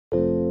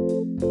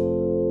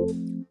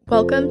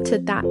Welcome to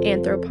That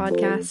Anthro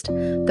Podcast,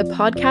 the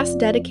podcast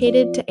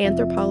dedicated to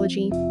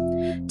anthropology.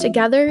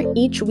 Together,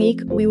 each week,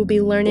 we will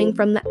be learning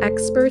from the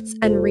experts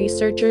and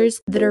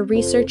researchers that are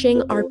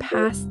researching our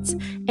pasts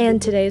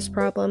and today's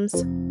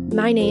problems.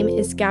 My name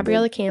is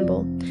Gabriella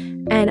Campbell,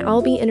 and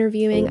I'll be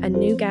interviewing a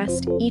new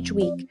guest each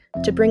week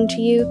to bring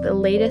to you the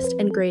latest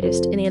and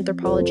greatest in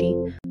anthropology.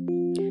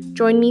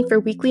 Join me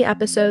for weekly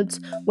episodes,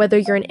 whether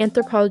you're an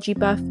anthropology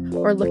buff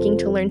or looking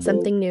to learn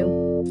something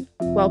new.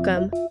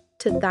 Welcome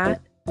to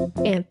That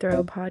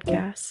Anthro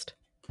Podcast.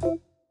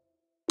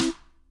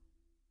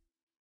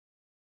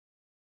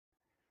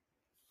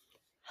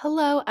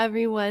 Hello,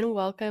 everyone.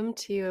 Welcome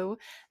to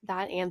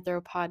That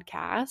Anthro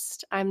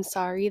Podcast. I'm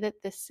sorry that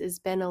this has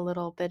been a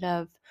little bit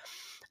of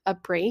a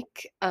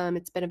break.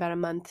 It's been about a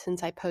month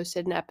since I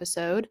posted an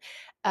episode.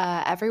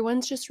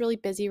 Everyone's just really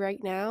busy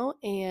right now,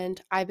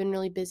 and I've been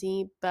really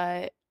busy,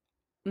 but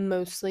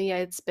mostly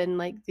it's been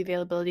like the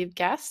availability of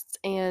guests,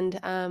 and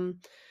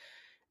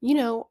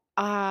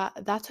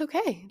that's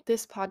okay.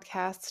 This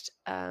podcast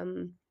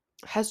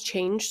has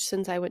changed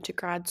since I went to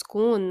grad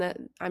school, and that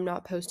I'm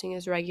not posting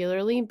as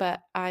regularly, but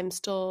I'm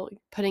still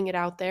putting it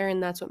out there,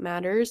 and that's what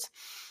matters.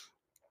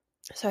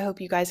 So I hope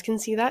you guys can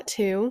see that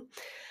too.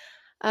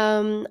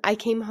 I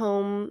came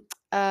home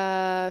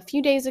a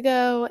few days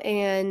ago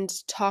and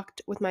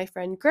talked with my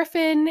friend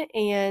Griffin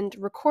and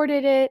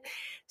recorded it.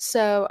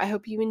 So I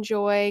hope you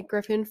enjoy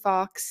Griffin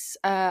Fox,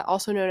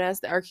 also known as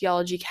the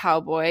Archaeology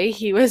Cowboy.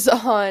 He was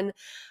on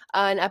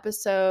an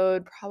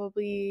episode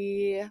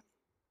probably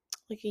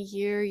like a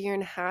year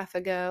and a half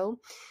ago,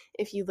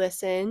 if you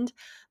listened.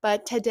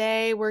 But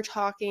today we're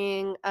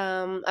talking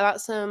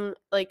about some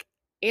like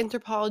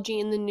anthropology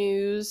in the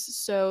news,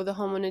 so the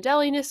Homo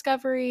Naledi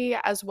discovery,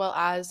 as well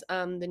as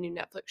the new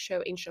Netflix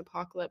show Ancient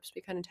Apocalypse.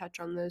 We kind of touch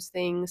on those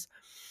things.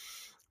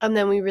 And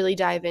then we really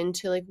dive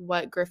into like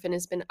what Griffin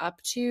has been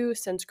up to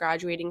since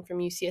graduating from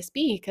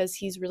UCSB, because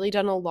he's really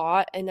done a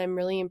lot, and I'm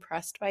really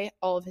impressed by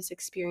all of his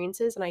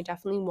experiences, and I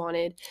definitely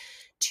wanted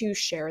to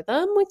share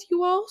them with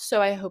you all. So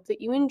I hope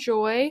that you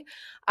enjoy.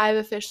 I've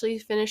officially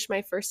finished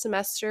my first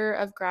semester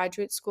of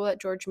graduate school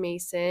at George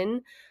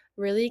Mason.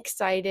 Really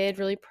excited,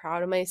 really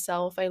proud of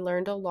myself. I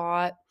learned a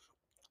lot.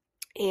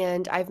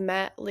 And I've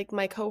met, like,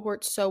 my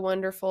cohort's so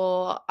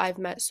wonderful. I've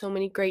met so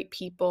many great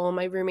people.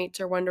 My roommates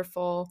are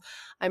wonderful.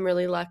 I'm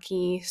really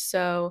lucky.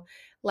 So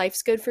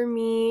life's good for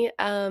me.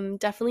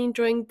 Definitely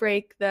enjoying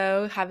break,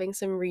 though, having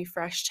some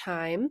refresh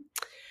time.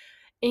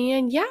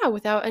 And yeah,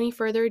 without any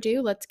further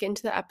ado, let's get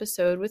into the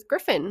episode with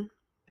Griffin.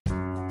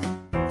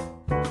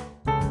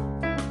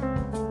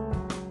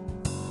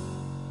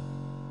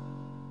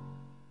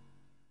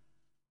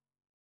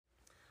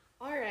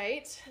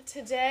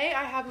 Today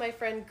I have my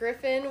friend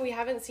Griffin. We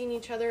haven't seen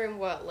each other in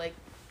what, like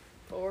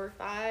 4 or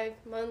 5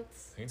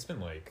 months? I think it's been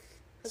like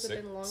Has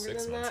it been longer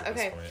 6 than months that? at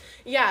this Okay. point.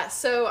 Yeah,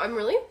 so I'm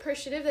really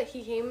appreciative that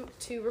he came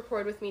to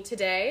record with me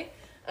today,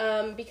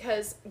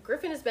 because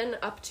Griffin has been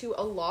up to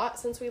a lot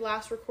since we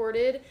last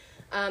recorded,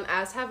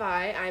 as have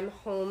I. I'm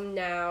home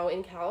now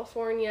in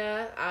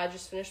California. I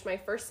just finished my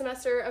first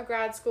semester of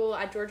grad school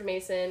at George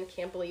Mason.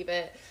 Can't believe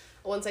it.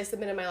 Once I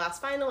submitted my last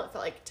final, it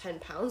felt like 10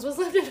 pounds was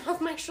lifted off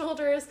my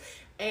shoulders,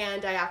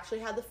 and I actually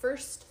had the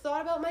first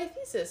thought about my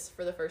thesis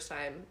for the first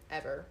time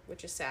ever,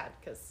 which is sad,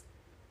 because,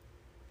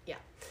 yeah.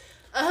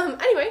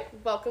 Anyway,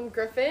 welcome,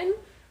 Griffin.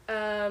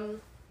 Yeah.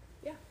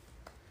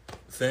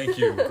 Thank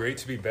you. Great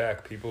to be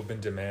back. People have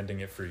been demanding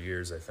it for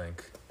years, I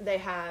think. They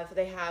have.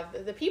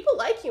 The people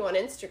like you on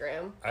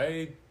Instagram.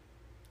 I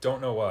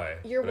don't know why.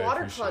 Your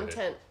water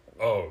content.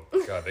 Oh,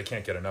 God, they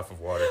can't get enough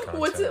of water content.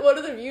 What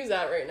are the views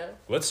at right now?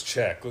 Let's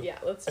check. Yeah,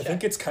 let's check. I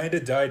think it's kind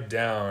of died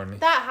down.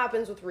 That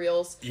happens with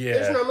Reels. Yeah.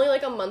 There's normally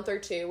like a month or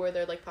two where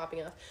they're like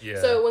popping up. Yeah.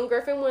 So when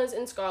Griffin was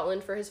in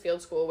Scotland for his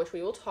field school, which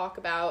we will talk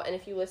about, and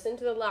if you listen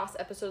to the last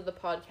episode of the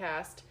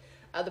podcast,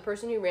 the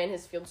person who ran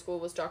his field school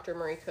was Dr.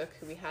 Murray Cook,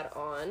 who we had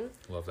on.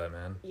 Love that,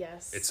 man.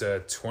 Yes. It's a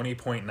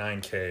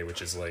 20.9K,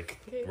 which is like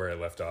where I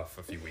left off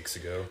a few weeks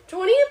ago.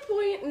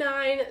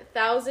 20.9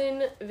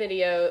 thousand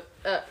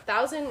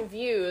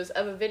views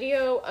of a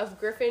video of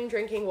Griffin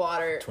drinking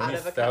water out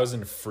of a cup.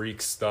 20,000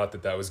 freaks thought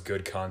that was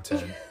good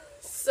content.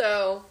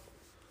 So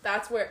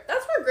that's where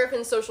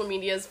Griffin's social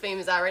media's fame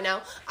is at right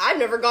now. I've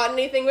never gotten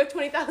anything with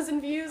 20,000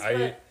 views.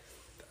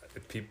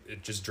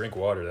 Just drink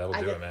water. That'll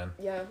do it, man.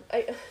 Yeah.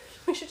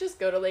 We should just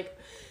go to like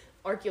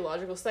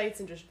archaeological sites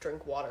and just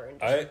drink water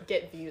and just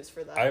get views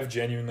for that. I've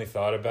genuinely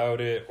thought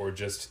about it, or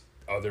just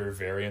other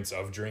variants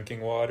of drinking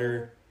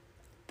water,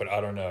 but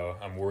I don't know.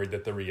 I'm worried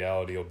that the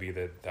reality will be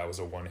that was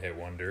a one-hit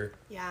wonder.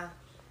 Yeah.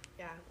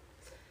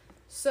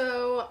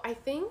 So I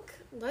think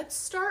let's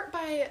start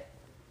by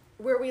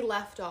where we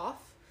left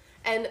off.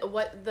 And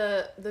what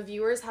the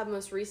viewers have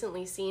most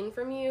recently seen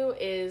from you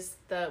is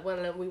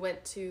when we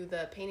went to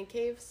the Painted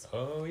Caves.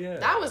 Oh, yeah.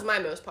 That was my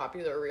most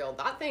popular reel.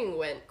 That thing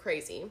went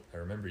crazy. I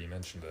remember you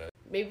mentioned that.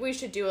 Maybe we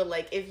should do a,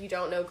 like, if you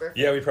don't know Griffin.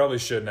 Yeah, we probably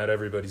should. Not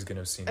everybody's going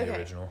to have seen the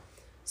original.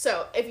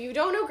 So, if you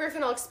don't know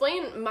Griffin, I'll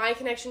explain my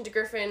connection to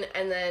Griffin,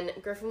 and then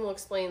Griffin will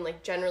explain,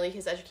 like, generally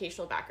his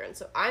educational background.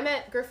 So, I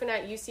met Griffin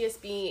at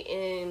UCSB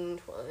in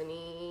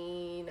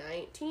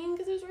 2019,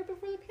 because it was right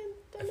before the pandemic.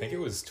 I think it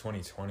was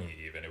 2020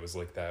 even. It was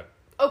like that.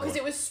 Oh, because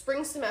it was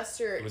spring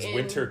semester. It was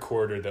winter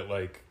quarter that,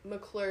 like...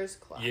 McClure's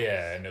class.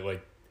 Yeah, and it,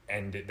 like,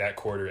 that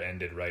quarter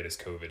ended right as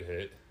COVID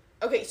hit.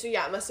 Okay, so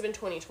yeah, it must have been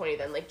 2020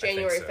 then, like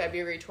January, so.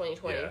 February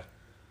 2020.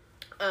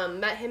 Yeah.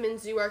 Met him in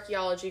zoo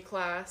archaeology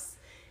class,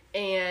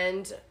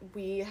 and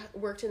we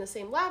worked in the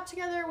same lab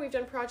together. We've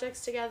done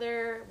projects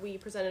together. We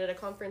presented at a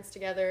conference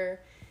together,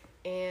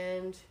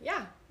 and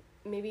yeah,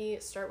 maybe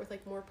start with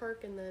like Moore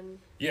Park and then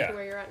to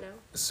where you're at now.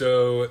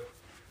 So,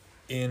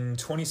 in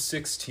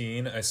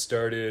 2016, I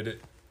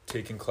started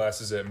taking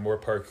classes at Moore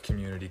Park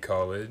Community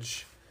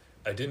College.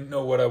 I didn't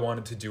know what I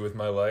wanted to do with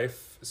my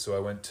life, so I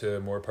went to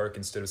Moore Park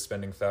instead of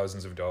spending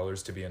thousands of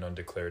dollars to be an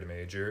undeclared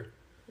major.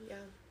 Yeah.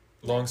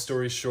 Long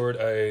story short,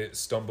 I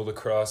stumbled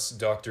across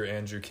Dr.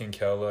 Andrew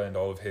Kinkella and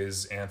all of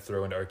his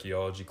anthro and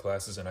archaeology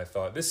classes, and I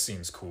thought, this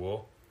seems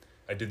cool.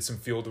 I did some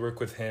field work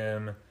with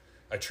him.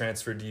 I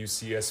transferred to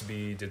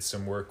UCSB, did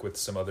some work with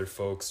some other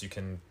folks. You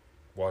can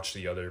watch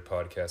the other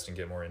podcast and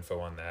get more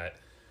info on that.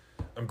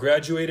 I'm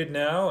graduated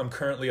now. I'm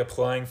currently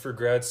applying for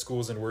grad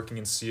schools and working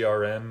in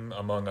CRM,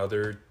 among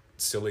other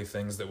silly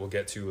things that we'll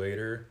get to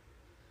later.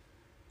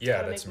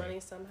 Yeah, that's make me.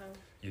 Money somehow.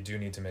 You do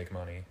need to make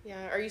money.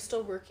 Yeah. Are you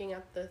still working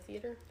at the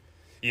theater?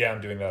 Yeah,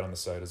 I'm doing that on the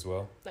side as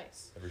well.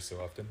 Nice. Every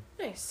so often.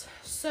 Nice.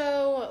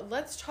 So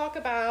let's talk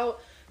about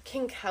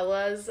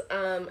Kinkella's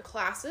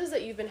classes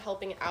that you've been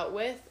helping out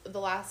with. The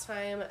last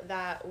time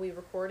that we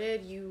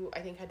recorded, you,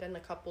 I think, had done a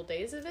couple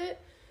days of it.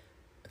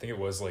 I think it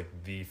was like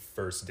the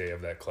first day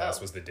of that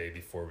class was the day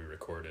before we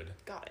recorded.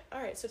 Got it.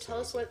 All right. So tell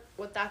us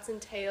what that's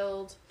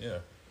entailed. Yeah.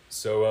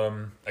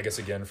 So, I guess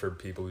again, for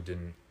people who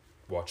didn't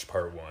watch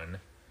part one,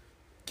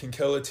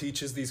 Kinkella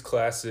teaches these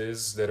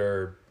classes that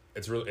are,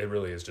 it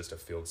really is just a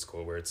field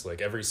school where it's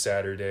like every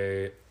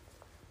Saturday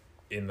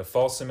in the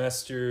fall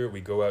semester,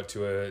 we go out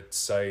to a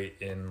site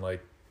in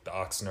like the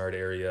Oxnard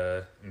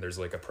area, and there's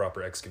like a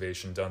proper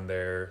excavation done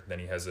there. Then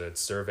he has a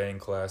surveying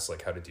class,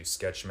 like how to do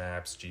sketch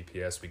maps,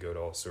 GPS. We go to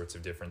all sorts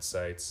of different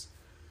sites.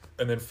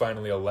 And then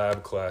finally a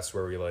lab class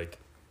where we like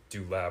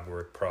do lab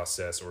work,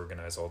 process,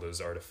 organize all those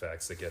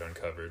artifacts that get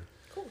uncovered.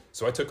 Cool.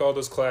 So I took all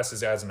those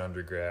classes as an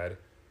undergrad,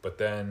 but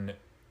then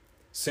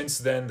since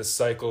then the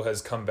cycle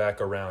has come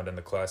back around and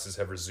the classes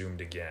have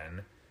resumed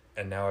again,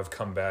 and now I've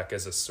come back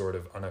as a sort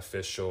of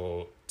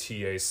unofficial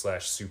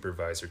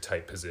TA/supervisor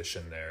type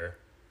position there,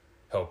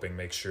 helping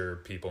make sure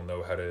people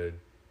know how to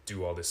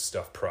do all this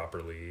stuff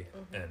properly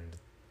and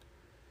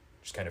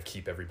just kind of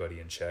keep everybody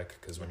in check,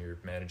 because when you're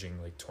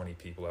managing like 20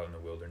 people out in the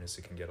wilderness,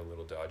 it can get a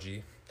little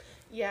dodgy.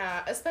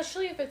 Yeah,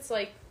 especially if it's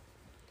like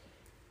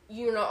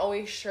you're not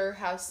always sure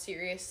how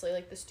seriously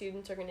like the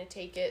students are going to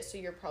take it, so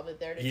you're probably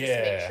there to just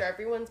make sure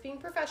everyone's being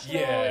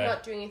professional and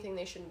not doing anything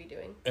they shouldn't be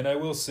doing. And I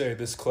will say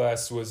this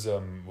class was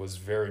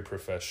very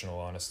professional,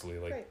 honestly.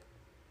 Like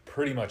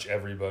pretty much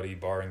everybody,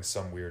 barring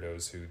some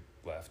weirdos who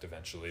left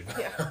eventually.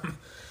 Yeah.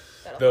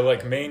 The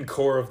like main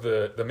core of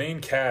the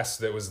main cast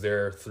that was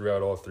there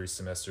throughout all 3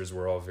 semesters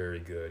were all very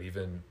good,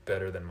 even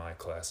better than my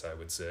class, I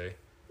would say.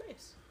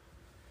 Nice.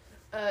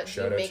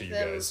 Shout out to you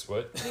guys.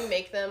 What? Do you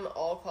make them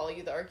all call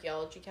you the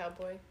archaeology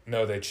cowboy?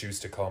 No, they choose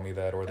to call me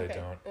that, or they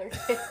don't.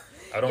 Okay.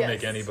 I don't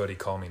make anybody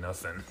call me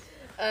nothing.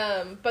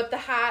 But the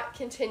hat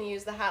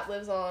continues. The hat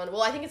lives on.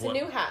 Well, I think it's a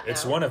new hat now.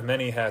 It's one of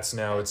many hats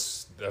now.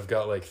 I've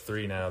got like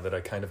 3 now that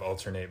I kind of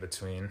alternate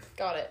between.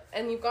 Got it.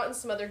 And you've gotten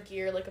some other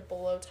gear, like a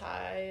bolo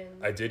tie.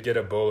 And... I did get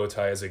a bolo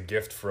tie as a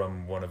gift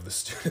from one of the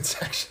students,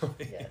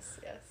 actually. Yes.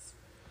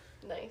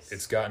 Nice.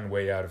 It's gotten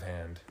way out of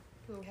hand.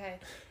 Okay.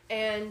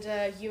 And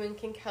you and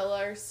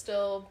Kinkella are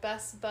still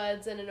best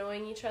buds and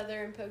annoying each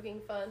other and poking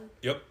fun?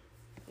 Yep.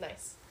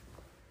 Nice.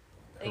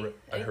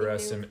 I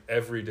harass him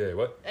every day.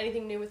 What?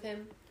 Anything new with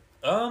him?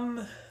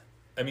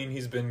 I mean,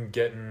 he's been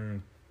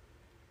getting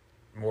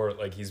more,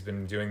 like, he's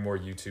been doing more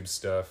YouTube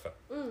stuff.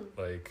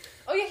 Like...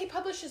 Oh, yeah, he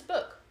published his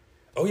book.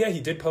 Oh, yeah, he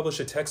did publish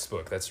a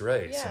textbook. That's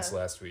right, since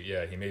last week.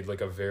 Yeah, he made,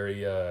 like, a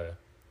very,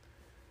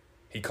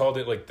 he called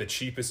it, like, the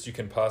cheapest you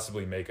can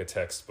possibly make a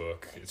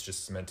textbook. It's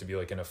just meant to be,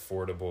 like, an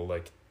affordable,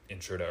 like,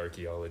 intro to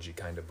archaeology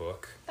kind of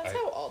book. That's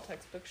how all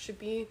textbooks should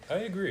be. I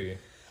agree.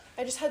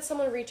 I just had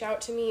someone reach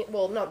out to me,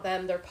 well, not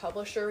them, their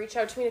publisher reach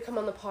out to me to come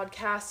on the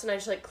podcast, and I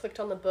just, like, clicked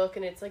on the book,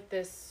 and it's, like,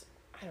 this,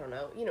 I don't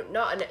know,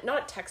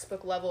 not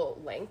textbook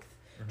level length,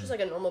 just, like,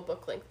 a normal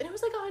book length, and it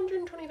was, like,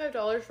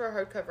 $125 for a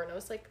hardcover, and I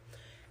was, like,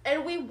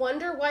 and we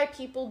wonder why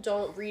people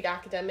don't read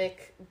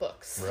academic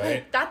books.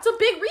 Right. That's a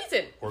big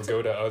reason. Or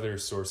go to other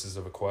sources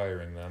of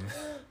acquiring them.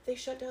 They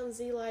shut down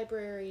Z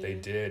Library. They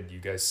did. You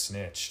guys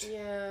snitched.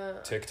 Yeah.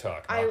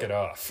 TikTok, knock it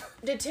off.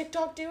 Did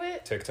TikTok do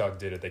it? TikTok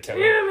did it. They kept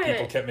Damn it.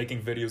 People kept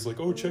making videos like,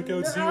 "Oh, check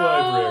out Z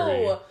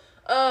Library."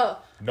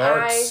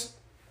 Narcs.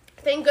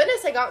 Thank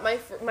goodness I got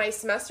my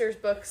semester's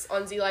books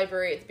on Z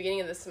Library at the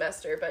beginning of the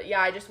semester. But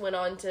yeah, I just went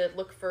on to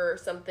look for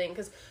something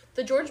because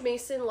the George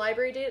Mason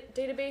library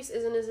database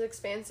isn't as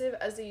expansive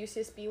as the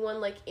UCSB one,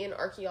 like in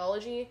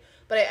archaeology.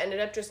 But I ended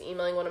up just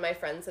emailing one of my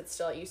friends that's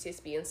still at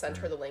UCSB and sent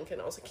her the link.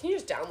 And I was like, can you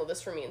just download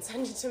this for me and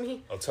send it to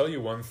me? I'll tell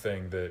you one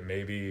thing that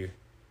maybe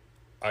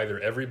either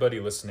everybody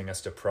listening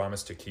has to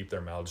promise to keep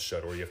their mouths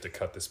shut or you have to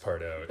cut this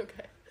part out.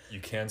 Okay. You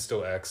can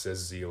still access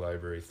Z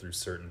Library through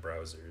certain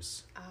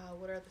browsers.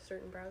 What are the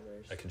certain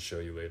browsers? I can show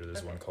you later.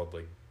 There's one called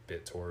like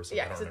BitTor or something.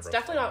 Yeah, because it's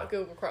definitely not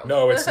Google Chrome.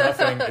 No, it's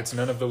nothing. It's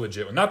none of the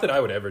legit. Not that I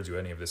would ever do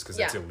any of this because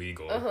that's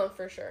illegal.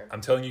 For sure.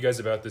 I'm telling you guys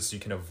about this so you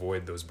can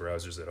avoid those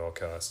browsers at all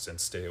costs and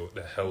stay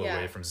the hell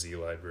away from Z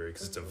Library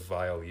because it's a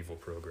vile, evil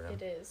program.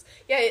 It is.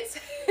 Yeah,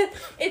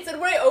 it said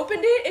when I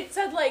opened it, it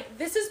said like,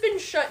 this has been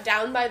shut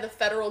down by the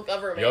federal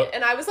government. Yep.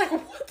 And I was like,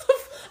 what the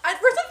at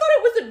first I thought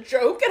it was a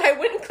joke and I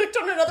went and clicked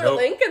on another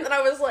link and then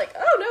I was like,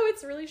 oh no,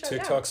 it's really shut down.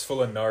 TikTok's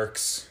full of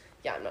narcs.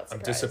 Yeah, I'm not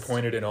surprised. I'm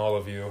disappointed in all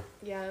of you.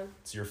 Yeah.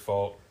 It's your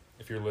fault.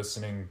 If you're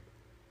listening,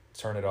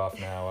 turn it off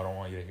now. I don't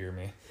want you to hear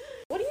me.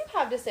 What do you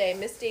have to say?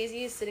 Miss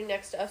Daisy is sitting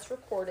next to us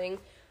recording.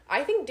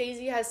 I think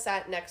Daisy has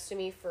sat next to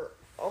me for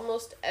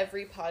almost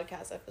every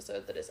podcast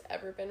episode that has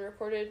ever been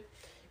recorded.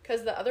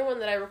 Because the other one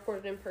that I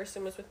recorded in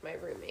person was with my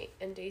roommate,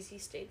 and Daisy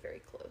stayed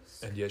very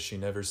close. And yet she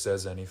never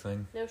says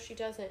anything. No, she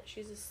doesn't.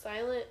 She's a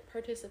silent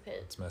participant.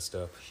 It's messed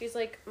up. She's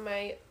like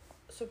my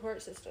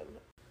support system.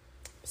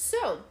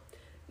 So,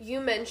 you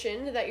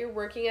mentioned that you're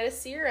working at a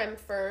CRM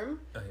firm.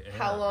 I am.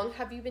 How long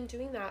have you been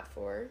doing that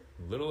for?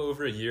 A little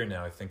over a year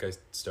now. I think I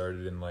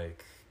started in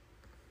like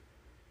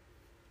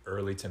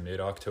early to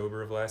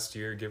mid-October of last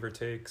year, give or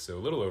take. So a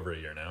little over a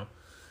year now.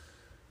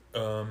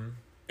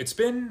 It's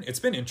been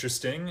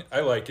interesting. I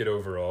like it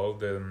overall.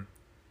 The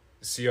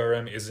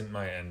CRM isn't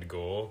my end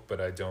goal, but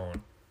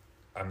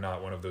I'm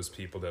not one of those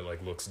people that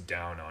like looks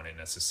down on it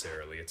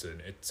necessarily.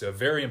 It's a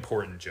very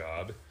important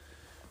job.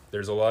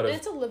 There's a lot of... And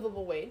it's a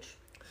livable wage.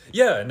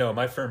 Yeah, no,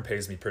 my firm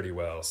pays me pretty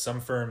well.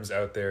 Some firms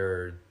out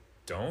there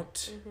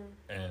don't,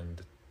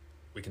 and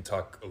we can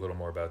talk a little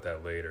more about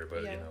that later,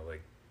 but,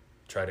 like,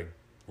 try to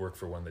work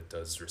for one that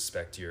does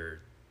respect your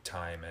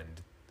time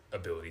and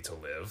ability to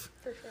live.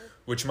 For sure.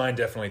 Which mine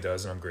definitely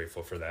does, and I'm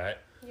grateful for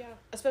that. Yeah,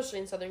 especially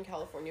in Southern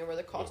California where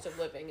the cost of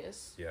living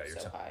is you're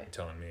high. You're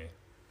telling me.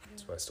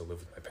 That's why I still live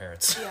with my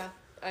parents. Yeah,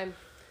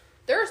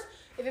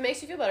 if it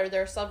makes you feel better,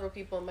 there are several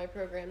people in my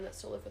program that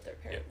still live with their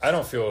parents. Yeah, I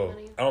don't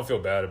feel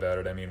bad about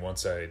it. I mean,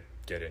 once I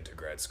get into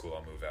grad school,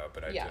 I'll move out,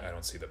 but I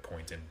don't see the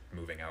point in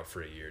moving out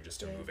for a year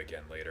just to move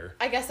again later.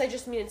 I guess I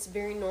just mean it's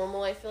very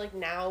normal. I feel like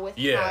now with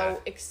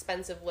how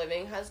expensive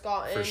living has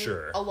gotten, for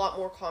sure, a lot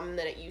more common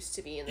than it used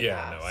to be in the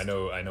past. Yeah,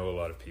 no, I know a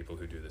lot of people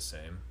who do the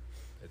same.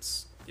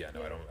 It's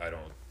I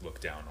don't look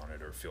down on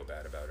it or feel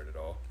bad about it at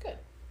all. Good.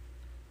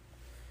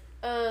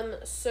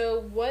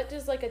 So what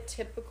does like a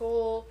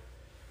typical,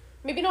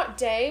 maybe not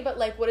day, but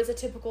like what is a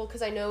typical,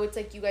 because I know it's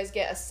like you guys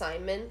get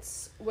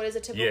assignments. What does a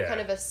typical kind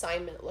of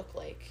assignment look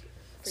like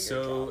for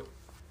your job?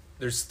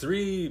 There's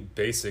 3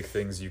 basic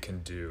things you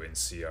can do in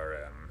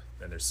CRM,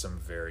 and there's some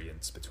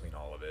variance between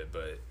all of it,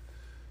 but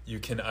you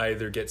can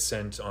either get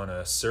sent on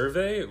a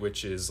survey,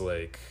 which is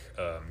like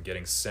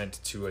getting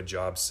sent to a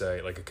job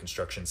site, like a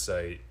construction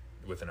site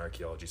with an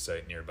archaeology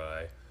site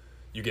nearby.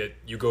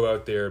 You go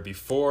out there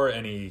before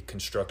any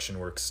construction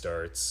work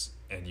starts,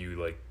 and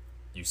you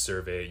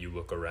survey it, you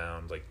look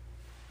around, like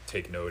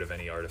take note of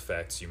any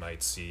artifacts you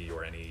might see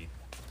or any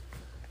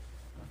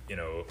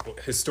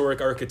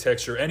historic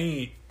architecture,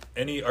 any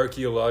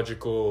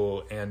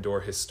archaeological and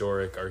or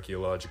historic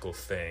archaeological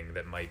thing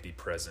that might be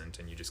present,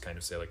 and you just kind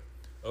of say like,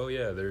 oh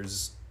yeah,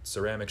 there's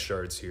ceramic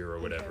shards here or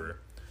whatever. Okay.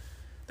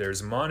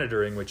 There's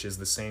monitoring, which is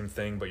the same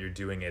thing, but you're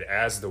doing it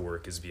as the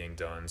work is being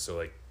done. So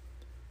like,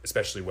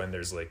 especially when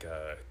there's like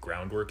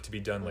groundwork to be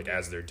done, like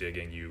as they're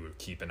digging, you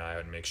keep an eye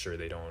out and make sure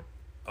they don't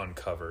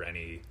uncover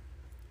any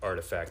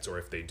artifacts, or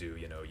if they do,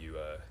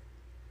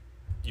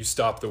 you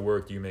stop the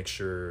work, you make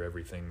sure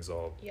everything's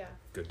all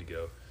good to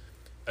go.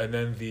 And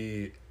then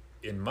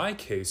in my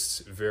case,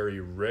 very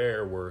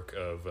rare work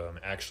of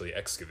actually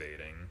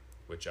excavating,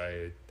 which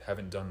I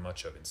haven't done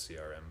much of in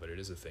CRM, but it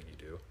is a thing you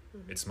do.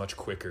 Mm-hmm. It's much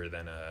quicker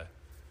than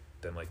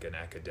like an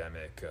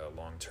academic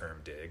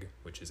long-term dig,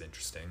 which is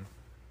interesting.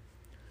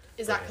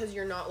 Is that because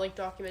you're not like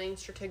documenting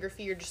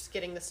stratigraphy, you're just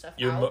getting the stuff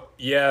out?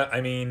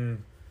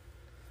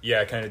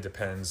 It kind of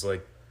depends.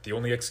 Like the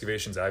only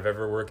excavations I've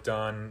ever worked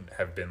on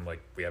have been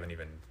like, we haven't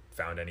even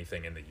found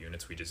anything in the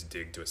units. We just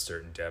dig to a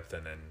certain depth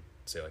and then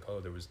say like, oh,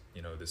 there was,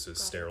 this is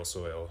sterile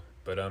soil.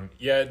 But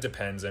it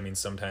depends. I mean,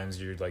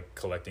 sometimes you're like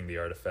collecting the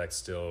artifacts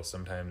still.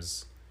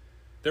 Sometimes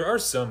there are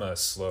some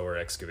slower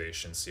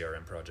excavation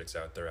CRM projects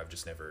out there. I've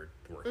just never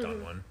worked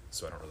on one,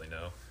 so I don't really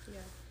know.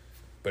 Yeah.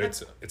 But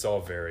it's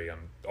all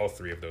all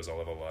 3 of those all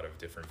have a lot of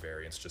different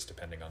variants, just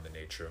depending on the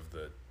nature of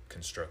the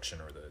construction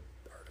or the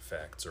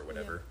artifacts or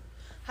whatever.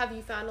 Yeah. Have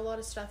you found a lot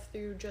of stuff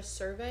through just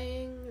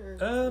surveying or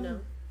no?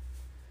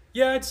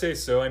 Yeah, I'd say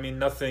so. I mean,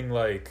 nothing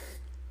like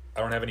I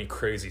don't have any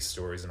crazy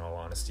stories, in all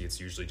honesty. It's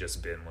usually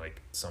just been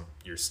like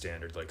your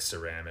standard like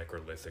ceramic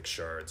or lithic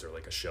shards or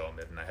like a shell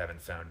midden. I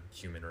haven't found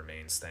human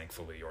remains,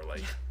 thankfully, or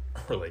like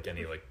or like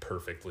any like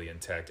perfectly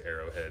intact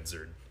arrowheads,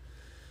 or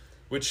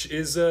which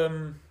is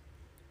a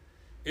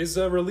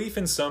relief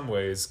in some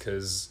ways,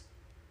 because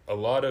a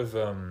lot of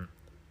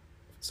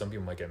some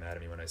people might get mad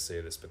at me when I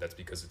say this, but that's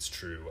because it's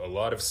true. A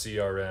lot of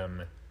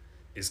CRM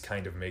is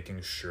kind of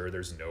making sure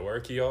there's no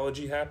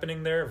archaeology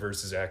happening there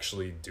versus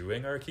actually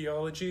doing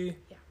archaeology.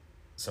 Yeah.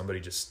 Somebody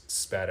just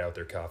spat out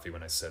their coffee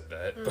when I said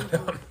that.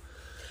 Mm-hmm.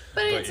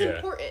 But it's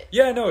important.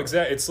 Yeah, no,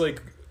 exactly. It's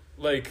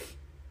like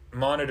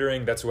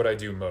monitoring, that's what I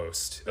do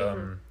most.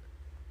 Mm-hmm.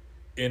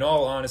 In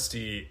all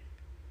honesty,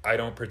 I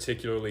don't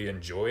particularly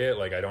enjoy it.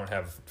 Like, I don't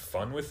have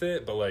fun with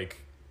it, but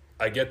like,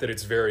 I get that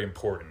it's very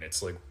important.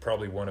 It's like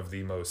probably one of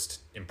the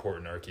most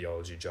important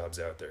archaeology jobs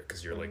out there,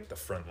 because you're like the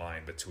front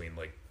line between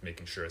like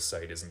making sure a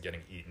site isn't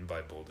getting eaten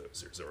by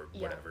bulldozers or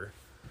whatever.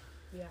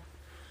 Yeah.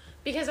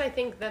 Because I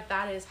think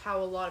that is how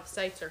a lot of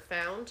sites are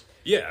found.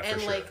 Yeah, and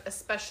for sure. like,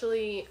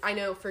 especially, I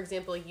know, for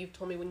example, you've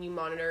told me when you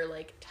monitor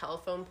like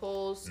telephone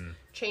poles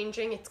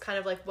changing, it's kind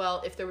of like,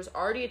 well, if there was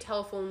already a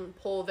telephone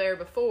pole there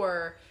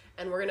before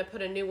and we're going to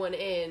put a new one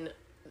in,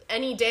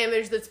 any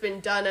damage that's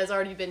been done has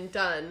already been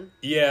done.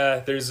 Yeah,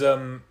 there's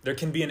there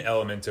can be an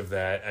element of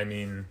that. I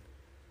mean,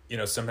 you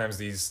know, sometimes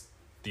these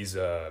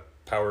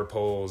power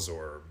poles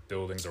or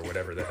buildings or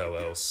whatever the hell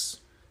else,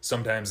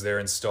 sometimes they're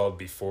installed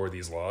before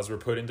these laws were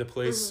put into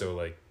place. So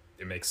like,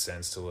 it makes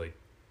sense to like,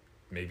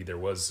 maybe there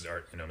was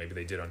art, you know, maybe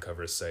they did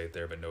uncover a site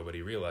there, but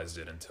nobody realized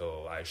it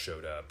until I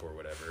showed up or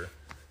whatever.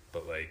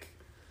 But like,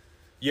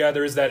 yeah,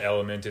 there is that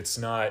element. It's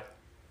not,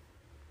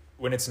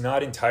 when it's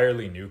not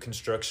entirely new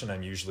construction,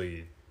 I'm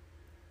usually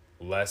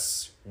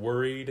less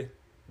worried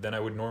than I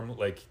would normally,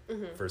 like,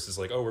 versus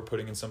like, oh, we're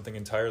putting in something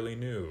entirely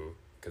new,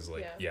 because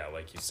like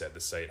like you said, the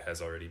site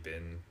has already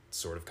been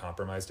sort of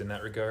compromised in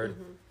that regard.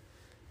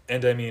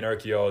 And I mean,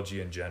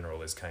 archaeology in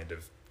general is kind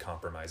of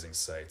compromising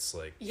sites.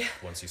 Like,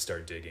 once you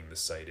start digging, the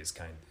site is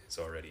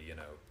already, you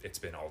know, it's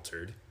been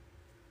altered.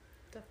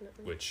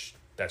 Definitely. Which,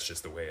 that's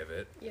just the way of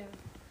it. Yeah.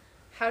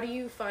 How do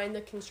you find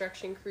the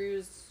construction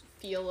crews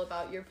feel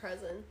about your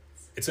presence?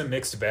 It's a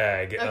mixed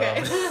bag.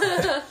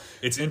 Okay.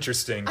 It's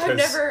interesting. I've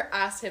never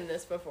asked him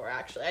this before,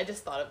 actually. I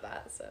just thought of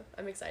that, so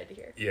I'm excited to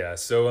hear. Yeah,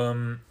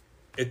 so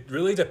it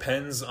really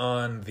depends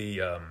on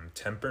the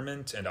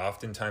temperament and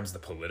oftentimes the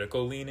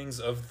political leanings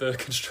of the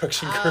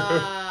construction crew.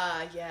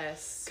 Ah,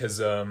 yes. Because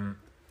a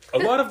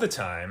lot of the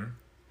time,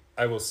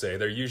 I will say,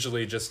 they're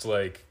usually just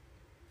like,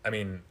 I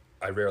mean,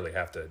 I rarely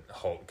have to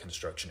halt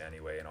construction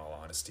anyway, in all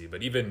honesty,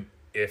 but even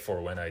if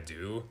or when I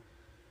do,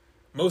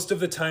 most of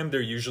the time they're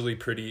usually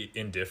pretty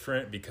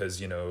indifferent, because,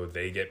 you know,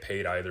 they get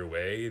paid either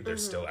way. They're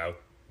still out,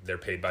 they're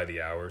paid by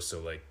the hour, so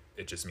like,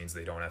 it just means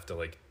they don't have to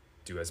like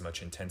do as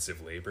much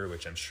intensive labor,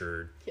 which I'm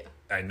sure,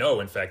 I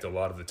know, in fact, a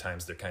lot of the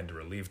times they're kind of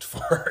relieved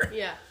for.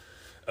 Yeah.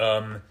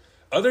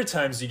 Other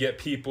times you get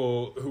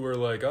people who are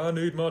like, I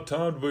need my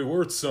time to be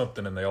worth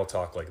something, and they all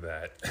talk like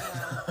that.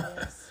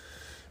 Yes.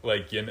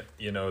 Like,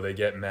 you know, they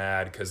get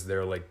mad because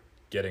they're like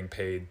getting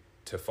paid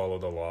to follow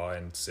the law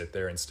and sit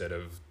there instead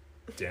of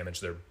damage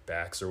their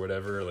backs or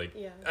whatever. Like,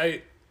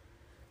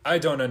 I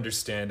don't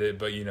understand it,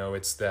 but, you know,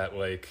 it's that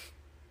like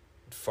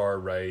far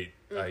right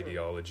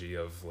ideology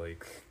of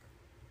like,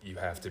 you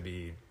have to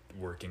be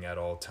working at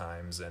all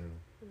times, and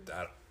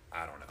I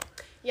don't know.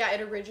 Yeah,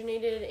 it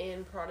originated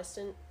in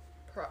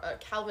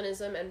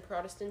Calvinism and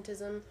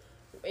Protestantism,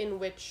 in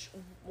which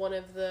one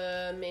of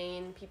the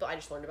main people, I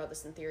just learned about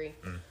this in theory,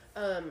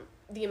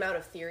 the amount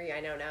of theory I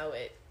know now,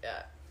 I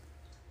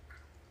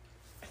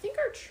think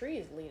our tree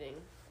is leaning.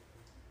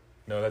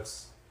 No,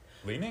 that's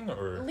leaning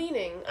or?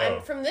 Leaning.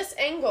 Oh. From this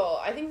angle,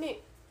 I think I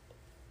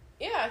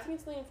think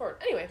it's leaning forward.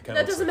 Anyway,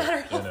 that doesn't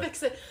matter. I'll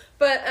fix it.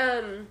 But,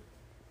 oh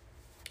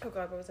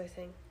God, what was I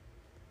saying?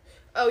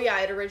 Oh yeah,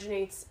 it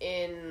originates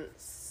in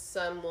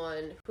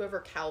whoever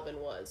Calvin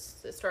was,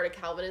 that started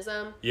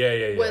Calvinism.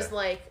 Yeah. Was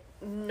like,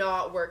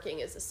 not working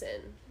is a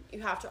sin.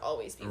 You have to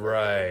always be working.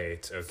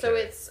 Right, okay. So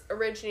it's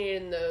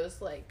originated in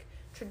those like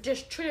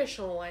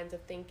traditional lines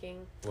of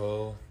thinking.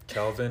 Well,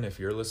 Calvin, if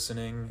you're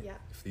listening,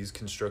 if these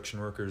construction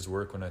workers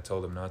work when I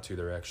tell them not to,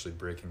 they're actually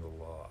breaking the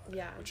law.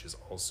 Yeah. Which is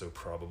also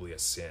probably a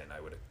sin,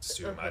 I would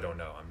assume. I don't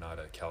know. I'm not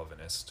a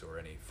Calvinist or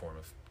any form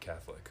of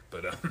Catholic,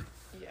 but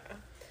yeah.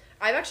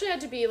 I've actually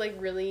had to be like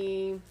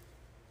really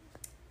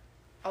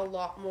a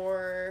lot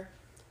more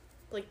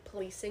like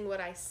policing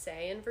what I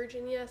say in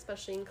Virginia,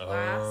 especially in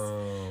class.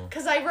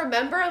 Because I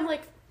remember I'm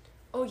like,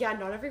 oh yeah,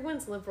 not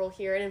everyone's liberal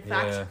here, and in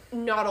fact,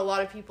 not a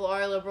lot of people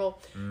are liberal.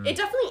 It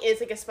definitely is,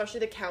 like, especially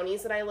the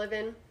counties that I live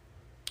in.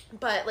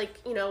 But, like,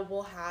 you know,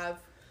 we'll have,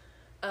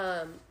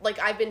 like,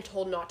 I've been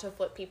told not to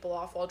flip people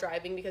off while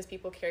driving because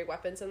people carry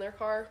weapons in their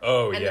car.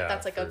 Oh, and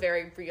that's, like, a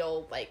very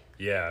real, like,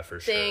 for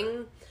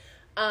thing.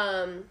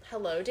 Sure.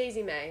 Hello,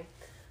 Daisy May.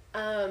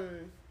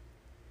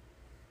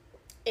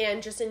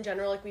 And just in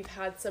general, like, we've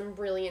had some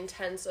really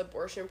intense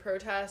abortion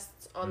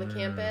protests on the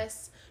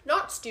campus.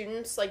 Not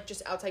students, like,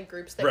 just outside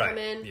groups that come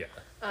in. Yeah.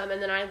 And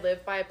then I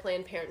live by a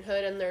Planned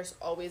Parenthood, and there's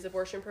always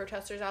abortion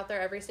protesters out there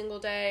every single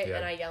day, Yeah.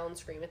 and I yell and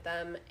scream at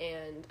them,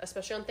 and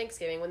especially on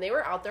Thanksgiving. When they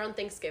were out there on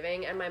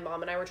Thanksgiving, and my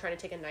mom and I were trying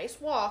to take a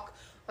nice walk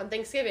on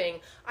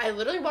Thanksgiving, I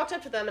literally walked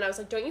up to them, and I was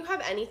like, don't you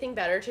have anything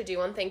better to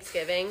do on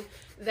Thanksgiving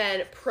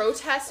than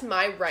protest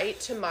my right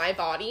to my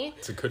body?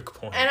 It's a good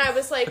point. And I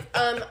was like,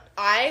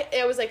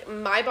 it was like,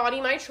 my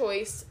body, my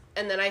choice,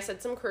 and then I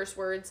said some curse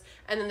words,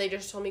 and then they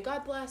just told me,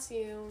 God bless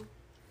you.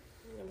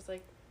 And I was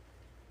like,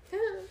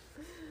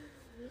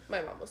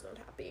 my mom was not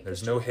happy.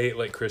 There's no hate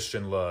like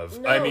Christian love.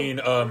 No. I mean,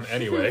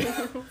 anyway.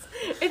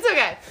 It's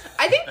okay.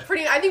 I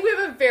think we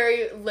have a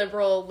very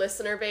liberal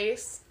listener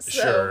base.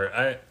 So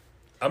Sure.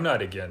 I'm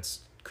not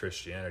against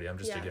Christianity. I'm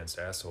just Yeah. against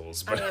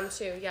assholes. I But am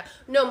too, yeah.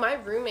 No, my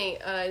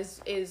roommate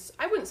is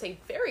I wouldn't say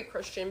very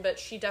Christian, but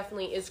she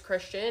definitely is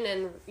Christian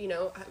and,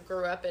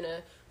 grew up in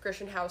a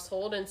Christian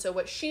household. And so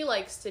what she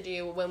likes to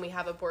do when we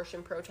have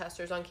abortion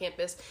protesters on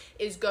campus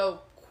is go,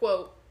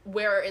 quote,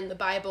 where in the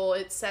Bible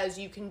it says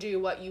you can do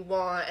what you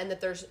want,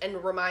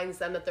 and reminds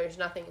them that there's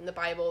nothing in the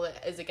Bible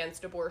that is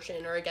against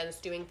abortion or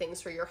against doing things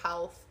for your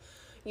health.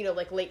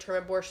 Like late-term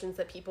abortions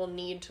that people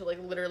need to, like,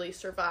 literally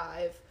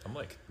survive. I'm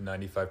like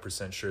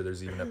 95% sure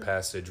there's even a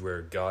passage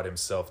where God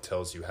himself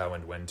tells you how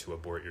and when to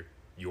abort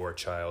your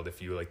child.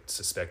 If you, like,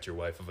 suspect your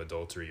wife of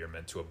adultery, you're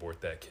meant to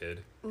abort that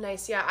kid.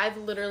 Nice, yeah. I've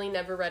literally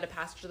never read a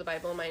passage of the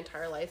Bible in my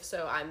entire life,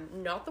 so I'm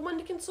not the one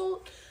to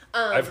consult.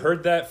 I've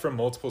heard that from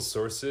multiple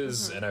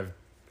sources, and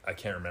I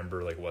can't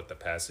remember, like, what the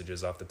passage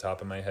is off the top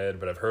of my head,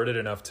 but I've heard it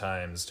enough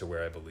times to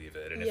where I believe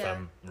it. And if Yeah.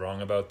 I'm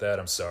wrong about that,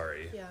 I'm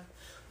sorry. Yeah.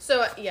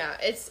 So, yeah,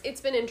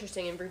 it's been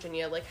interesting in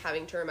Virginia, like,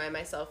 having to remind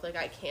myself, like,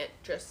 I can't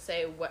just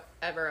say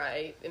whatever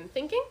I am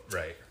thinking.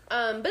 Right.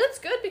 But it's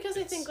good because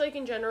I think, like,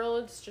 in general,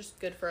 it's just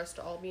good for us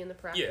to all be in the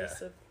practice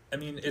Yeah. of... I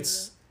mean,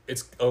 it's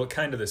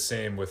kind of the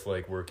same with,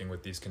 like, working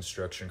with these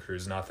construction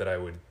crews. Not that I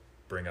would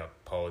bring up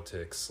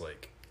politics,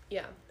 like,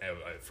 Yeah.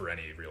 for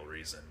any real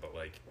reason, but,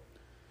 like,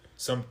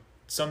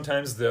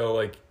 sometimes they'll,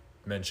 like,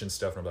 mention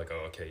stuff and I'm like,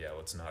 oh, okay, yeah,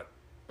 let's not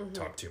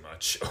talk too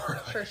much. Or,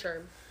 like, For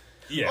sure.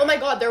 yeah. Oh my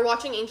god, they're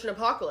watching Ancient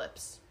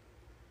Apocalypse.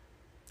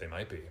 They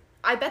might be.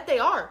 I bet they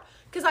are.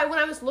 Because when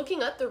I was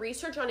looking up the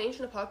research on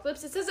Ancient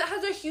Apocalypse, it says it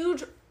has a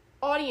huge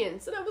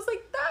audience. And I was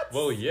like, that's...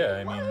 Well, yeah,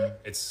 I mean,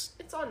 what? it's...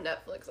 It's on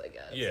Netflix, I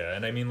guess. Yeah,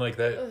 and I mean, like,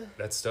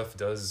 that stuff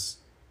does...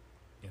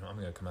 I'm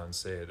going to come out and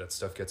say it. That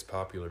stuff gets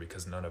popular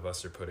because none of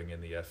us are putting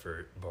in the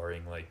effort,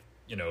 barring, like,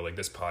 like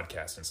this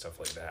podcast and stuff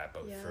like that.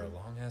 But for a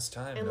long-ass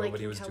time, And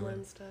nobody like was King doing... Kella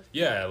and stuff.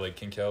 Yeah, like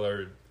King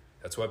Keller.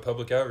 That's why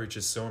public outreach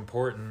is so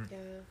important. Yeah.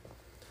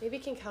 Maybe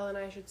King Kella and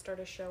I should start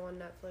a show on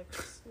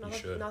Netflix.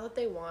 Not that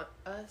they want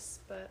us,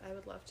 but I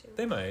would love to.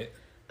 They might.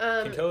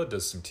 King Keller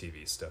does some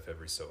TV stuff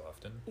every so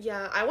often.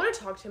 Yeah, I want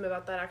to talk to him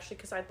about that, actually,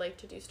 because I'd like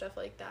to do stuff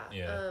like that.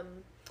 Yeah.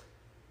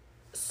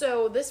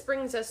 So this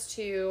brings us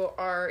to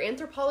our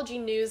anthropology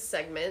news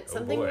segment.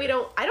 Something boy.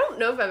 I don't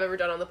know if I've ever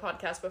done on the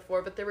podcast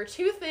before, but there were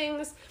two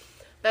things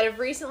that have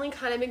recently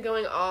kind of been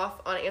going off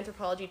on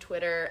anthropology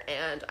Twitter,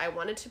 and I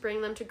wanted to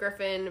bring them to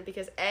Griffin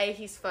because A,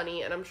 he's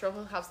funny, and I'm sure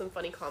he'll have some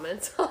funny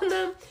comments on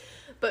them,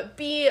 but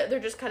B, they're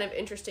just kind of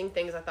interesting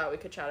things I thought we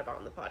could chat about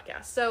on the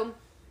podcast. So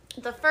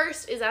the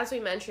first is, as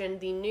we mentioned,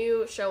 the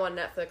new show on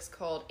Netflix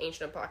called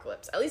Ancient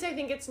Apocalypse. At least I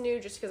think it's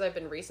new just because I've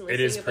been recently seeing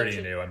It is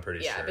pretty new, I'm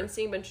pretty sure. Yeah, I've been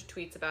seeing a bunch of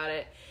tweets about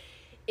it.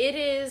 It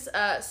is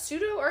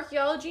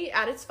pseudo-archaeology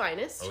at its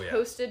finest,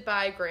 hosted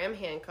by Graham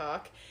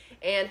Hancock,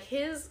 and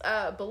his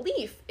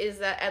belief is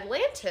that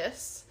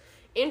Atlantis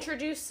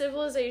introduced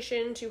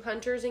civilization to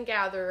hunters and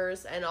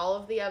gatherers, and all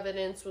of the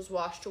evidence was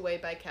washed away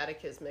by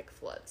cataclysmic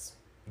floods.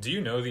 Do you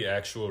know the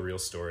actual real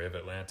story of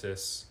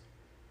Atlantis?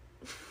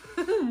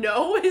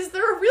 No, is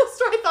there a real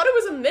story? I thought it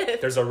was a myth.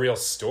 There's a real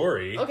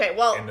story. Okay,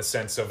 well... In the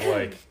sense of,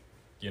 like,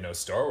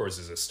 Star Wars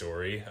is a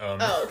story.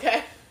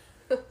 Okay.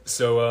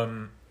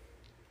 So,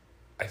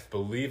 I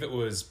believe it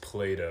was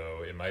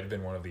Plato. It might have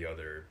been one of the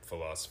other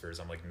philosophers.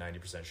 I'm, like,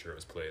 90% sure it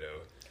was Plato.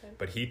 Okay.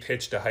 But he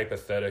pitched a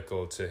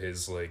hypothetical to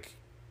his, like,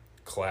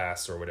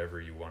 class or whatever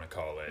you want to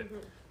call it.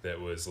 That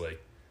was, like,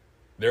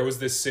 there was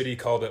this city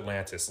called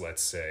Atlantis,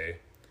 let's say.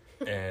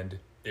 And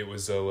it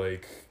was a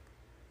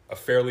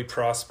fairly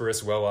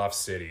prosperous, well-off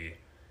city,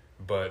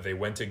 but they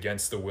went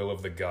against the will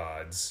of the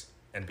gods,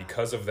 and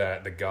because of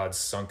that, the gods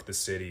sunk the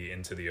city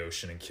into the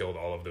ocean and killed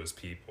all of those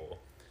people.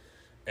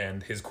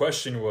 And his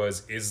question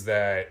was, is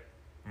that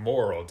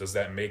moral? Does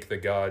that make the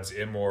gods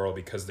immoral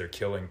because they're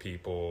killing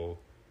people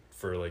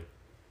for, like,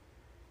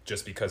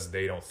 just because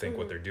they don't think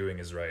what they're doing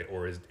is right,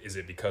 or is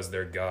it because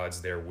they're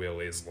gods, their will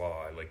is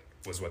law, like,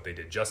 was what they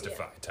did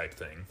justified type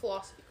thing?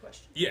 Philosophy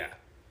question. Yeah.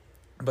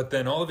 But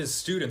then all of his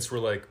students were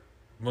like,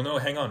 well, no,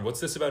 hang on, what's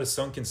this about a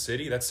sunken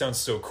city? That sounds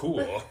so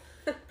cool.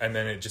 And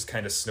then it just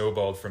kind of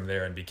snowballed from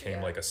there and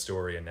became like a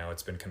story, and now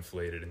it's been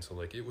conflated into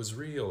like it was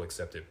real,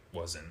 except it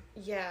wasn't.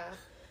 Yeah.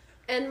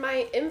 And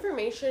my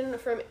information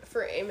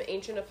for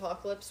Ancient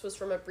Apocalypse was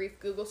from a brief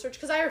Google search,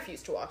 because I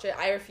refuse to watch it.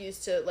 I refuse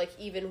to, like,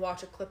 even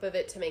watch a clip of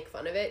it to make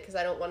fun of it, because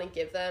I don't want to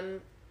give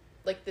them,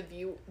 like, the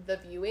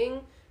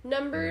viewing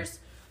numbers.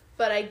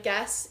 But I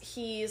guess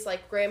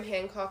Graham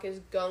Hancock is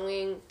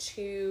going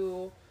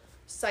to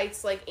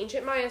sites like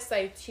ancient Maya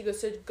sites. He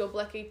goes to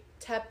Göbekli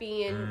Tepe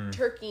in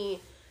Turkey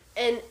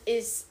and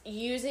is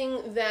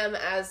using them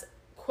as,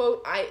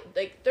 quote,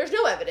 there's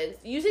no evidence,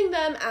 using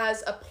them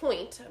as a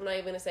point, I'm not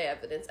even going to say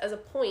evidence, as a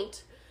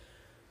point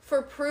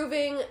for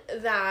proving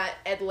that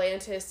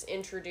Atlantis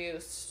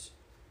introduced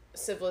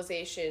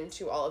civilization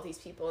to all of these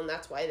people, and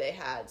that's why they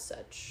had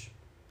such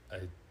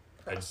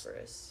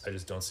prosperous. I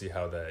just don't see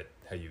how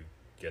you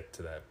get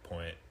to that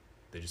point.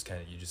 They just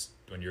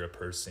when you're a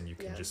person, you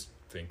can just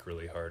think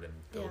really hard and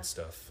build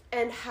stuff.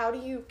 And how do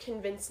you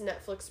convince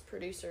Netflix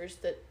producers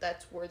that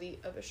that's worthy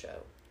of a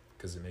show?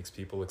 Because it makes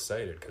people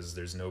excited, because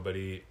there's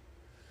nobody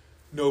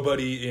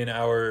in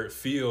our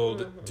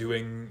field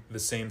doing the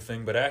same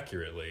thing but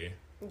accurately.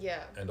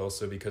 Yeah. And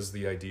also because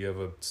the idea of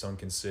a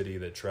sunken city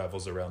that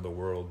travels around the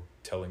world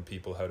telling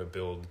people how to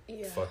build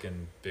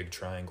fucking big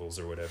triangles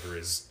or whatever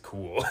is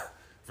cool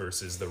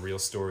versus the real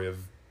story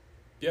of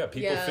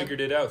people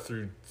figured it out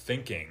through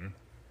thinking.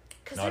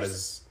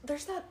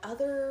 There's that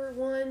other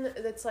one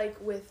that's like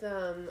with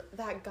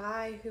that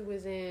guy who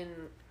was in,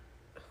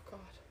 oh god,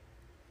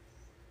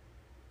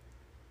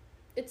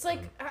 it's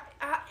like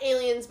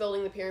aliens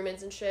building the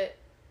pyramids and shit.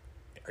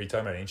 Are you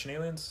talking about Ancient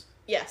Aliens?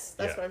 Yes,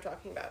 that's what I'm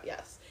talking about.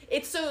 Yes,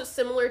 it's so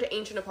similar to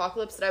Ancient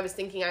Apocalypse that I was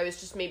thinking I was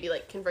just maybe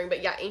like conferring,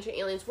 but yeah, Ancient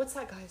Aliens. What's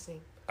that guy's name?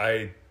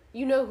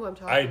 You know who I'm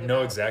talking about. I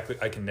know exactly.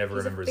 I can never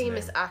remember his name.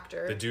 He's a famous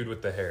actor. The dude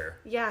with the hair.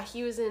 Yeah,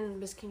 he was in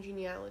Miss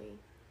Congeniality.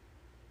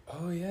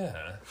 Oh,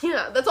 yeah.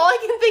 Yeah, that's all I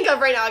can think of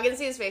right now. I can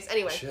see his face.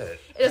 Anyway, Shit.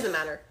 It doesn't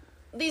matter.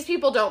 These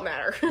people don't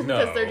matter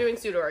because they're doing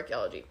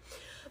pseudo-archaeology.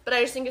 But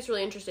I just think it's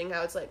really interesting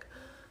how it's like,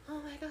 oh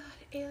my god,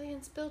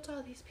 aliens built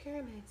all these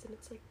pyramids. And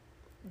it's like,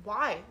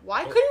 why?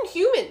 Why couldn't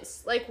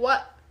humans? Like,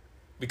 what?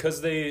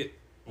 Because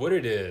what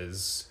it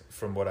is,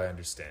 from what I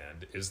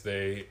understand, is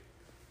they're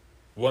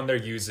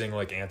using,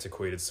 like,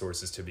 antiquated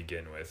sources to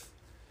begin with.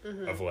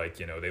 Of, like,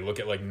 you know, they look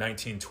at, like,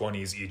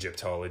 1920s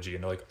Egyptology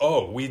and they're like,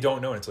 oh, we don't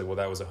know. And it's like, well,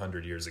 that was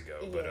 100 years ago.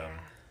 Yeah.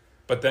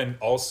 But then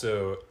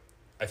also,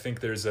 I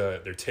think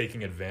they're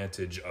taking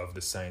advantage of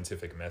the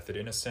scientific method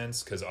in a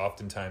sense, because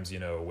oftentimes, you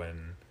know,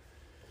 when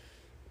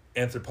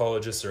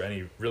anthropologists or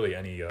any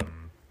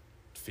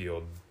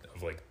field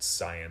of, like,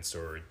 science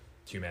or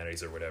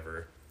humanities or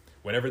whatever,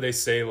 whenever they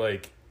say,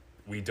 like,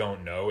 we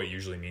don't know, it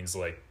usually means,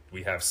 like,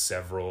 we have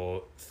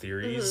several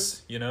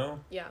theories, you know?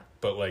 Yeah.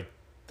 But, like,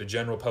 the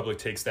general public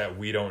takes that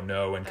we don't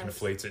know and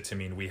conflates it to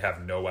mean we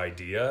have no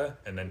idea,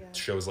 and then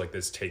shows like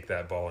this take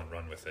that ball and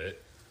run with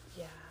it.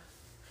 Yeah.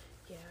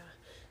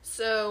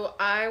 So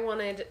I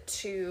wanted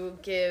to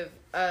give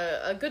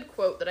a good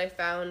quote that I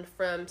found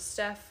from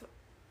Steph...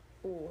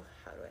 Ooh,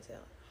 how do I say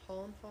that?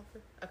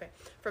 Halmhofer? Okay.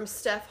 From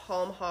Steph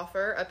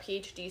Halmhofer, a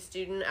PhD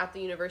student at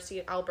the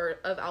University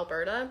of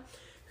Alberta,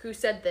 who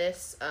said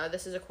this.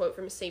 This is a quote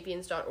from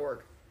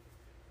sapiens.org.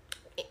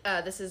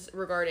 This is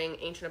regarding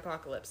Ancient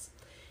Apocalypse.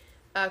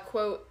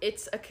 Quote,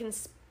 it's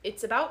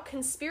about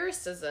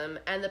conspiracism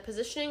and the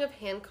positioning of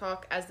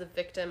Hancock as the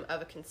victim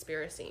of a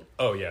conspiracy.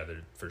 Oh, yeah,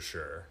 for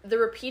sure. The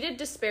repeated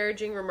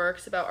disparaging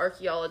remarks about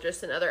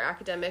archaeologists and other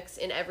academics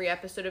in every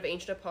episode of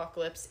Ancient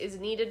Apocalypse is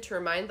needed to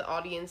remind the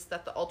audience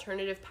that the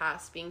alternative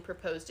past being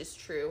proposed is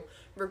true,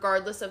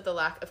 regardless of the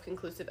lack of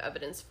conclusive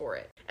evidence for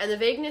it. And the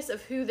vagueness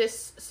of who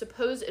this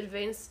supposed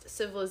advanced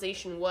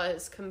civilization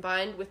was,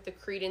 combined with the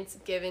credence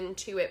given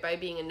to it by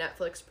being a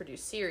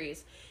Netflix-produced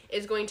series,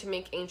 is going to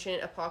make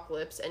Ancient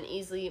Apocalypse an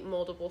easily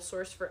moldable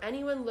source for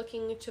anyone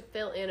looking to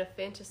fill in a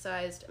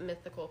fantasized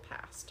mythical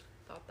past.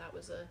 Thought that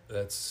was a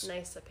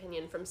nice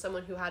opinion from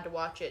someone who had to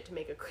watch it to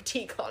make a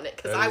critique on it,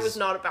 because I was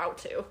not about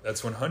to.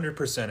 That's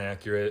 100%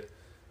 accurate.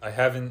 I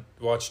haven't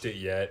watched it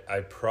yet.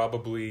 I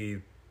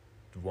probably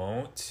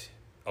won't.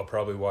 I'll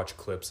probably watch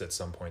clips at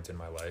some point in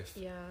my life.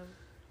 Yeah.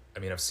 I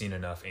mean, I've seen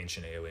enough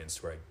Ancient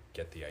Aliens where I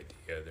get the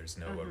idea. There's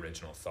no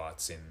original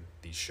thoughts in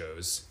these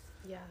shows.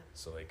 Yeah.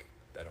 So, like,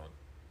 I don't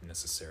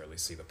necessarily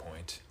see the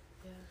point.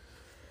 Yeah.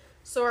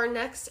 So our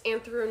next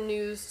Anthro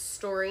News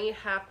story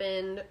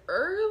happened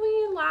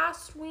early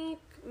last week,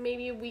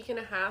 maybe a week and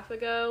a half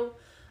ago,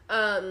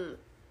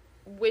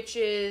 which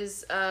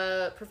is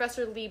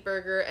Professor Lee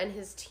Berger and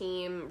his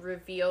team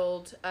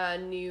revealed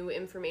new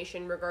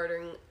information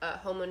regarding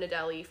Homo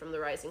Nadeli from the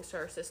Rising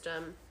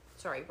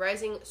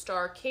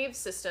Star Cave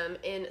System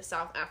in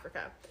South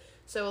Africa.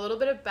 So a little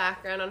bit of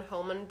background on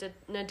Homo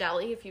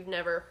Nadeli, if you've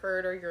never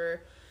heard or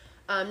you're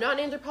not an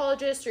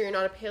anthropologist or you're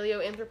not a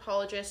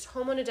paleoanthropologist.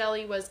 Homo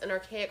Nadeli was an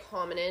archaic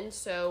hominin,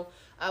 so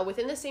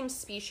within the same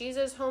species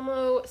as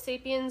Homo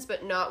sapiens,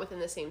 but not within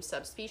the same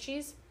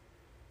subspecies.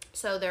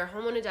 So they're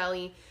Homo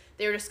Nadeli.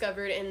 They were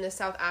discovered in the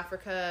South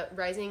Africa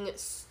Rising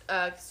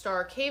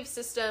Star Cave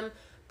System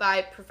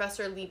by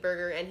Professor Lee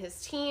Berger and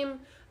his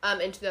team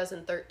in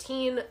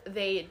 2013.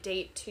 They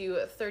date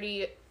to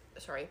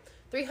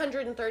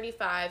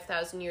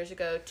 335,000 years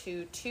ago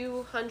to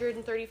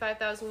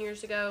 235,000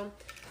 years ago.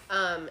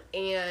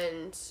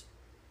 And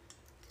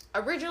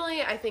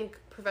originally, I think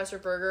Professor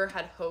Berger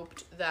had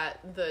hoped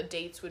that the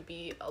dates would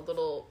be a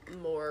little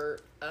more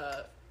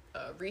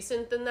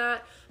recent than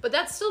that. But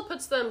that still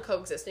puts them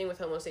coexisting with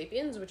Homo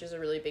sapiens, which is a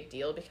really big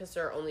deal because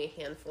there are only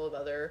a handful of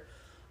other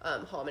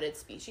hominid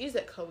species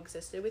that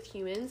coexisted with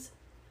humans.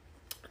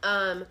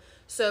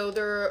 So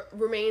their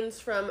remains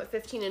from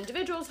 15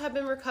 individuals have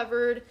been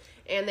recovered,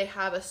 and they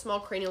have a small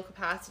cranial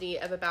capacity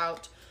of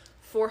about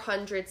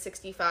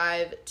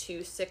 465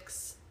 to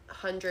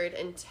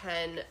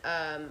 610,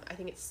 I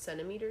think it's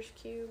centimeters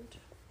cubed.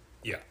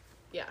 Yeah.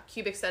 Yeah,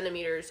 cubic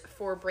centimeters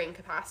for brain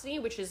capacity,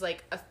 which is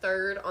like a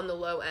third on the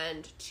low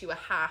end to a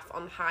half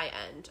on the high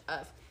end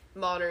of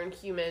modern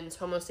humans,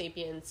 Homo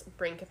sapiens,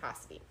 brain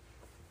capacity.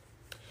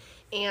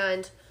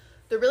 And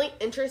the really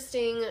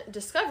interesting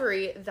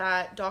discovery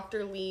that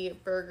Dr. Lee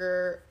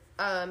Berger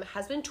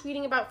has been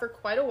tweeting about for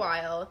quite a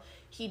while.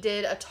 He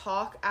did a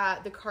talk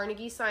at the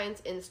Carnegie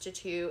Science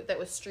Institute that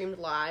was streamed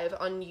live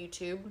on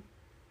YouTube,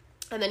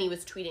 and then he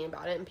was tweeting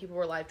about it, and people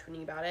were live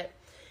tweeting about it.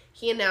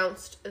 He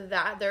announced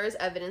that there is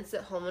evidence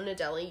that Homo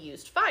naledi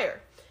used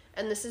fire,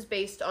 and this is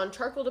based on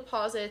charcoal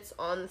deposits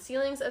on the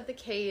ceilings of the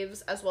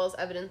caves, as well as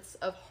evidence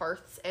of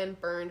hearths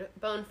and burned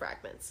bone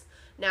fragments.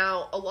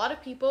 Now, a lot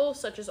of people,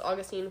 such as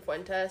Augustine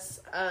Fuentes,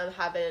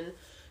 have been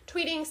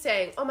tweeting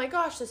saying, oh my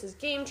gosh, this is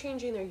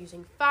game-changing, they're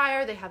using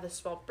fire, they have this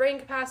small brain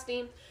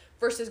capacity,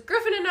 versus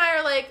Griffin and I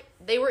are like,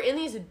 they were in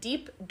these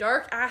deep,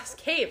 dark-ass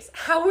caves.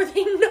 How were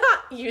they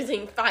not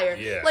using fire?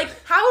 Yeah. Like,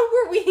 how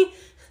were we...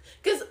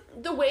 Because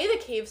the way the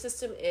cave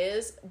system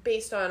is,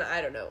 based on,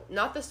 I don't know,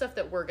 not the stuff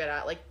that we're good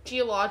at, like,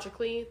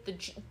 geologically,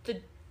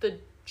 the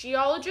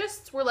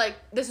geologists were like,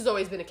 this has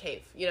always been a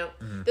cave, you know?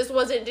 Mm-hmm. This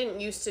didn't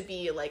used to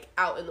be, like,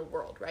 out in the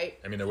world, right?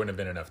 I mean, there wouldn't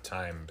have been enough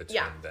time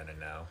between then and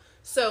now.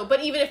 So,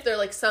 but even if there,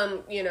 like,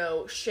 some, you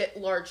know,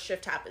 large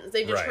shift happens,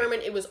 they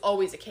determined it was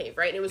always a cave,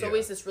 right? And it was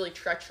always this really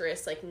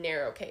treacherous, like,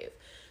 narrow cave.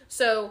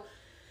 So...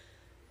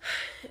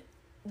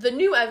 The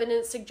new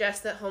evidence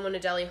suggests that Homo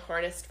naledi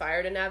harnessed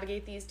fire to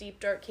navigate these deep,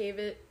 dark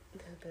caves,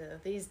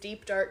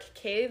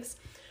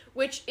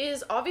 which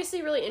is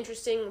obviously really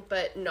interesting,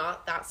 but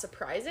not that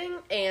surprising.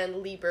 And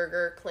Lee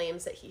Berger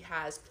claims that he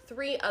has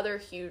 3 other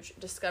huge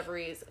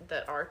discoveries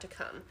that are to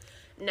come.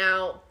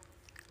 Now,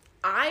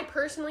 I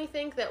personally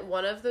think that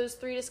one of those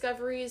 3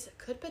 discoveries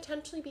could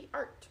potentially be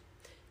art.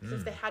 Because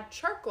if they had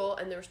charcoal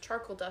and there was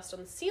charcoal dust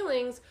on the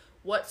ceilings,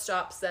 what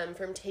stops them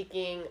from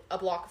taking a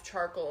block of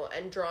charcoal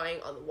and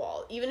drawing on the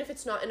wall? Even if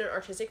it's not in an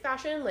artistic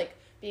fashion, like,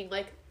 being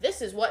like,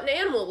 this is what an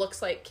animal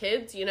looks like,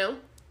 kids, you know?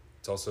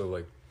 It's also,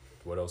 like,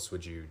 what else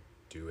would you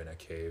do in a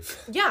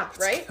cave? Yeah,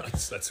 right?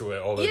 That's what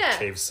all the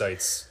cave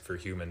sites for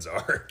humans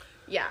are.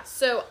 Yeah,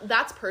 so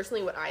that's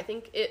personally what I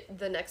think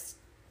the next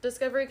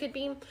discovery could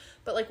be.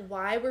 But, like,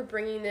 why we're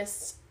bringing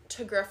this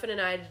to Griffin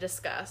and I to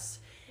discuss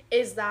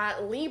is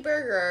that Lee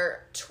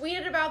Berger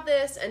tweeted about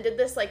this and did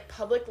this, like,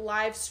 public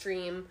live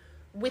stream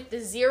with the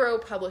 0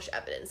 published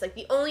evidence. Like,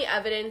 the only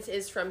evidence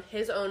is from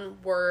his own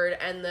word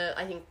and the,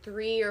 I think,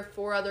 3 or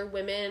 4 other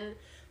women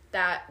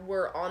that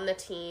were on the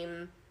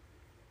team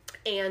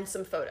and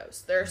some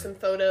photos. There are some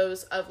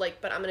photos of,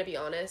 like, but I'm going to be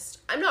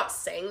honest, I'm not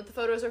saying that the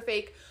photos are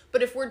fake,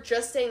 but if we're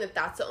just saying that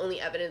that's the only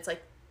evidence,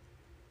 like,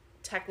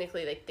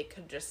 technically they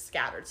could have just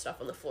scattered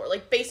stuff on the floor.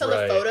 Like, based on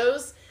the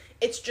photos,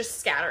 it's just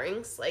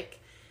scatterings. Like,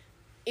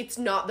 it's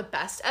not the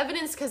best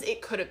evidence because it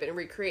could have been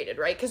recreated,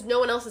 right? Because no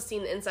one else has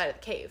seen the inside of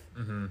the cave.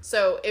 Mm-hmm.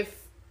 So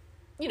if,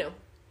 you know,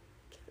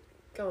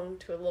 going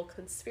to a little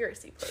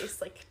conspiracy place,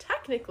 like,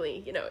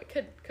 technically, you know, it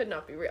could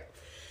not be real.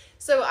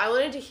 So I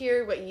wanted to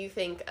hear what you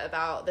think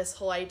about this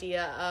whole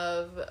idea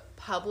of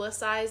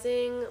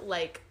publicizing,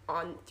 like,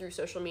 through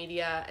social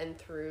media and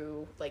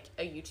through, like,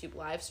 a YouTube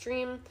live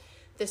stream,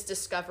 this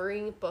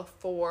discovery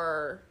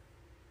before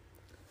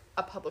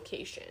a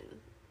publication.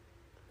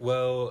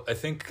 Well, I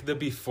think the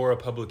before a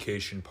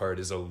publication part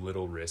is a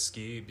little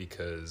risky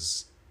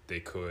because they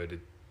could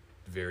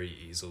very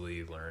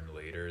easily learn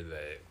later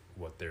that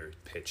what they're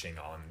pitching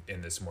on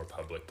in this more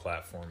public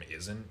platform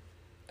isn't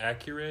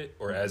accurate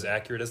or as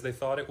accurate as they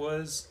thought it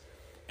was.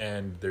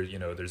 And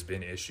there's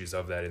been issues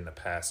of that in the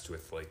past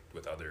with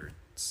other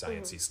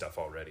sciencey stuff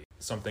already.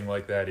 Something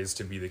like that is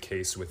to be the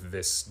case with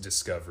this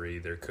discovery.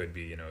 There could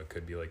be, it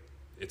could be like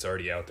it's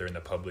already out there in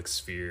the public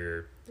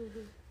sphere. Mm-hmm.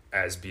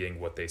 As being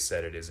what they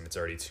said it is, and it's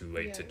already too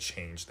late to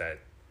change that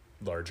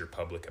larger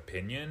public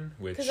opinion.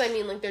 Because I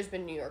mean, like, there's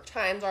been New York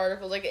Times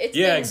articles, like, it's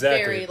been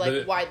very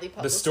widely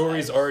publicized. The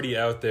story's already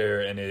out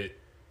there, and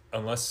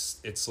unless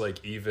it's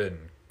like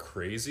even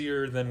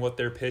crazier than what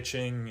they're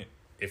pitching,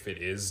 if it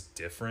is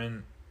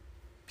different,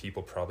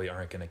 people probably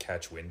aren't going to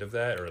catch wind of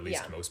that, or at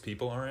least most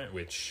people aren't,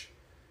 which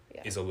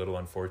is a little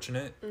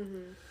unfortunate.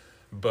 Mm-hmm.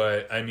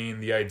 But, I mean,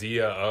 the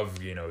idea of,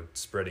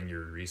 spreading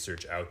your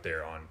research out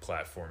there on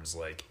platforms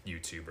like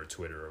YouTube or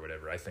Twitter or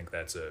whatever, I think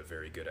that's a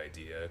very good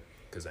idea.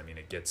 Because, I mean,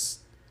 it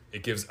gives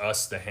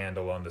us the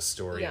handle on the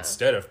story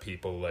instead of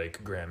people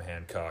like Graham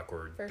Hancock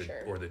or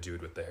the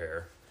dude with the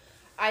hair.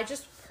 I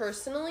just,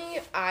 personally,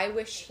 I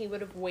wish he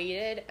would have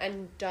waited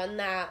and done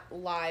that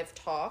live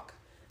talk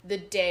the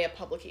day a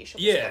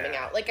publication was coming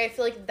out. Like, I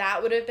feel like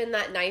that would have been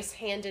that nice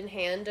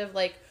hand-in-hand of,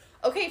 like,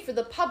 okay, for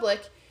the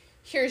public,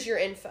 here's your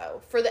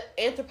info. For the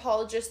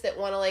anthropologists that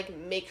want to, like,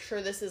 make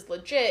sure this is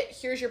legit,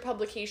 here's your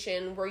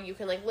publication where you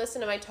can, like,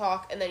 listen to my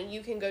talk, and then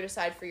you can go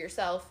decide for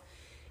yourself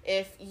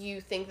if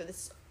you think that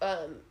this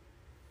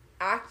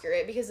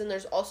accurate, because then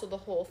there's also the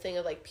whole thing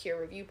of, like, peer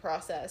review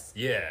process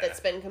that's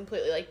been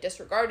completely, like,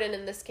 disregarded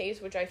in this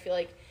case, which I feel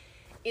like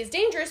is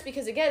dangerous,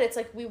 because again, it's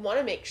like we want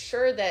to make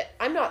sure that,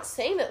 I'm not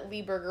saying that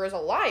Lieberger is a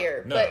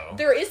liar, but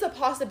there is the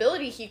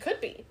possibility he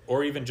could be,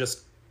 or even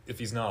just, if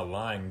he's not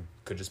lying,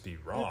 could just be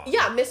wrong.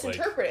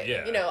 Misinterpreting.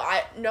 Like, you know,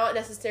 I not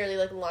necessarily,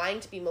 like, lying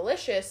to be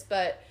malicious,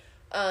 but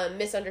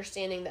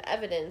misunderstanding the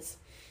evidence.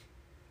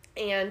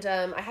 And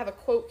I have a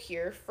quote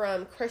here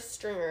from Chris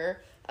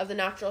Stringer of the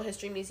Natural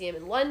History Museum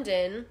in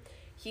London.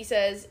 He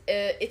says,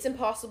 it's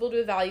impossible to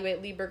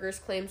evaluate Lieberger's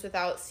claims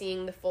without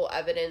seeing the full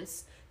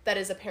evidence that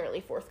is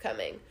apparently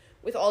forthcoming.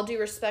 With all due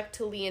respect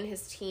to Lee and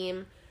his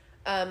team,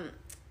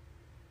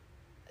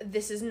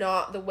 this is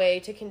not the way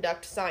to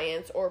conduct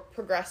science or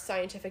progress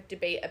scientific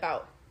debate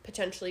about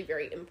potentially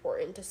very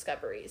important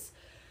discoveries.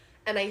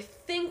 And I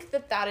think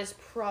that is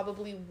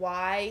probably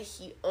why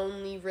he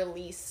only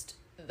released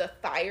the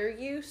fire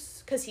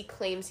use, because he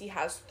claims he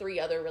has 3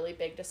 other really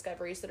big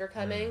discoveries that are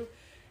coming.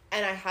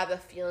 And I have a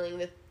feeling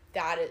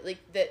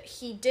that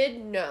he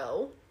did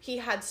know, he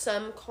had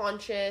some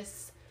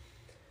conscious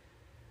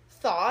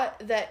thought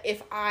that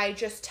if I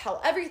just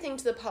tell everything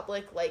to the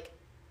public, like,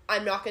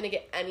 I'm not going to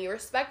get any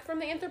respect from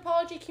the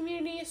anthropology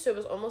community. So it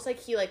was almost like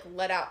he, like,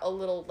 let out a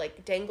little,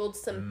 like, dangled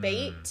some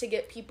bait to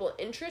get people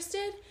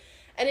interested.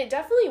 And it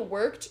definitely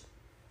worked.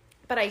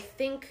 But I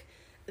think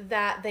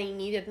that they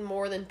needed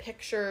more than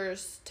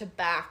pictures to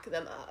back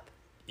them up.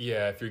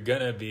 Yeah, if you're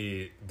going to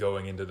be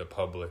going into the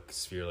public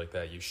sphere like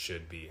that, you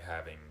should be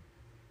having,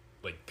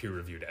 like,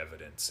 peer-reviewed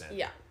evidence.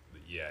 And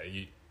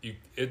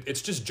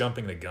it's just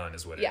jumping the gun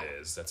is what it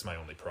is. That's my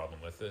only problem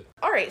with it.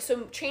 All right,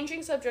 so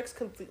changing subjects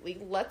completely,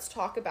 let's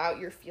talk about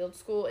your field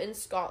school in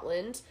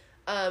Scotland,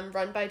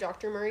 run by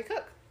Dr. Murray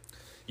Cook.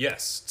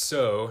 Yes,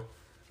 so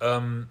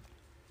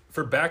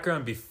for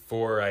background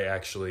before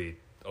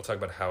I'll talk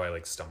about how I,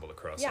 like, stumbled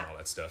across and all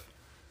that stuff.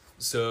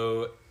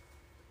 So,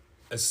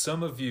 as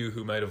some of you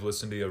who might have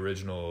listened to the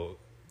original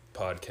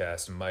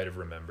podcast might have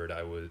remembered,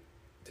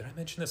 did I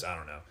mention this? I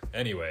don't know.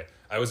 Anyway,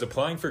 I was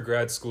applying for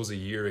grad schools a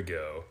year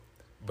ago,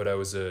 but I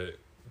was a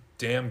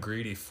damn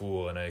greedy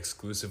fool, and I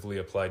exclusively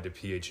applied to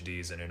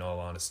PhDs, and in all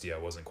honesty, I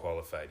wasn't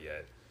qualified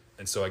yet.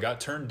 And so I got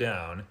turned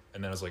down,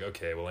 and then I was like,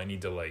 okay, well, I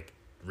need to, like,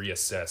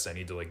 reassess. I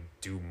need to, like,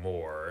 do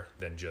more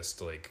than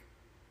just, like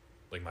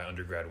my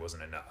undergrad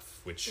wasn't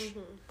enough, which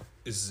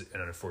is an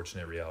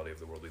unfortunate reality of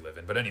the world we live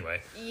in. But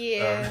anyway.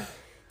 Yeah,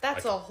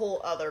 that's a whole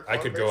other conversation.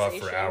 I could go off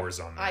for hours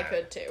on that. I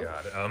could too.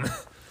 God.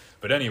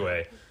 But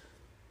anyway,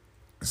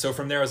 so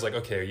from there I was like,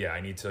 okay, yeah,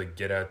 I need to, like,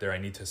 get out there. I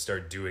need to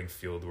start doing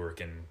field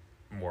work in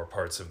more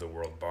parts of the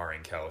world,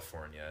 barring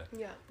California.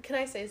 Yeah. Can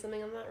I say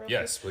something on that real quick?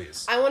 Yes,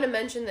 please. I want to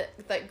mention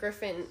that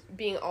Griffin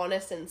being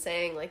honest and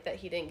saying, like, that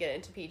he didn't get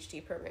into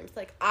PhD programs.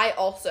 Like, I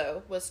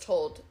also was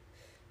told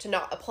to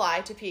not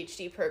apply to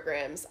PhD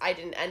programs. I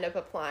didn't end up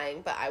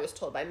applying, but I was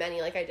told by many,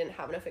 like, I didn't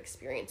have enough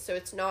experience. So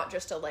it's not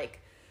just a,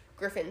 like,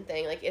 Griffin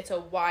thing. Like, it's a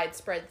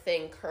widespread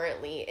thing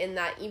currently, in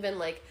that even,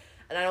 like,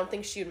 and I don't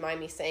think she would mind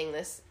me saying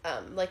this,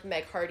 like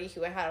Meg Hardy,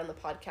 who I had on the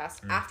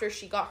podcast, after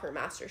she got her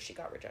master's, she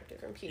got rejected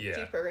from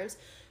PhD programs.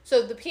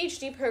 So the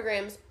PhD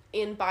programs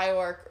in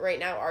BioArc right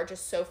now are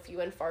just so few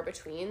and far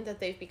between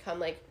that they've become,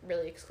 like,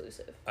 really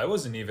exclusive. I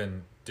wasn't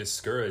even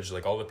discouraged.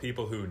 Like, all the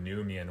people who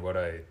knew me and what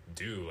I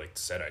do, like,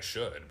 said I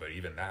should, but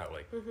even that,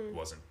 like,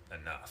 wasn't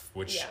enough.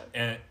 Which,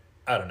 and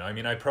I don't know. I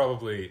mean,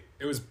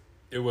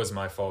 it was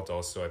my fault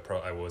also.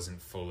 I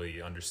wasn't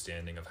fully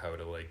understanding of how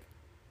to, like,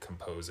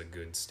 compose a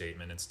good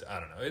statement. I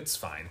don't know. It's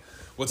fine.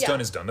 What's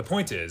done is done. The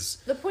point is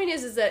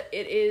that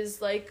it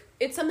is, like,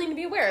 it's something to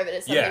be aware of, and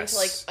it's something to,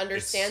 like,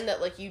 understand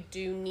that, like, you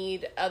do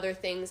need other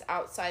things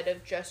outside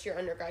of just your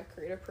undergrad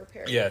career to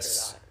prepare you for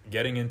that.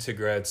 Getting into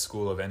grad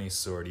school of any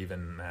sort,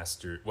 even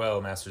master's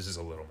is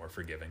a little more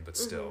forgiving, but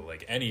still,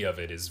 like, any of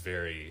it is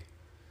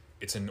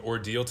it's an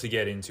ordeal to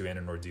get into and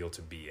an ordeal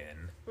to be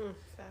in.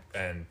 Facts.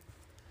 And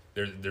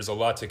there's a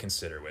lot to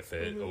consider with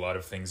it. A lot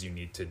of things you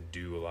need to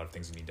do, a lot of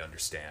things you need to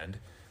understand.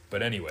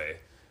 But anyway,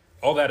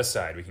 all that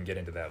aside, we can get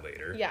into that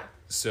later. Yeah.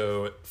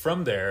 So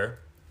from there,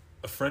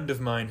 a friend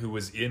of mine who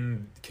was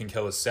in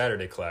Kinkella's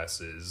Saturday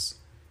classes,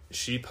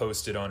 she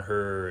posted on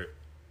her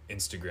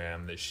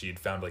Instagram that she'd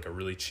found, like, a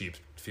really cheap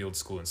field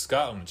school in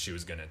Scotland she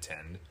was going to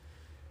attend.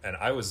 And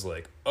I was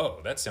like,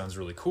 oh, that sounds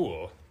really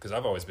cool, because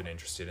I've always been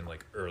interested in,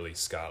 like, early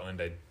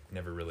Scotland. I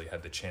never really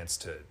had the chance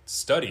to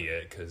study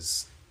it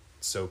because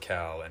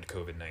SoCal and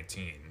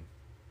COVID-19,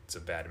 it's a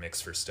bad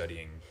mix for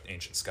studying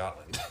ancient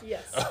Scotland.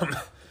 Yes.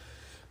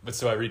 But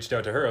so I reached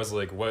out to her. I was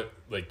like,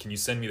 can you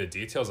send me the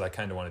details? I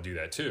kind of want to do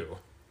that too.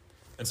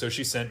 And so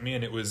she sent me,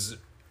 and it was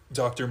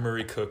Dr.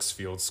 Murray Cook's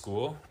field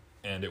school,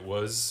 and it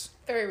was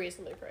very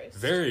reasonably priced.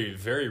 Very,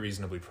 very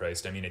reasonably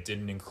priced. I mean, it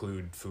didn't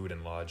include food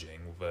and lodging,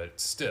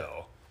 but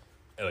still,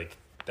 like,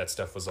 that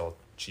stuff was all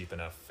cheap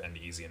enough and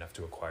easy enough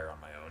to acquire on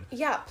my own.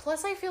 Yeah,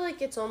 plus I feel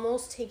like it's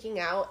almost taking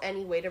out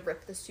any way to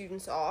rip the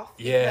students off.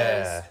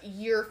 Yeah. Because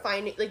you're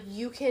finding, like,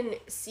 you can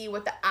see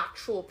what the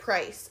actual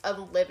price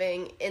of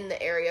living in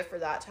the area for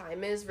that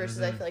time is,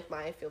 versus I feel like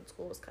my field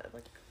school was kind of,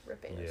 like,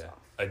 ripping us off.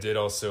 I did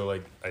also,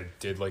 like,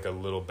 a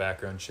little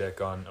background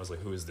check on, I was like,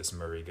 who is this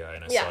Murray guy?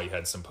 And I saw he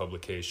had some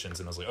publications,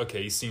 and I was like,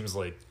 okay, he seems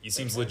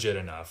legit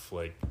enough.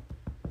 Like,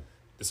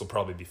 this will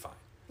probably be fine.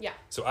 Yeah.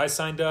 So I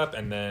signed up,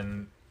 and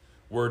then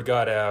word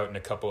got out, and a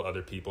couple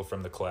other people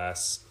from the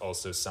class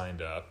also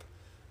signed up.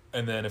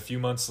 And then a few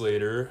months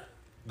later,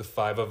 the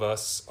 5 of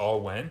us all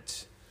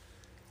went,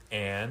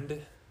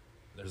 and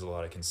there's a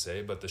lot I can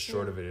say, but the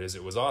short of it is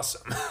it was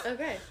awesome.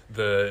 Okay.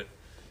 The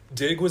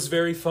dig was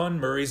very fun.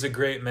 Murray's a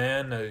great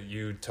man.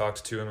 You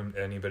talked to him.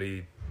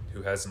 Anybody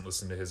who hasn't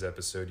listened to his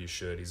episode, you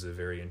should. He's a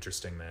very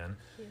interesting man.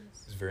 Yes.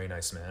 He's a very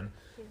nice man.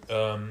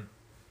 Yes.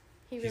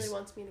 He really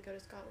wants me to go to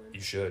Scotland.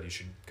 You should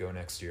go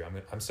next year.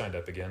 I'm signed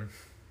up again.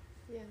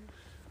 Yeah.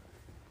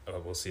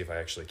 We'll see if I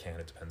actually can.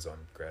 It depends on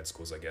grad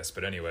schools, I guess.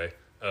 But anyway,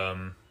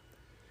 I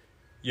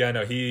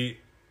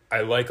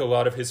like a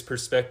lot of his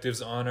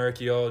perspectives on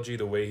archaeology,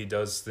 the way he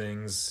does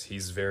things.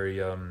 He's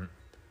very,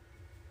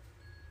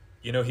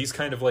 he's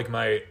kind of like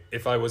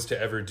if I was to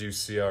ever do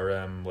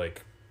CRM,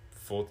 like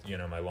full,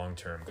 my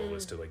long-term goal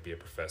is to like be a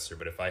professor.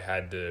 But if I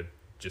had to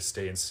just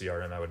stay in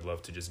CRM, I would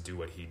love to just do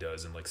what he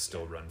does and like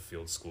still run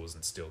field schools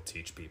and still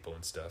teach people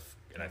and stuff.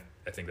 And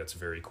I think that's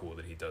very cool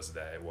that he does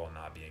that while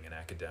not being an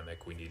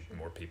academic. We need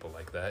more people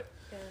like that.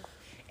 Yeah.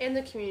 And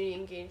the community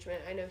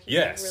engagement. I know he's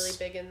like really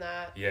big in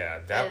that. Yeah,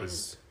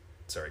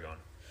 sorry, go on.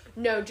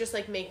 No, just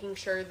like making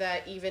sure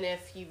that even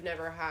if you've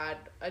never had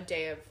a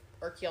day of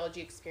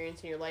archaeology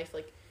experience in your life,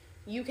 like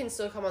you can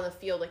still come on the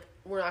field. Like,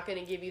 we're not going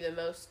to give you the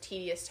most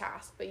tedious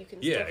task, but you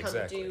can still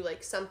come do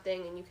like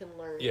something, and you can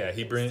learn. Yeah,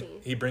 he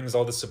brings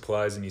all the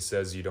supplies, and he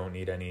says you don't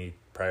need any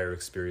prior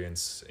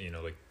experience.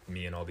 Like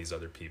me and all these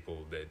other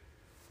people that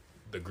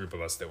the group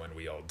of us that went,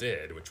 we all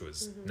did, which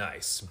was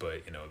nice.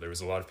 But there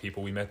was a lot of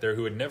people we met there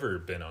who had never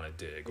been on a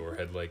dig or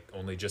had like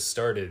only just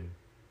started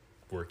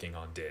working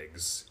on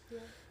digs.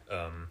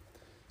 Yeah.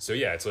 So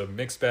yeah, it's a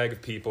mixed bag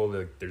of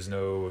people. There's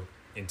no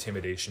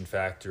intimidation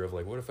factor of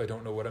like, what if I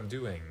don't know what I'm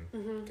doing?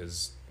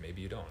 Because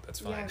maybe you don't.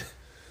 That's fine. Yeah.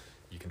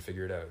 You can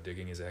figure it out.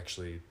 Digging is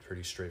actually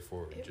pretty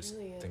straightforward. Just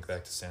really think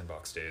back to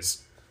sandbox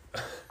days.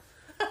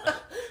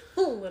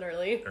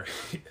 Literally.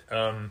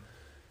 Right.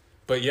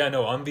 But yeah,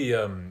 no, on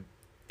the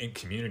in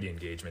community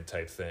engagement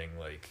type thing,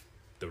 like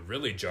the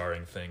really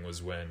jarring thing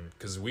was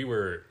because we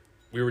were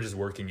just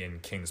working in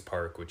Kings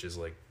Park, which is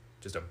like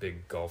just a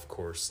big golf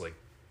course, like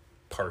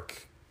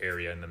park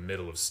area in the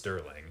middle of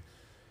Stirling.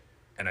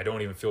 And I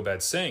don't even feel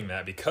bad saying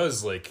that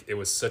because like it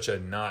was such a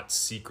not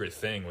secret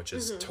thing, which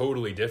is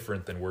totally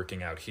different than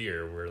working out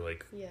here where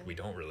like we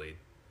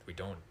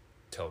don't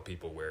tell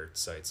people where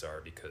sites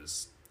are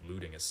because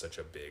looting is such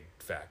a big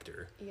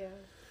factor. Yeah.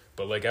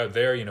 But like out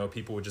there,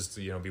 people would just,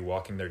 be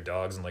walking their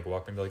dogs and like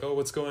walk and be like, oh,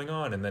 what's going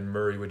on? And then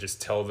Murray would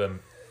just tell them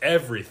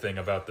everything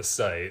about the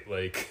site.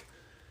 Like,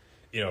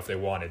 if they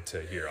wanted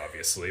to hear,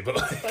 obviously, but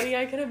like, funny,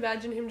 I can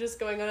imagine him just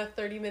going on a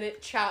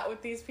 30-minute chat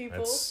with these people.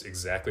 That's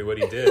exactly what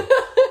he did.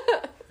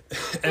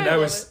 And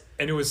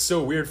it was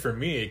so weird for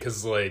me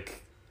because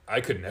like I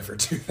could never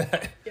do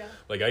that. Yeah.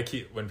 Like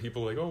when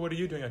people are like, oh, what are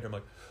you doing out here? I'm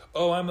like,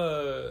 oh, I'm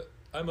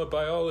a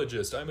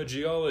biologist. I'm a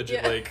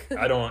geologist. Yeah. Like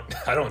I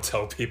don't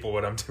tell people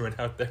what I'm doing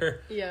out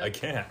there. Yeah. I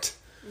can't.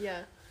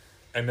 Yeah.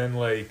 And then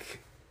like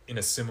in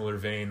a similar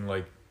vein,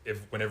 like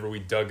whenever we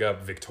dug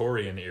up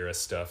Victorian era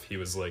stuff, he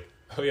was like,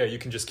 oh yeah, you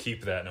can just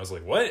keep that. And I was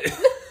like, what?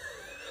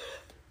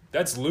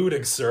 That's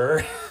looting,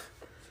 sir.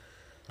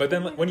 But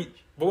then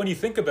when you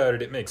think about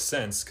it, it makes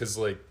sense because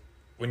like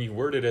when you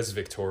word it as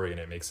Victorian,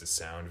 it makes it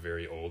sound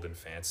very old and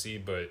fancy.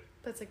 But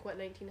that's like what,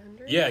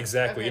 1900? Yeah,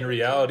 exactly. Okay. In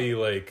reality,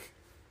 like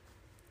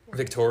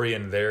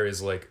Victorian there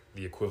is like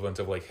the equivalent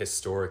of like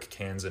historic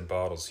cans and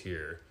bottles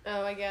here.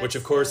 Oh, I guess. Which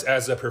of course,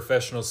 as a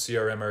professional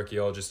CRM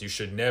archaeologist, you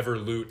should never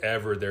loot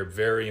ever. They're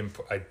very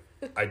important.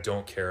 I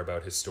don't care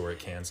about historic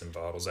cans and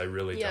bottles. I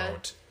really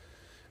don't.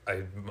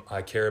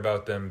 I care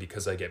about them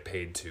because I get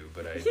paid to,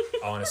 but I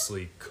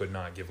honestly could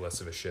not give less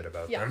of a shit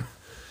about them.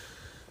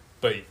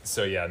 But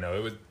so yeah, no,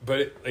 it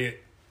was,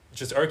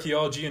 just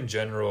archaeology in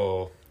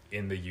general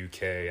in the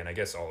UK and I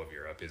guess all of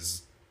Europe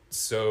is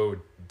so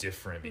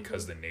different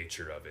because the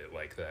nature of it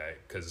like that.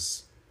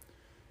 Because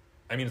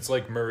I mean, it's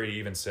like Murray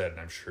even said, and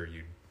I'm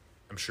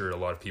sure a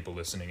lot of people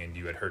listening and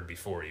you had heard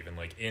before, even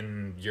like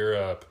in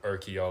Europe,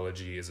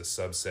 archaeology is a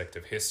subsect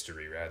of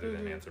history rather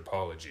than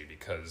anthropology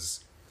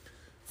because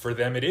for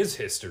them it is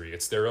history.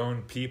 It's their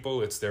own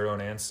people, it's their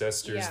own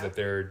ancestors that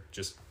they're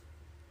just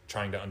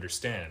trying to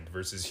understand,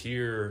 versus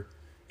here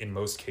in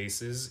most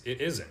cases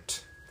it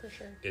isn't. For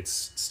sure.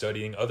 It's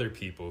studying other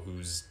people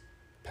whose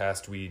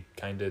past we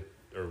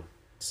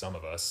some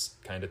of us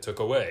kind of took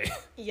away.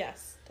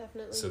 Yes,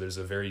 definitely. So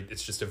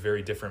it's just a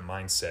very different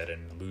mindset,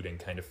 and looting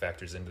kind of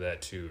factors into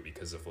that too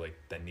because of like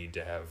the need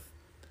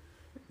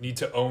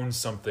to own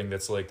something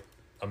that's like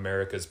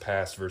America's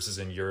past, versus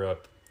in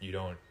Europe you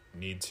don't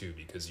need to,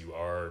 because you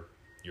are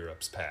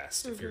Europe's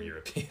past if you're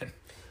European.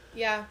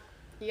 Yeah.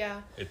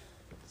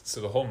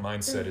 So the whole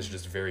mindset is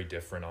just very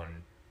different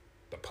on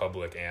the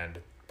public and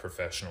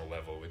professional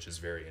level, which is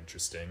very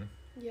interesting.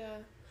 Yeah.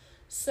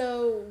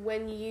 So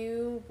when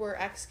you were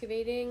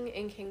excavating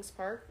in Kings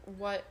Park,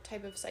 what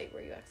type of site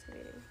were you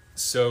excavating?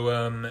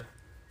 So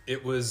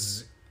it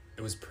was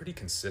pretty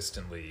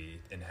consistently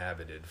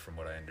inhabited from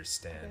what I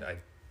understand. Okay. I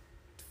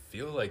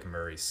feel like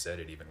Murray said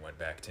it even went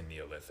back to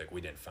Neolithic.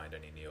 We didn't find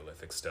any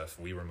Neolithic stuff.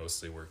 We were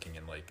mostly working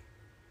in like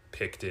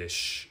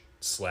Pictish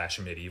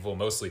 / medieval,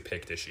 mostly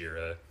Pictish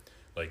era,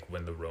 like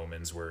when the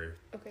Romans were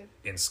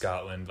in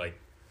Scotland. Like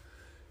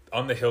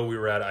on the hill we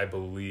were at, I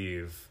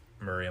believe,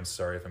 Murray, I'm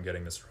sorry if I'm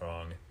getting this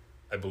wrong,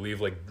 I believe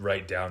like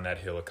right down that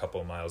hill a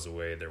couple of miles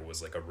away there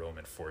was like a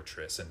Roman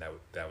fortress, and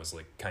that was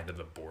like kind of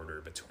the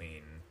border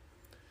between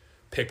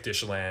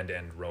Pictish land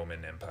and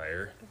Roman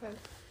Empire. Okay.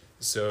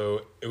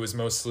 So it was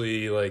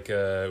mostly like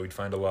we'd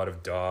find a lot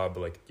of daub,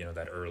 like, you know,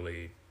 that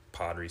early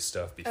pottery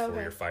stuff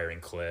before you're firing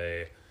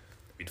clay.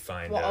 We'd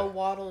find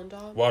wattle and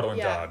daub. Wattle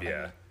and daub,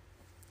 yeah.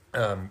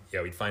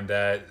 Yeah, we'd find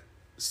that.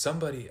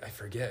 Somebody, I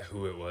forget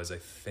who it was. I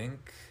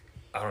think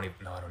I don't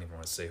even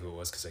want to say who it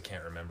was because I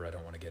can't remember. I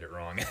don't want to get it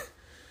wrong.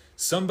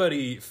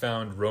 Somebody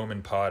found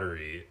Roman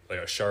pottery, like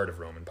a shard of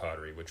Roman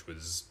pottery, which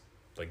was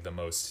like the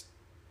most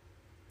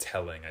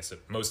telling,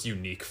 most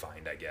unique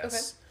find, I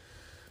guess.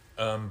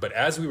 Okay. But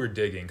as we were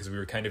digging, because we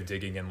were kind of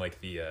digging in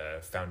like the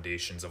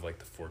foundations of like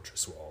the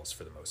fortress walls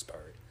for the most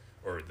part,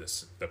 or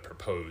the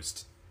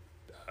proposed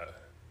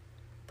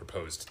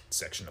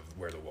section of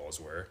where the walls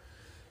were,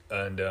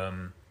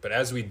 and but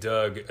as we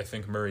dug, I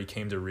think Murray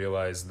came to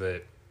realize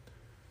that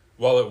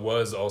while it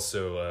was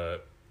also a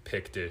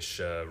Pictish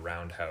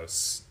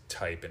roundhouse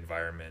type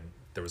environment,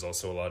 there was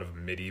also a lot of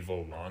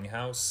medieval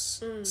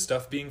longhouse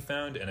stuff being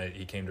found, and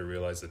he came to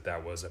realize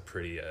that was a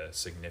pretty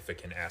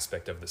significant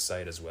aspect of the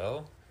site as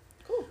well.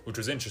 Cool. Which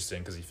was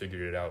interesting because he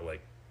figured it out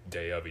like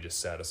day of. He just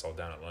sat us all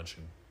down at lunch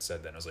and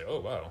said that, and I was like, oh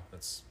wow,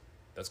 that's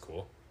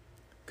cool.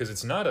 Because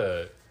it's not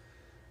I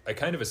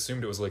kind of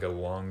assumed it was like a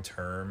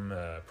long-term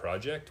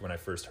project when I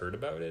first heard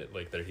about it,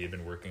 like that he had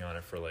been working on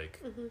it for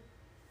like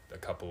a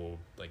couple,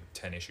 like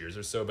 10-ish years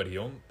or so, but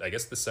I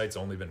guess the site's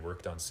only been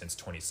worked on since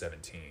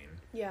 2017.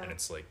 Yeah. And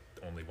it's like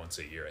only once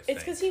a year, I think.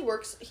 It's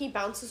because he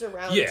bounces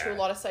around to a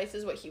lot of sites,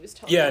 is what he was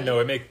telling me. Yeah,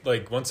 no,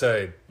 once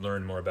I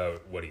learned more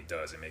about what he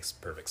does, it makes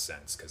perfect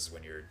sense, because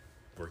when you're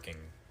working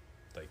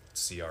like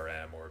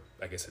CRM, or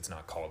I guess it's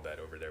not called that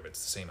over there, but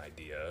it's the same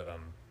idea.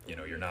 You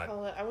know, you're not...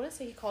 I want to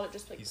say he called it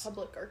just like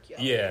public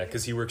archaeology. Yeah,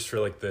 because he works for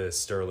like the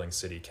Stirling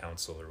City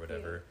Council or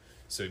whatever.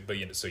 Yeah.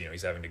 So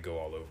he's having to go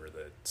all over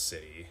the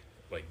city,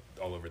 like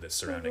all over the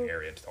surrounding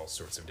area to all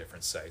sorts of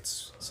different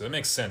sites. So it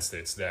makes sense that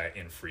it's that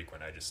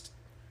infrequent. I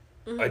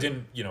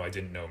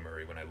didn't know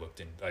Murray when I looked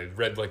in. I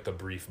read like the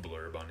brief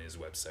blurb on his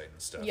website and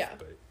stuff. Yeah.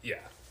 But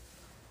yeah.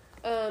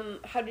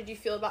 How did you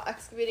feel about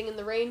excavating in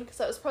the rain? Because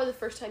that was probably the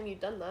first time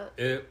you'd done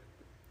that.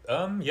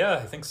 Yeah,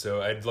 I think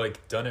so. I'd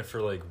like done it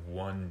for like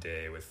one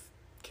day with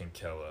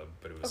Kinkella,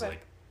 but it was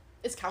like...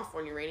 It's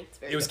California rain. It's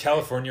very It was different.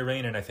 California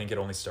rain, and I think it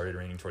only started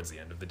raining towards the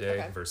end of the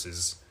day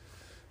versus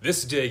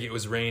this dig. It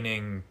was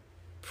raining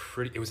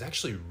it was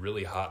actually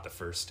really hot the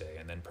first day,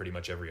 and then pretty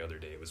much every other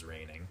day it was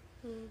raining.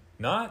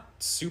 Not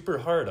super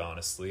hard,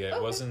 honestly.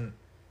 It was kind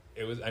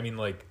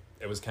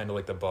of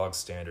like the bog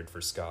standard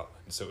for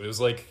Scotland. So it was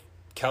like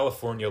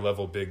California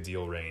level big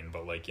deal rain,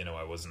 but like, you know,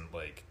 I wasn't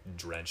like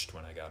drenched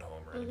when I got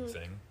home or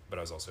anything, but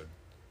I was also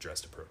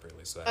dressed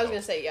appropriately. So I was going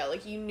to say, yeah,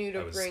 like you knew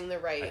to bring the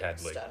right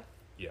stuff.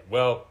 Yeah,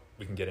 well,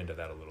 we can get into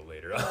that a little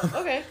later.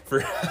 Okay.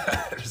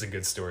 There's a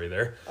good story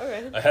there.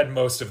 Okay. I had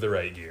most of the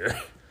right gear.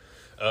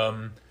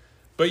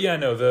 But yeah,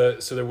 no,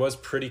 so there was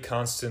pretty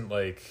constant,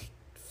 like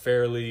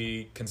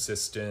fairly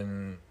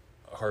consistent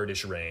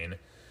hardish rain.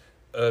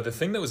 The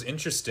thing that was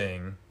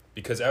interesting,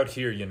 because out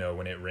here, you know,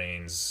 when it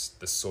rains,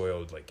 the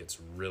soil like gets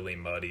really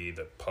muddy.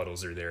 The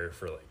puddles are there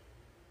for like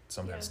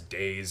sometimes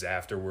days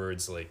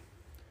afterwards. Like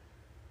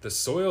the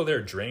soil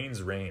there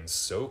drains rain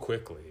so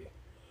quickly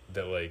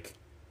that like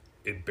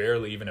it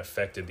barely even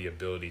affected the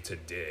ability to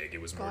dig.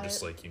 It was more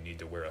just like you need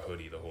to wear a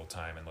hoodie the whole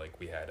time, and like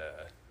we had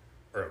a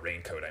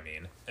raincoat, I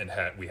mean, and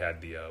we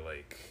had the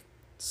like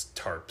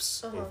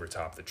tarps over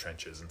top the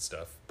trenches and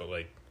stuff. But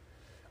like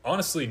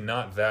honestly,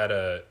 not that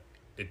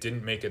it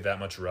didn't make it that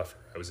much rougher.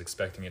 I was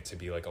expecting it to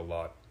be like a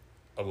lot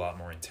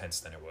more intense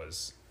than it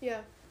was.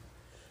 Yeah.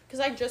 Because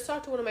I just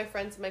talked to one of my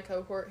friends in my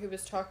cohort who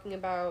was talking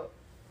about,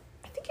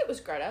 I think it was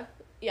Greta.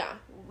 Yeah,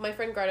 my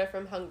friend Greta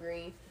from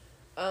Hungary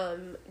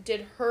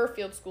did her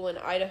field school in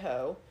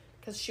Idaho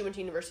because she went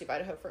to University of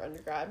Idaho for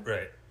undergrad.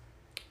 Right.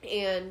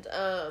 And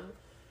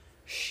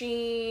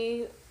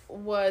she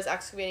was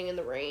excavating in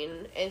the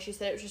rain, and she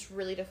said it was just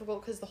really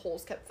difficult because the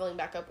holes kept filling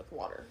back up with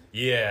water.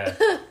 Yeah.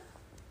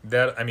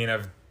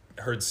 I've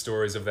heard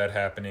stories of that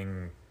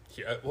happening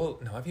here. Well,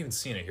 no, I've even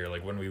seen it here.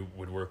 Like when we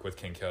would work with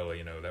Kinkella,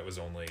 you know, that was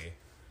only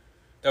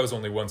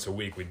once a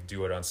week. We'd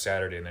do it on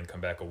Saturday and then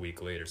come back a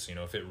week later. So, you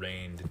know, if it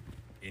rained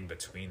in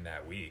between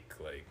that week,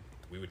 like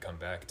we would come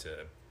back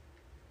to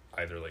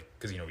either like,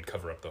 because we'd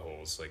cover up the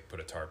holes, like put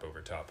a tarp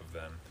over top of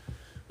them.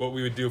 What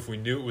we would do if we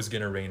knew it was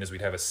gonna rain is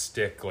we'd have a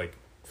stick like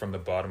from the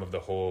bottom of the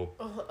hole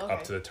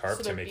up to the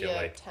tarp to make it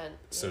like tent,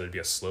 so there'd be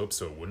a slope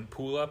so it wouldn't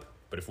pool up.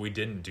 But if we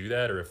didn't do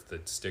that, or if the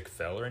stick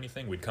fell or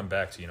anything, we'd come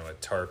back to a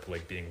tarp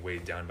like being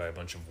weighed down by a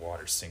bunch of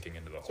water sinking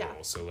into the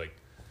hole. So like,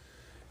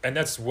 and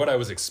that's what I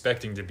was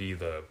expecting to be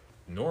the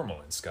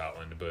normal in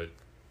Scotland,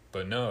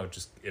 but no,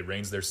 just it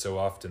rains there so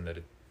often that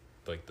it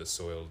like the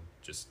soil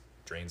just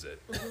drains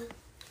it.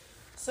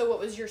 So what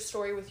was your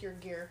story with your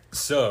gear?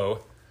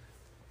 So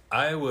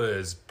I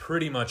was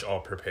pretty much all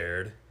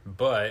prepared,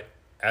 but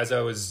as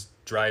I was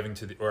driving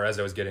as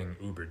I was getting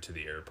Ubered to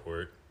the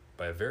airport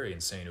by a very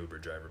insane Uber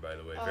driver, by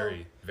the way,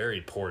 very,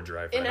 very poor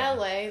driver. In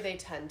LA, they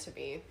tend to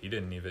be.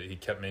 He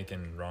kept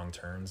making wrong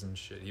turns and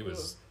shit.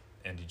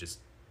 And he just,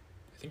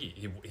 I think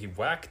he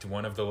whacked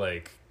one of the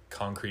like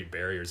concrete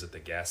barriers at the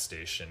gas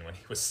station when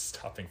he was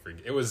stopping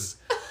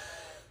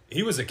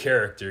he was a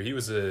character. He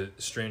was a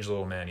strange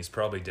little man. He's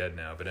probably dead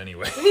now, but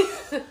anyway,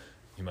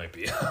 he might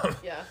be.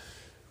 Yeah.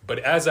 But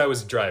as I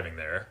was driving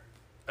there,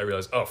 I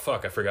realized, oh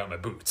fuck, I forgot my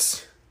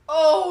boots.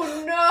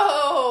 Oh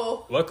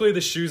no! Luckily, the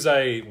shoes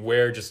I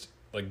wear just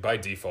like by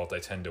default, I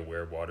tend to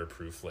wear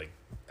waterproof like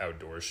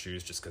outdoor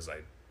shoes just because I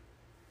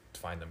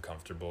find them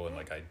comfortable and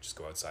like I just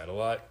go outside a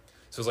lot.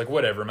 So it's like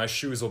whatever, my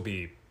shoes will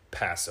be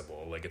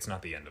passable. Like it's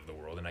not the end of the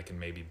world, and I can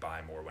maybe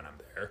buy more when I'm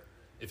there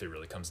if it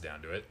really comes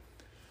down to it.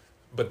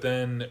 But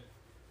then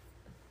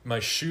my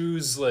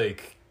shoes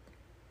like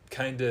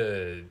kind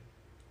of,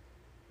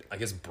 I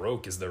guess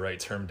broke is the right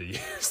term to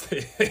use.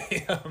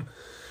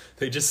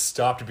 They just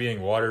stopped being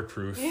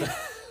waterproof.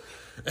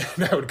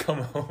 And I would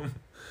come home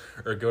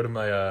or go to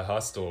my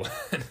hostel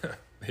and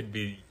they'd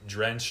be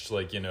drenched,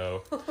 like,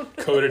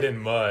 coated in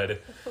mud.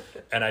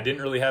 And I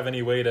didn't really have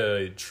any way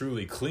to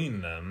truly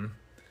clean them.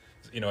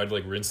 I'd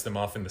like rinse them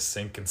off in the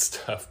sink and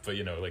stuff, but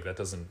like that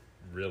doesn't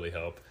really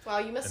help. Wow,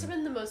 you must have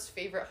been the most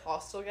favorite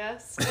hostel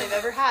guest they've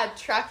ever had,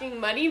 tracking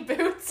muddy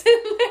boots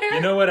in there.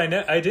 You know what?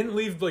 I didn't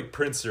leave like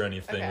prints or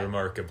anything,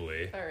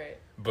 remarkably. All right.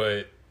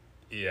 But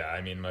yeah,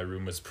 I mean, my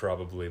room was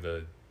probably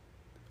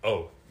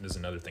there's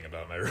another thing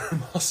about my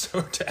room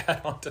also to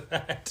add on to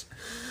that.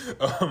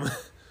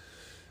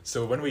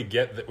 So when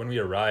we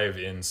arrive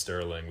in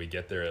Stirling, we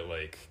get there at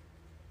like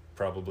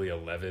probably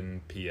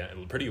 11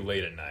 p.m., pretty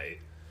late at night,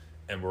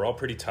 and we're all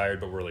pretty tired,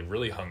 but we're like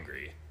really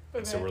hungry. Okay.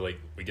 And so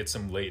we get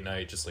some late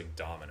night, just like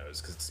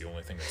Domino's, because it's the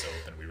only thing that's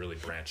open. We really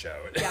branch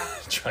out,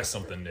 try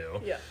something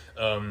new. Yeah.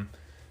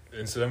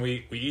 And so then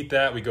we eat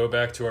that, we go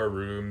back to our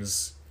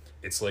rooms.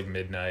 It's like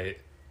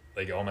midnight.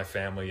 Like all my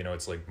family,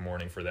 it's like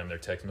morning for them. They're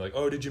texting me like,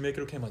 "Oh, did you make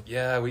it okay?" I'm like,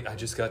 "Yeah, I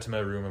just got to my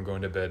room. I'm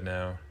going to bed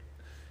now."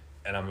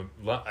 And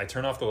I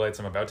turn off the lights.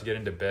 I'm about to get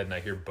into bed, and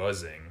I hear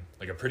buzzing,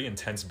 like a pretty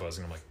intense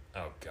buzzing. I'm like,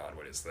 "Oh God,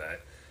 what is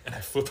that?" And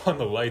I flip on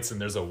the lights, and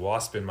there's a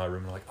wasp in my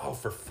room. I'm like, "Oh,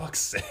 for fuck's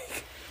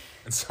sake!"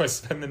 And so I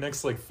spend the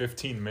next like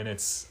 15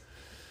 minutes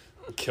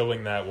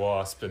killing that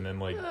wasp, and then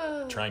like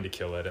trying to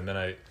kill it, and then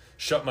I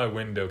shut my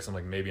window because I'm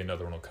like, maybe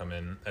another one will come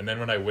in. And then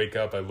when I wake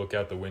up, I look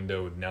out the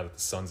window now that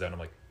the sun's out, and I'm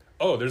like,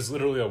 oh, there's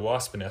literally a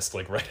wasp nest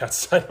like right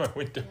outside my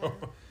window.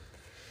 Yeah.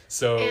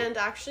 So, and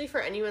actually, for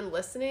anyone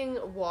listening,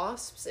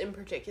 wasps in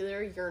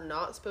particular, you're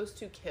not supposed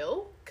to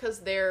kill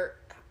because their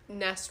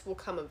nest will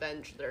come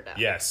avenge their death.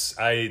 Yes,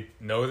 I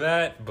know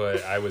that,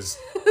 but I was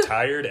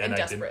tired and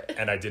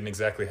I didn't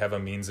exactly have a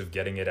means of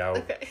getting it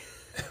out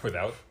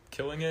without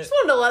killing it. Just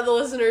wanted to let the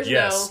listeners know.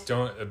 Yes,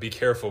 don't be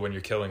careful when you're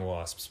killing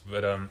wasps.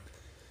 But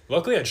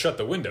luckily, I'd shut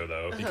the window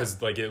though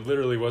because like it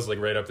literally was like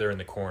right up there in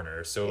the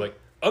corner. So like.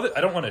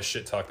 I don't want to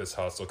shit talk this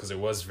hostel because it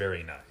was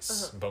very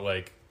nice, but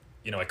like,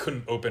 I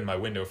couldn't open my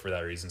window for that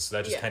reason, so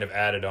that just kind of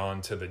added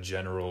on to the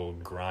general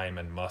grime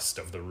and must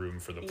of the room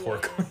for the poor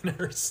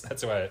cleaners.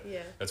 That's why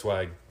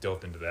I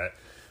delved into that.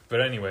 But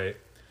anyway,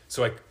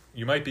 so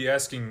you might be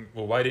asking,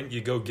 well, why didn't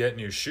you go get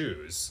new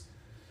shoes?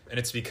 And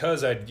it's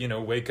because I'd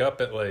wake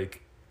up at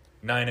like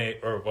 9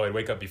 a.m. I'd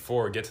wake up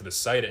before, get to the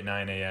site at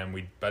 9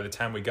 a.m. By the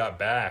time we got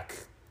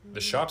back, the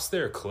shops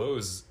there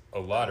close a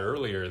lot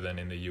earlier than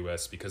in the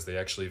U.S. because they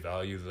actually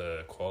value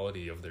the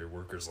quality of their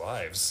workers'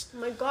 lives.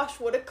 Oh my gosh,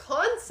 what a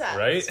concept!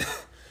 Right?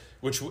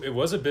 Which it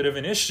was a bit of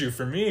an issue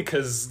for me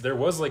because there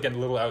was like a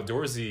little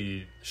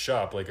outdoorsy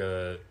shop, like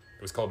it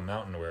was called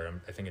Mountain Wear.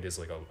 I think it is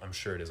I'm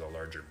sure it is a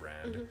larger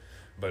brand.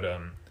 But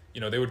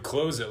they would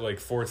close at like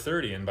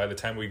 4:30, and by the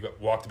time we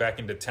walked back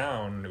into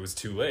town, it was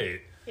too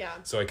late. Yeah.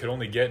 So I could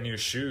only get new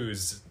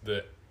shoes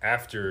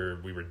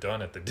after we were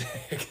done at the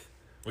dig.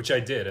 Which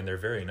I did, and they're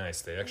very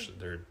nice.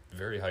 They're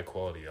very high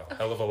quality. A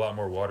hell of a lot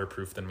more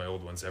waterproof than my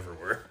old ones ever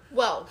were.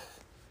 Well,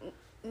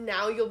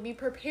 now you'll be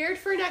prepared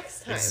for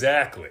next time.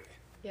 Exactly.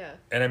 Yeah.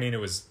 And I mean, it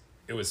was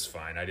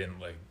fine.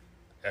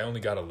 I only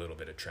got a little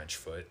bit of trench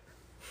foot.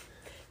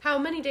 How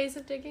many days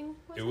of digging?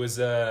 It was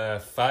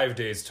 5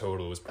 days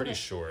total. It was pretty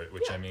short,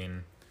 which I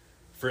mean,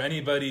 for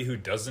anybody who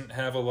doesn't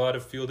have a lot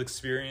of field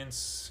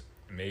experience,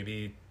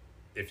 maybe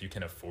if you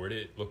can afford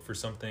it, look for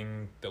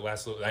something that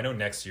lasts a little. I know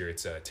next year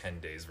it's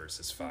 10 days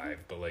versus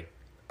 5, but like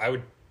I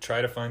would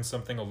try to find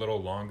something a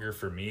little longer.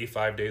 For me,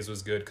 5 days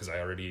was good because I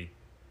already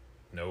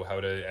know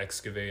how to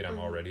excavate. I'm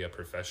already a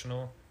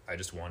professional. I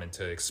just wanted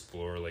to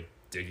explore, like,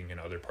 digging in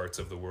other parts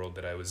of the world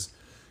that I was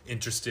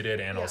interested in,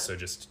 and also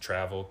just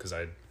travel, because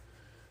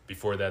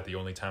before that, the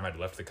only time I'd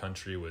left the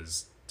country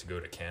was to go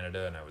to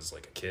Canada, and I was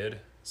like a kid,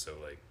 so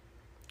like,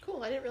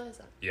 cool. I didn't realize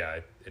that. Yeah,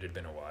 it had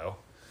been a while.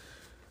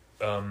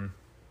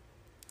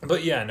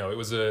 But yeah,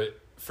 no,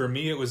 for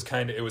me it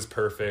was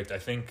perfect. I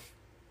think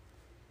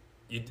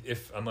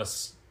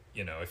unless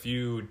if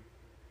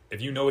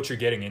you know what you're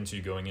getting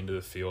into going into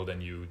the field,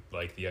 and you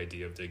like the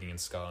idea of digging in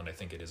Scotland, I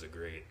think it is a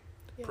great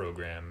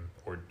program,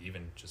 or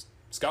even just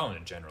Scotland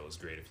in general is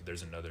great. If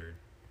there's another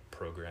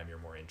program you're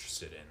more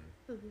interested in,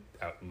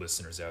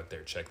 listeners out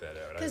there, check that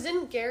out. Because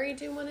didn't Gary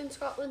do one in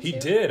Scotland He too?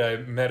 did. I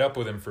met up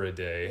with him for a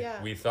day.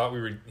 Yeah. We thought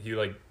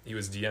he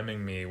was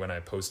DMing me when I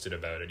posted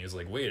about it, and he was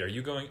like, wait, are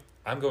you going?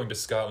 I'm going to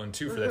Scotland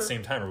too for that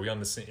same time. Are we in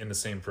the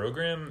same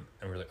program?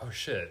 And we were like, oh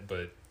shit.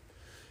 But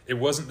it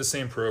wasn't the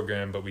same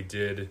program, but we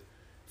did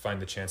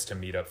find the chance to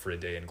meet up for a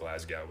day in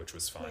Glasgow, which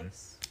was fun.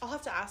 Nice. I'll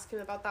have to ask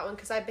him about that one,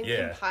 because I've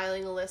been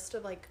compiling a list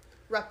of like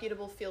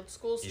reputable field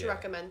schools to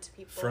recommend to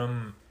people.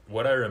 From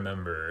what I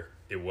remember,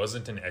 it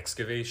wasn't an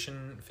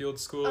excavation field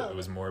school. It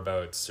was more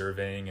about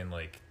surveying and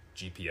like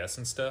GPS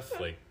and stuff,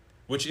 like,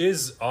 which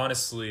is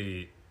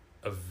honestly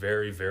a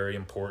very, very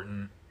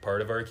important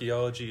part of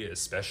archaeology,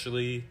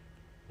 especially,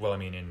 well, I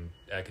mean, in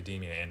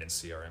academia and in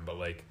CRM, but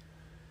like,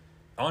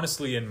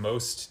 honestly, in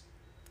most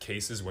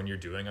cases when you're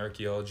doing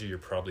archaeology, you're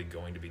probably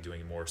going to be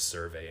doing more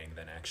surveying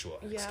than actual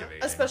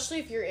excavating. Especially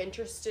if you're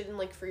interested in,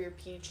 like, for your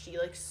PhD,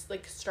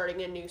 like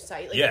starting a new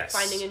site, like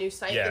finding a new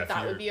site, like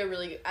that would be a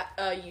really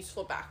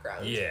useful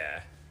background.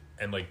 Yeah.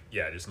 And like,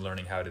 just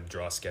learning how to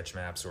draw sketch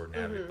maps or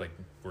navigate, like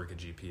work a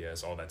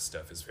GPS, all that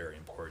stuff is very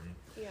important.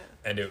 Yeah.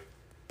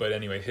 But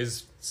anyway,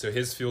 his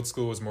field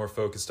school was more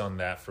focused on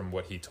that from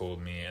what he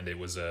told me, and it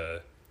was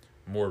a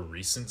more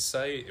recent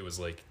site. It was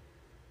like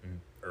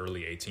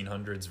early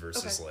 1800s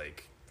versus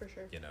like, for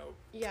sure,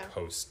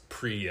 post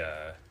pre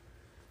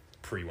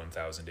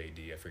 1000 AD.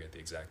 I forget the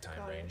exact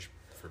time range.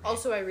 For me.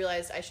 Also, I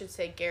realized I should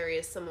say Gary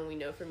is someone we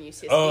know from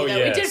UCSD. Oh,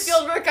 that we did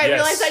field work. I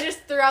realized I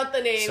just threw out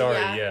the name.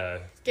 Sorry,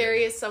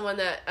 Gary is someone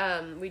that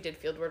we did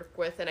field work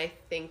with, and I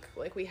think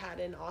like we had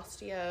in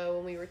Osteo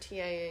when we were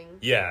TAing.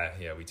 Yeah,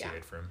 we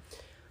TA'd for him.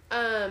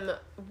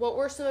 What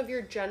were some of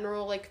your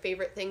general like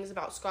favorite things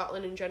about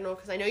Scotland in general?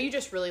 Because I know you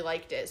just really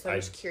liked it, so I'm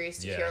just curious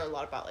to hear a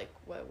lot about like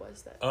what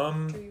was that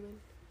drew you in?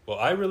 Well,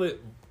 I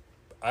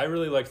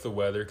really like the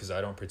weather because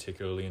I don't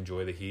particularly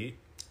enjoy the heat.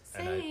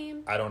 Same.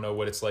 And I don't know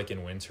what it's like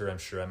in winter. I'm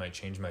sure I might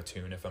change my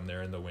tune if I'm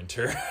there in the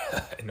winter.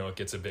 I know it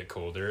gets a bit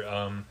colder.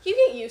 You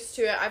get used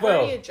to it. I've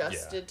already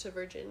adjusted to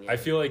Virginia. I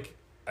feel like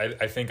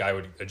I think I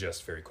would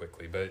adjust very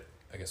quickly, but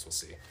I guess we'll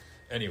see.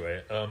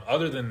 Anyway,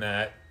 other than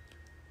that,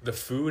 the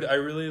food I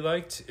really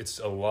liked. It's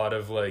a lot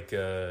of like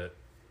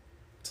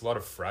it's a lot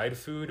of fried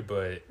food,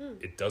 but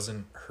it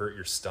doesn't hurt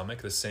your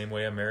stomach the same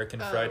way American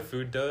fried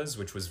food does,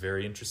 which was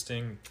very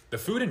interesting. The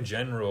food in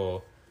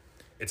general,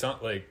 it's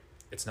not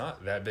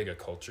that big a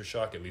culture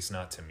shock, at least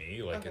not to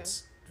me. Like,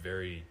 it's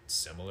very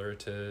similar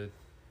to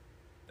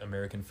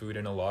American food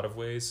in a lot of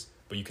ways,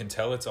 but you can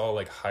tell it's all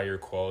like higher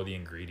quality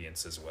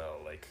ingredients as well.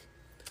 Like,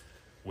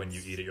 when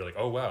you eat it, you're like,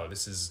 oh wow,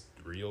 this is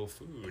real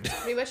food.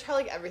 Pretty much how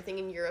like everything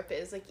in Europe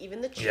is, like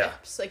even the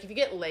chips, like if you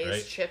get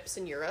Lay's chips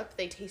in Europe,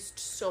 they taste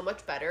so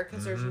much better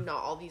because there's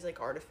not all these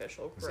like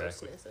artificial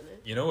grossness in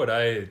it. You know what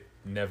I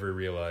never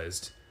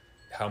realized?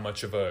 How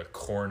much of a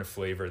corn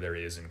flavor there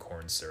is in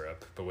corn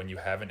syrup, but when you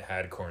haven't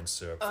had corn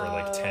syrup for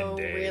like 10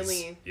 days,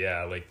 really?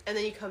 Yeah, like, and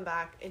then you come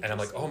back and I'm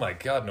like, oh my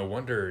god, no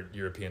wonder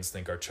Europeans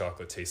think our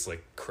chocolate tastes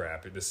like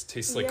crap. This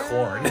tastes like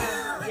corn.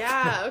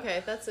 Yeah,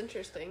 okay, that's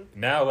interesting.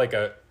 Now, like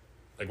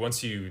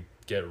once you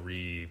get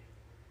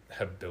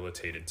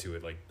rehabilitated to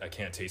it, like I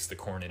can't taste the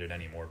corn in it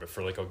anymore. But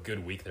for like a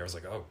good week there, I was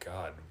like, oh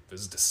god, this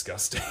is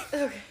disgusting.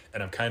 Okay.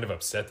 And I'm kind of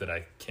upset that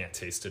I can't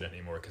taste it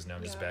anymore because now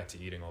I'm just back to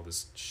eating all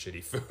this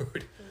shitty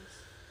food.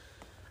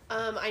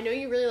 I know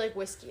you really like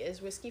whiskey.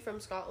 Is whiskey from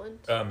Scotland?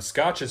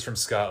 Scotch is from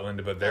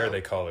Scotland, but there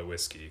they call it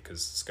whiskey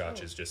because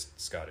Scotch is just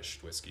Scottish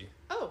whiskey.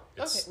 Oh,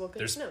 okay. Well,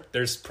 good to know.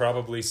 There's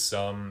probably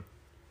I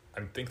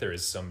think there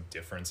is some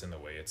difference in the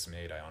way it's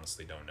made. I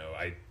honestly don't know.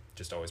 I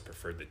just always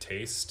preferred the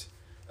taste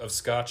of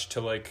Scotch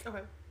to like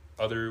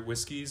other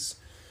whiskeys.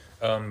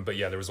 But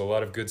yeah, there was a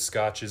lot of good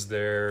Scotches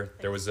there.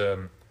 There was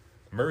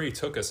Murray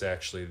took us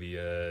actually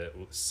the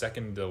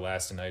second to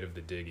last night of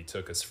the dig. He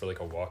took us for like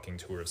a walking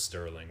tour of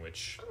Stirling,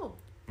 which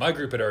my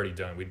group had already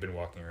done. We'd been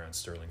walking around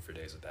Stirling for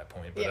days at that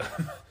point, but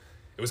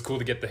it was cool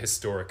to get the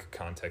historic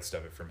context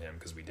of it from him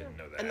because we didn't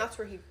know that. And that's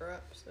where he grew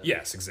up. So.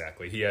 Yes,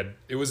 exactly.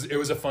 It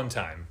was a fun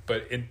time,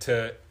 but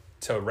to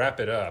wrap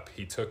it up,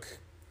 he took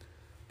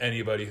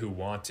anybody who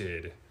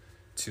wanted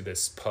to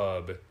this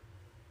pub.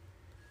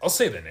 I'll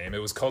say the name.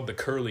 It was called the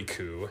Curly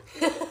Coo,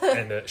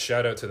 and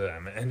shout out to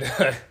them. And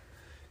I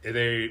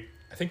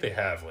think they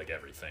have like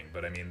everything,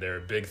 but I mean their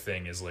big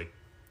thing is like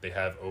they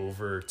have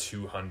over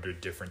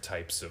 200 different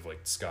types of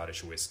like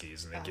Scottish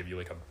whiskeys, and they give you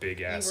like a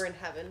big ass. You were in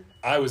heaven.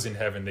 I was in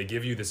heaven. They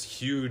give you this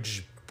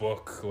huge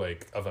book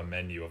like of a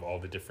menu of all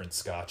the different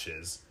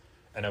scotches,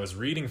 and I was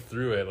reading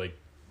through it, like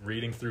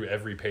reading through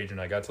every page, and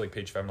I got to like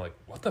page 5. I'm like,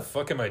 what the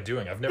fuck am I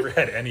doing? I've never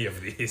had any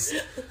of these.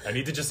 I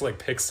need to just like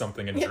pick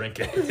something and drink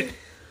it.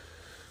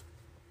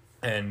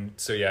 And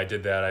so yeah, I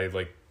did that. I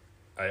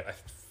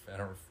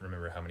don't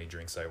remember how many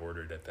drinks I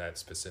ordered at that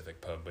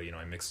specific pub, but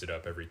I mixed it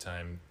up every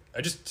time.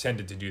 I just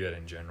tended to do that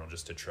in general,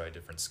 just to try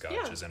different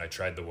scotches, and I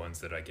tried the ones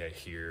that I get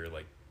here,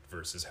 like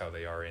versus how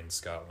they are in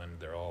Scotland.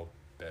 They're all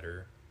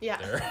better. Yeah.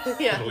 There,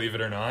 yeah. Believe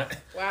it or not.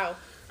 Wow.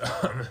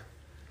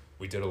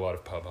 We did a lot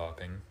of pub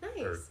hopping.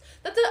 Nice.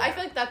 I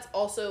feel like that's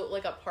also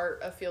like a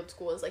part of field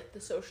school, is like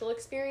the social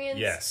experience.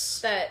 Yes.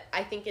 That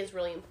I think is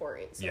really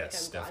important. So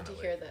yes, I'm glad definitely.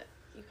 to hear that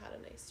you had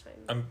a nice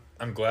time.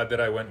 I'm glad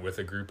that I went with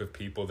a group of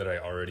people that I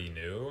already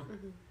knew.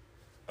 Mm-hmm.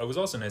 It was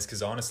also nice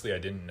because honestly I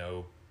didn't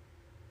know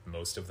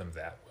most of them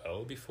that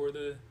well before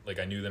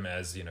I knew them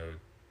as,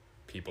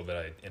 people that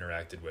I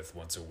interacted with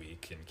once a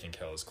week in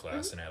Kinkella's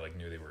class, mm-hmm. and I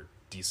knew they were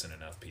decent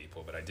enough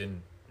people, but I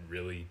didn't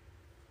really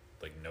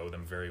know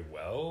them very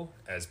well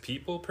as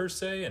people per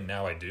se, and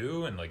now I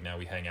do, and now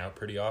we hang out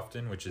pretty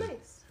often, which is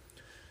nice.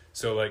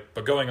 So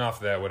but going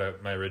off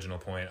that, my original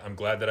point, I'm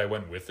glad that I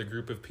went with a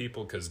group of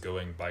people, because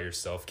going by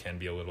yourself can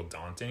be a little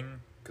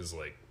daunting, because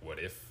what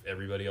if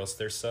everybody else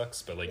there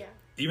sucks? But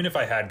even if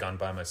I had gone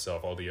by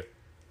myself,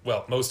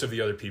 most of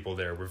the other people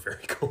there were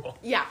very cool.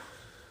 Yeah.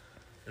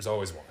 There's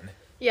always one.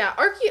 Yeah,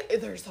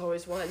 there's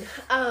always one.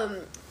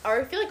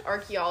 I feel like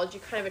archaeology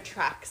kind of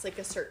attracts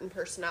a certain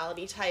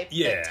personality type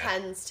that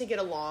tends to get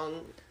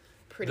along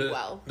pretty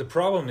well. The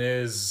problem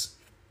is,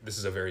 this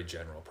is a very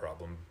general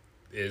problem,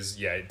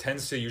 it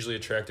tends to usually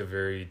attract a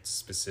very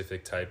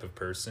specific type of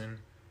person,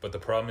 but the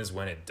problem is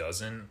when it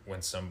doesn't,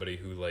 when somebody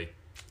who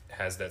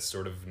has that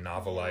sort of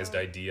novelized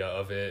idea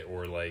of it,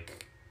 or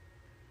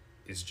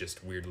is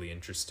just weirdly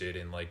interested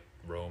in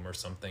Rome or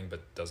something,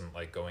 but doesn't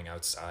like going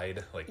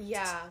outside,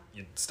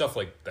 stuff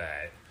like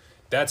that.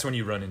 That's when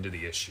you run into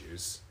the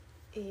issues.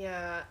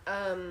 Yeah.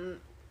 I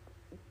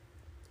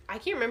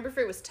can't remember if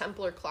it was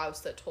Temple or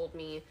Klaus that told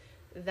me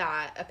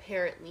that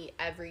apparently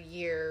every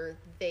year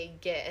they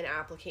get an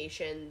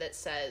application that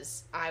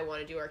says, I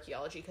want to do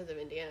archaeology because of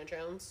Indiana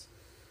Jones.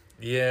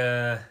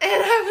 Yeah. And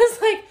I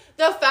was like,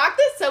 the fact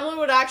that someone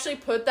would actually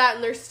put that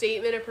in their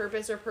statement of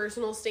purpose or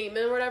personal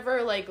statement or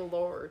whatever,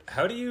 Lord.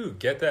 How do you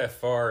get that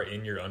far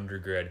in your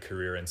undergrad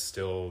career and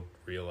still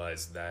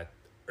realize that,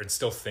 or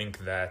still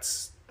think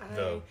that's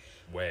the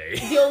way?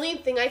 The only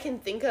thing I can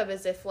think of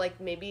is if,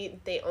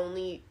 maybe they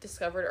only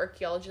discovered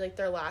archaeology,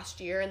 their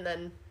last year, and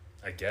then,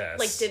 I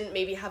guess, didn't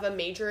maybe have a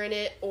major in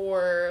it,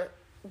 or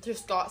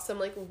just got some,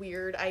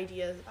 weird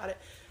ideas about it.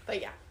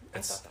 But, yeah, I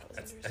thought that was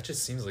interesting. That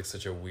just seems like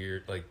such a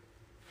weird,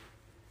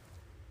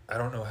 I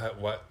don't know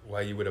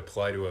why you would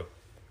apply to a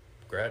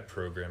grad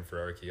program for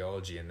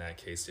archaeology in that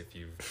case if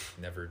you've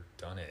never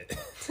done it.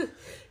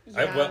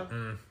 Yeah.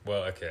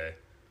 Okay.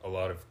 A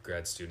lot of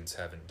grad students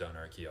haven't done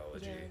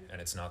archaeology, and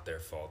it's not their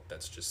fault.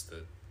 That's just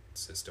the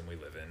system we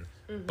live in.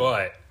 Mm-hmm.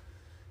 But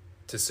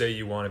to say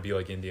you want to be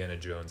like Indiana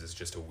Jones is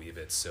just a wee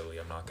bit silly.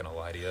 I'm not going to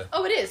lie to you.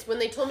 Oh, it is. When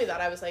they told me that,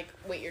 I was like,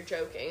 wait, you're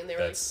joking. And they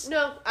were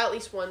no, at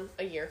least one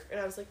a year. And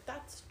I was like,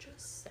 that's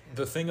just sad.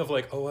 The thing of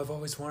I've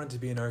always wanted to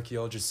be an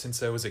archaeologist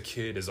since I was a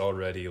kid is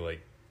already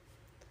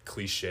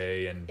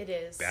cliche and it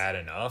is bad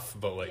enough.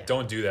 But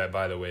don't do that,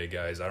 by the way,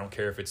 guys. I don't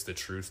care if it's the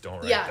truth. Don't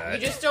write that. Yeah, you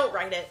just don't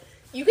write it.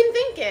 You can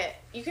think it.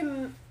 You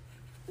can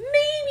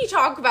maybe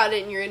talk about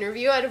it in your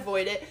interview. I'd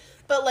avoid it.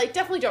 But,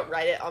 definitely don't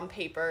write it on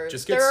paper.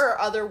 There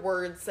are other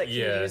words that can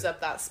use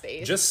up that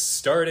space. Just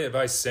start it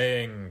by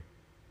saying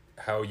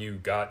how you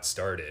got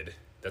started.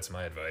 That's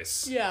my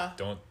advice. Yeah.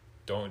 Don't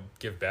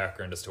give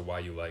background as to why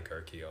you like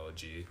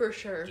archaeology. For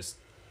sure. Just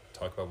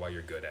talk about why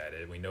you're good at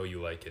it. We know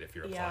you like it if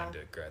you're applying to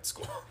grad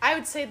school. I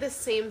would say the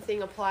same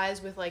thing applies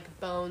with,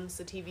 Bones,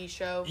 the TV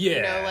show.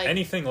 Yeah,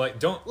 anything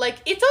don't...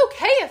 it's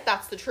okay if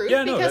that's the truth,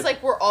 because,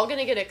 we're all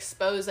gonna get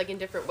exposed, in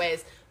different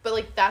ways.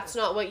 But, that's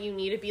not what you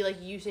need to be,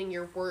 using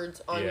your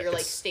words on your,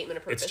 statement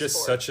of purpose. It's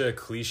just such a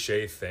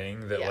cliche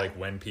thing that,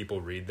 when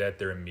people read that,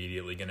 they're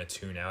immediately going to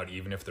tune out,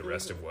 even if the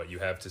rest of what you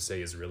have to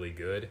say is really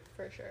good.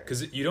 For sure.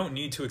 Because you don't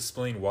need to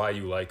explain why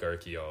you like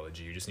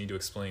archaeology. You just need to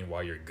explain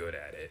why you're good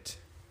at it,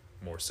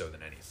 more so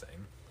than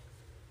anything.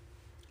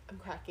 I'm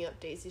cracking up.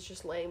 Daisy's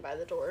just laying by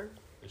the door.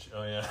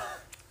 Oh, yeah.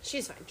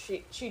 She's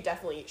fine.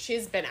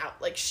 She's been out.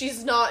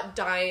 She's not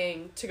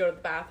dying to go to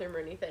the bathroom or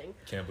anything.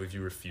 Can't believe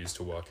you refuse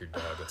to walk your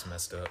dog. That's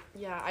messed up.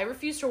 Yeah, I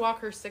refuse to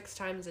walk her 6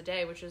 times a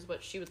day, which is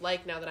what she would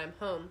like now that I'm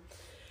home.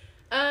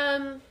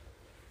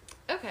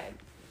 Okay.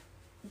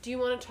 Do you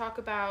want to talk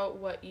about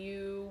what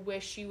you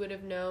wish you would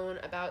have known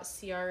about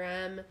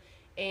CRM,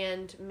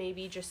 and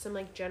maybe just some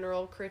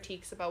general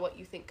critiques about what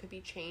you think could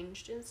be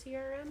changed in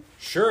CRM?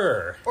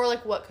 Sure. Or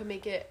what could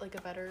make it a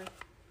better...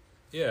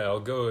 Yeah, I'll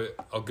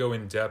go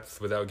in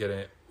depth without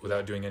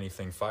doing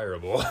anything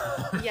fireable.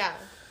 Yeah.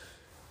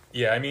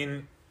 Yeah, I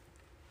mean,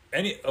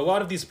 a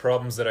lot of these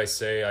problems that I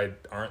say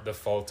aren't the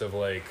fault of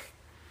like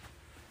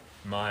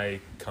my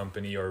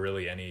company or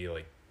really any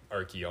like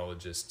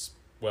archaeologists.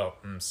 Well,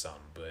 some,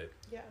 but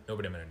Yeah.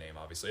 nobody I'm gonna name,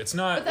 obviously. It's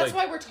not. But that's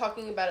like, why we're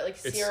talking about it, like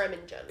CRM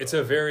in general.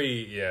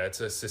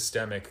 It's a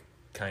systemic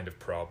kind of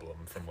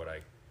problem from what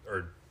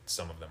or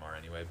some of them are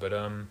anyway. But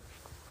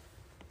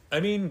I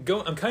mean,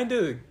 I'm kind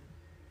of.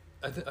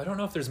 I don't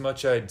know if there's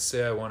much I'd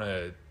say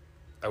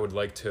I would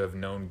like to have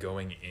known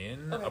going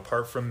in,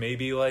 apart from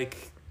maybe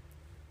like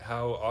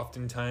how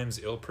oftentimes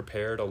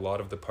ill-prepared a lot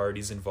of the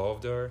parties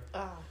involved are.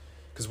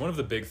 Because one of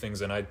the big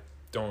things, and I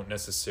don't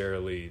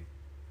necessarily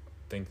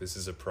think this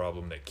is a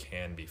problem that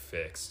can be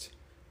fixed,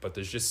 but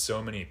there's just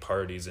so many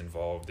parties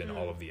involved in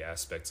all of the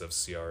aspects of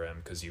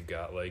CRM, because you've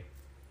got like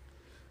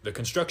the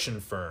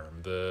construction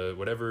firm, the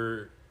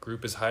whatever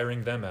group is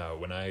hiring them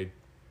out.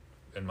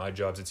 In my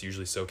jobs, it's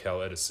usually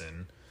SoCal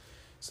Edison.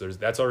 So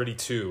that's already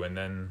two, and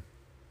then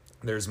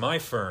there's my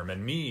firm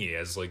and me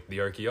as like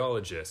the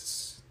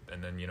archaeologists,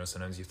 and then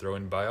sometimes you throw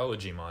in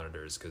biology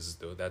monitors because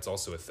that's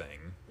also a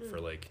thing for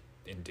like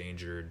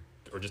endangered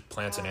or just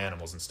plants and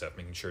animals and stuff,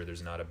 making sure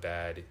there's not a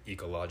bad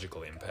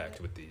ecological impact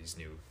with these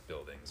new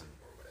buildings or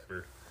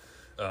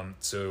whatever.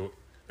 So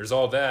there's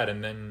all that,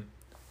 and then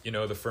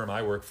the firm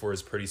I work for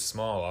is pretty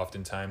small.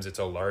 Oftentimes it's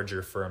a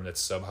larger firm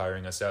that's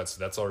sub-hiring us out, so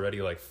that's already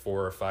like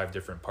 4 or 5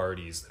 different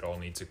parties that all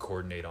need to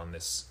coordinate on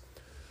this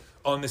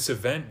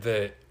event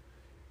that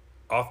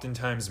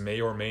oftentimes may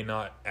or may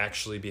not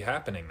actually be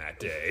happening that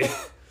day.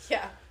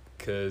 Yeah.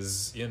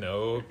 Because,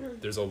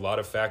 there's a lot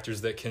of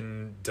factors that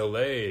can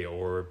delay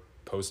or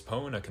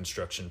postpone a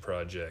construction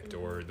project,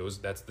 or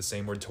that's the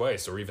same word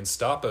twice, or even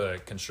stop a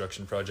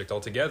construction project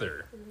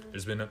altogether.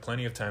 There's been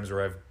plenty of times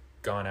where I've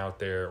gone out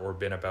there or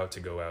been about to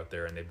go out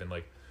there and they've been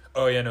like,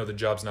 oh yeah, no, the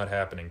job's not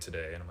happening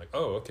today. And I'm like,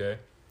 oh, okay.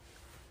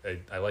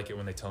 I like it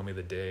when they tell me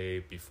the day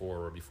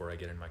before or before I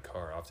get in my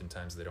car.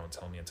 Oftentimes they don't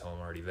tell me until I'm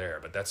already there,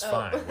 but that's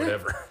fine,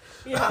 whatever.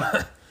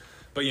 Yeah.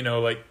 But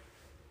like,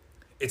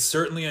 it's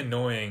certainly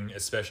annoying,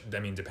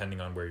 especially,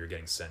 depending on where you're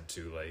getting sent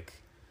to. Like,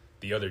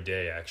 the other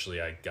day,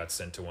 actually, I got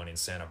sent to one in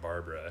Santa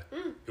Barbara.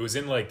 It was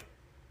in like,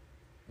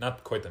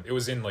 not quite it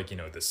was in like,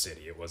 the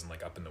city. It wasn't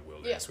like up in the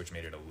wilderness, which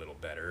made it a little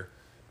better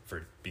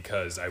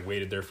because I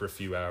waited there for a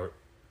few hours.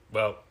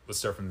 Well, let's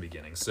start from the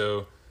beginning.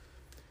 So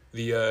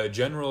the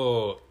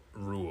general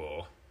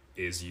rule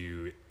is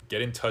you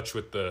get in touch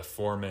with the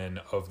foreman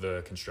of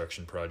the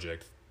construction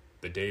project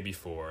the day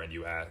before, and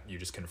you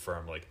just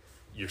confirm like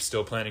you're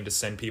still planning to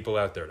send people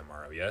out there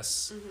tomorrow,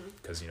 yes?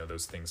 Because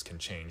those things can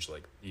change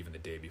like even the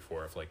day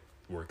before if like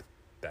work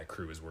that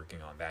crew is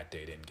working on that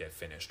day didn't get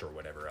finished or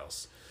whatever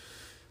else.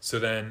 So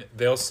then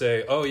they'll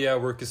say, oh yeah,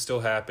 work is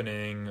still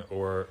happening,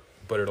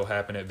 but it'll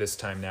happen at this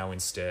time now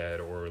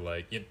instead, or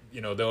like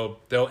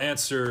they'll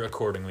answer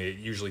accordingly. It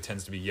usually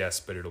tends to be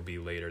yes, but it'll be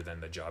later than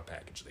the job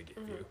package they give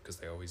you, because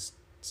they always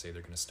say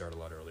they're going to start a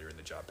lot earlier in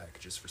the job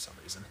packages for some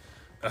reason.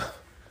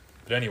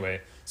 But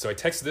anyway, so I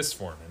text this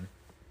foreman,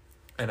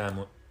 and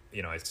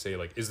I say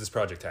like, is this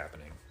project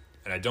happening?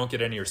 And I don't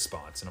get any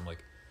response, and I'm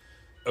like,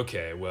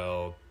 okay,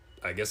 well,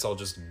 I guess I'll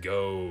just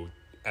go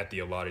at the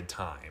allotted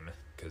time,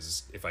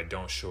 because if I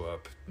don't show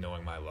up,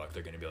 knowing my luck,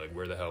 they're going to be like,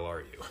 where the hell are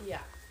you? Yeah.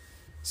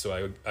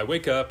 So I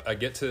wake up. I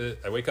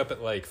wake up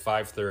at like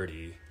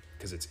 5:30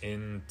 because it's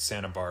in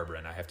Santa Barbara,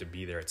 and I have to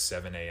be there at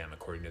 7 a.m.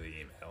 according to the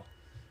email.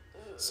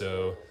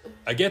 So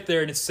I get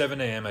there and it's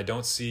 7 a.m. I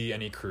don't see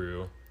any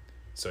crew.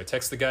 So I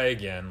text the guy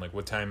again, like,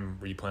 what time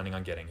were you planning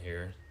on getting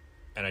here?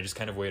 And I just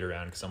kind of wait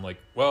around because I'm like,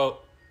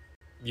 well,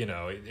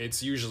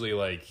 it's usually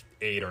like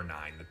 8 or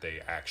 9 that they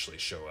actually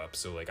show up.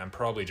 So like I'm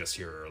probably just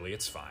here early.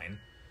 It's fine.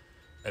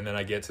 And then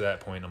I get to that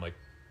point. And I'm like,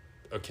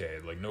 okay,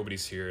 like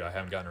nobody's here. I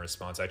haven't gotten a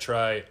response.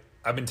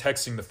 I've been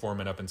texting the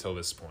foreman up until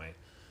this point.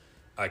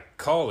 I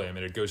call him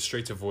and it goes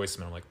straight to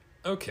voicemail. I'm like,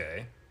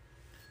 okay.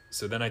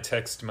 So then I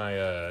text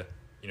my,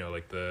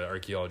 like the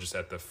archaeologist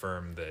at the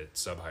firm that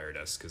sub-hired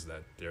us, because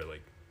they're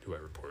like who I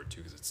report to,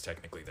 because it's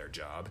technically their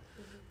job.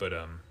 But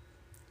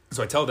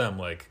so I tell them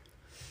like,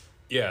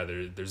 yeah,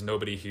 there's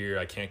nobody here.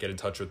 I can't get in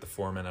touch with the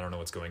foreman. I don't know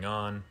what's going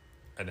on.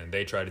 And then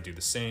they try to do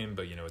the same,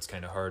 but it's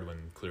kind of hard when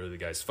clearly the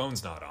guy's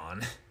phone's not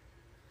on.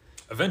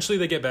 Eventually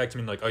they get back to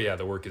me and like, oh yeah,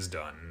 the work is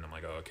done. And I'm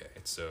like, oh, okay.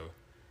 So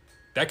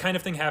that kind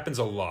of thing happens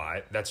a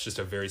lot. That's just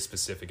a very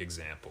specific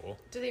example.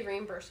 Do they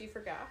reimburse you for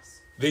gas?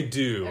 They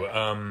do.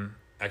 Okay.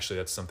 Actually,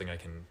 that's something I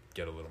can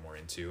get a little more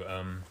into.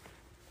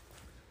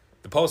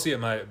 The policy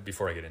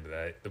before I get into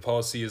that, the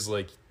policy is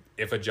like,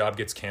 if a job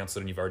gets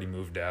canceled and you've already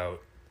moved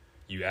out,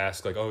 you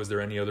ask like, oh, is there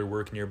any other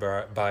work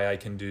nearby I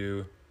can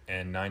do?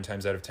 And 9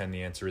 times out of 10,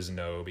 the answer is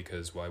no,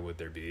 because why would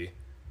there be?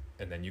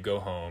 And then you go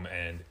home,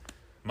 and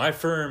my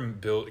firm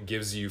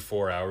gives you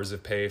 4 hours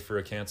of pay for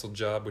a canceled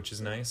job, which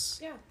is nice.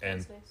 Yeah, and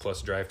that's nice.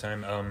 Plus drive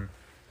time.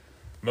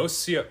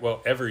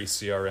 Every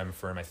CRM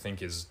firm, I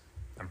think,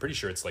 I'm pretty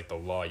sure it's like the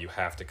law. You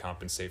have to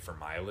compensate for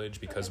mileage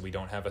because we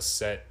don't have a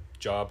set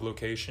job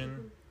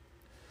location.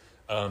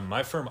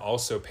 My firm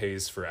also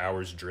pays for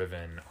hours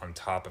driven on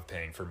top of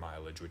paying for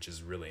mileage, which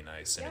is really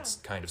nice. And it's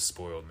kind of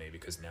spoiled me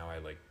because now I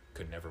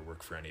could never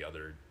work for any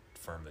other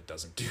firm that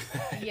doesn't do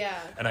that. Yeah.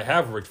 And I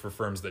have worked for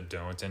firms that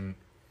don't, and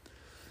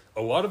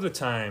a lot of the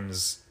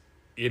times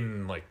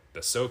in like the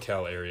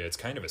SoCal area, it's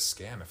kind of a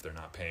scam if they're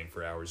not paying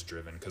for hours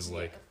driven. Because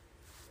like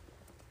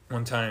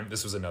one time,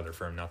 this was another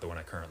firm, not the one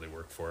I currently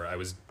work for. I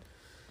was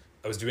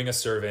doing a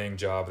surveying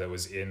job that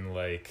was in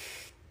like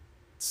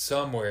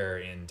somewhere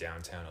in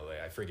downtown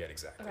LA. I forget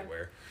exactly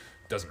where.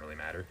 Doesn't really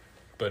matter.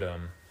 But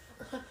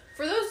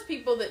for those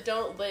people that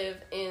don't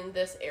live in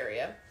this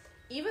area,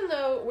 even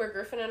though where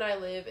Griffin and I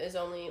live is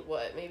only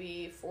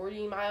maybe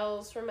 40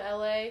 miles from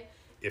LA,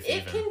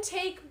 it can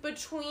take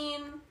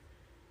between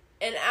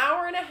an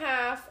hour and a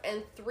half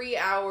and 3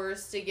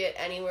 hours to get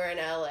anywhere in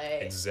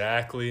LA.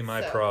 Exactly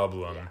my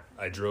problem. Yeah.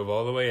 I drove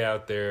all the way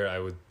out there.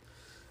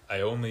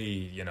 I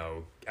only,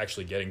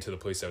 actually getting to the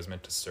place I was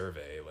meant to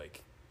survey,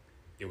 like,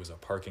 it was a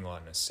parking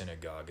lot in a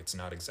synagogue. It's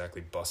not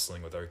exactly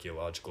bustling with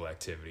archaeological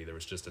activity. There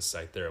was just a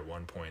site there at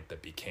one point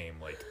that became,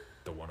 like,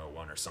 the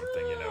 101 or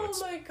something, Oh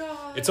my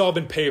God. It's all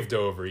been paved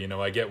over,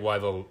 I get why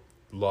the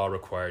law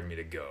required me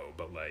to go,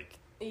 but, like,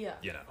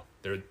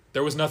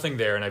 there was nothing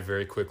there, and I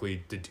very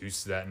quickly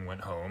deduced that and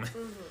went home.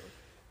 Mm-hmm.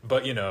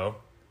 But,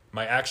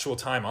 my actual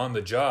time on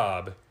the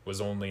job was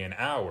only an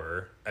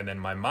hour, and then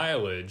my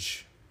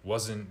mileage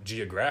wasn't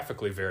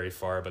geographically very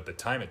far, but the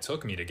time it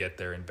took me to get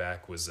there and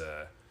back was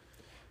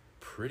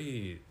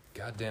pretty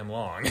goddamn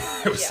long.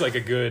 It was like a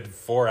good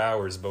 4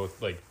 hours,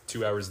 both like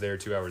 2 hours there,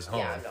 2 hours home.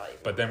 Yeah,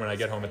 but then when I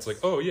get home, it's like,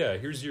 oh yeah,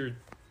 here's your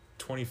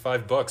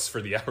 $25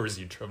 for the hours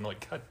you drove. I'm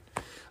like, God,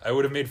 I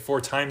would have made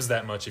 4 times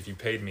that much if you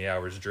paid me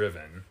hours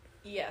driven.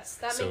 Yes,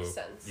 that makes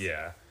sense.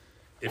 Yeah.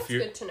 That's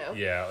good to know.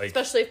 Yeah, like,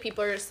 especially if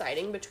people are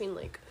deciding between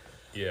like.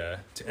 Yeah,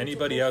 to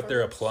anybody out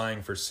there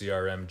applying for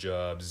CRM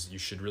jobs, you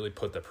should really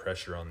put the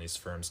pressure on these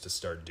firms to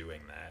start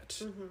doing that.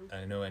 Mm-hmm.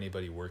 I know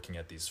anybody working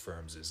at these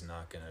firms is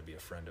not going to be a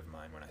friend of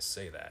mine when I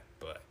say that,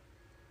 but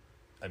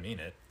I mean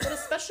it. But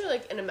especially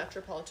like in a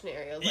metropolitan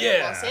area like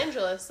Los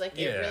Angeles, like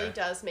it really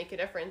does make a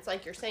difference.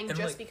 Like you're saying, and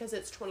just because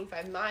it's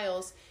 25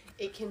 miles,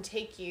 it can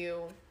take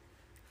you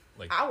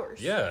like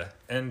hours. Yeah,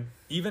 and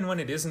even when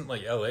it isn't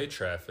like LA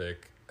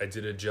traffic, I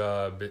did a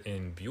job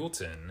in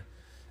Buellton.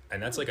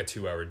 And that's like a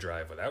 2-hour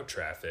drive without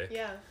traffic.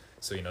 Yeah.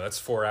 So, that's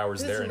 4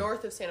 hours there. It's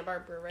north of Santa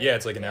Barbara, right? Yeah,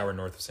 it's like an hour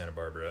north of Santa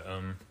Barbara.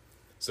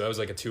 So that was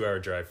like a 2-hour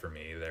drive for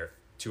me there.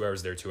 2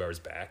 hours there, 2 hours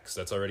back. So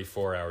that's already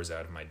 4 hours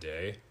out of my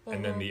day. Uh-huh.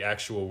 And then the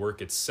actual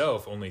work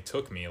itself only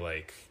took me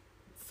like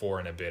 4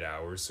 and a bit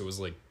hours. So it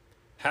was like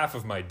half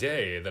of my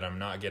day that I'm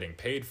not getting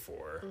paid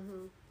for.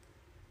 Mm-hmm.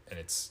 And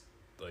it's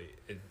like,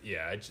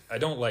 I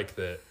don't like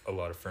that a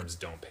lot of firms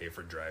don't pay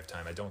for drive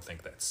time. I don't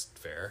think that's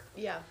fair.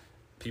 Yeah.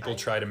 People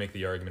try to make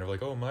the argument of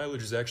like, oh,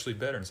 mileage is actually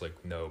better. And it's like,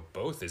 no,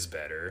 both is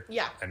better.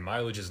 Yeah. And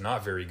mileage is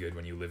not very good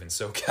when you live in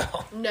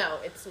SoCal. No,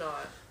 it's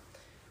not.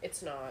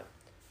 It's not.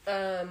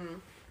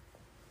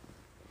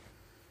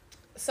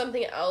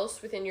 Something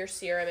else within your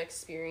CRM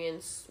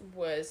experience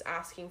was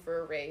asking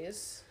for a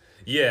raise.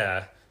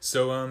 Yeah.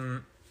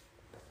 So,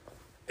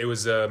 it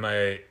was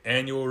my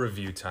annual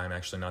review time,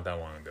 actually not that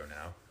long ago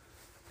now.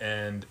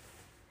 And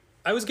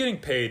I was getting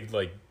paid,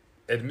 like,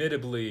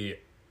 admittedly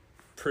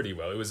pretty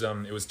well. It was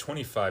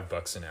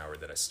 $25 an hour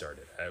that I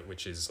started at,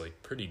 which is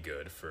like pretty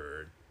good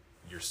for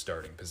your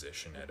starting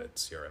position at a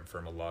CRM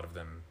firm. A lot of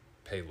them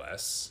pay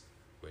less,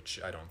 which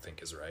I don't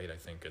think is right. I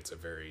think it's a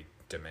very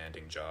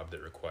demanding job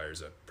that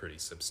requires a pretty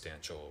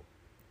substantial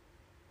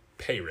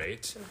pay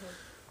rate.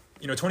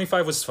 Mm-hmm.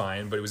 25 was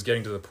fine, but it was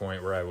getting to the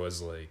point where I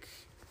was like,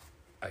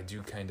 I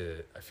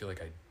feel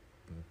like I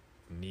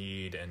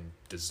need and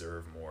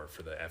deserve more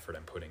for the effort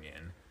I'm putting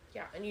in.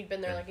 Yeah, and you'd been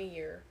there like a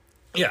year.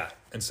 Yeah,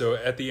 and so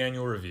at the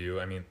annual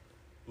review, I mean,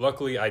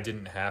 luckily I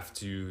didn't have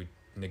to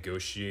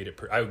negotiate it.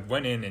 I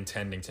went in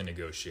intending to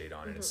negotiate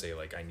on it and say,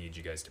 like, I need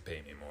you guys to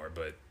pay me more,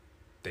 but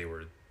they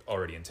were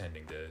already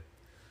intending to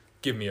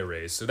give me a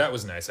raise, so that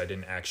was nice. I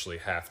didn't actually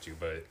have to,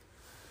 but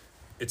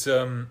it's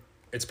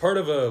part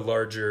of a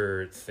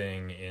larger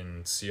thing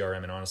in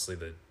CRM, and honestly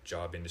the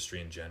job industry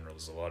in general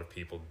is a lot of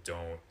people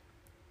don't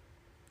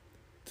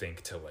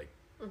think to, like,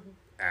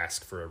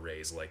 ask for a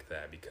raise like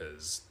that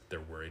because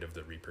they're worried of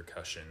the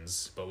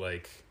repercussions. But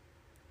like,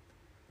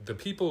 the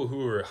people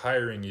who are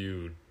hiring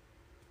you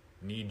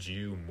need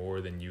you more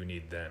than you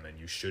need them, and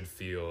you should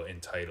feel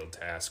entitled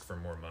to ask for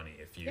more money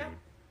if you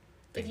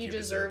think you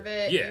deserve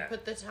it. You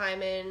put the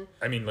time in.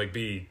 I mean, like,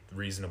 be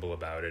reasonable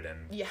about it,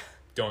 and you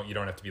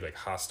don't have to be like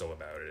hostile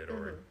about it,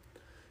 or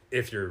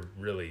if you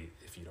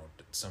don't,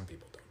 some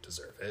people don't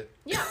deserve it.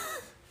 Yeah.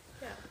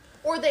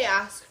 Or they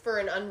ask for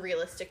an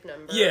unrealistic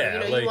number.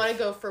 Yeah, you want to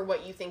go for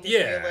what you think is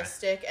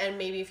realistic, and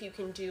maybe if you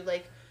can do,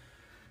 like,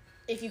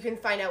 if you can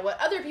find out what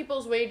other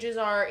people's wages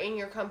are in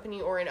your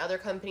company or in other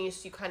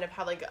companies, you kind of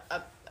have, like,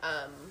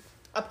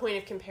 a point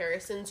of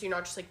comparison, so you're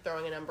not just, like,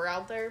 throwing a number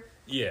out there.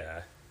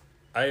 Yeah.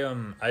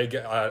 I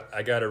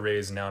got a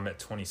raise. Now I'm at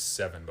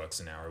 $27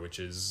 an hour, which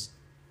is,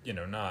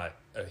 not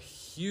a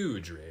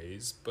huge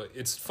raise, but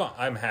it's fun.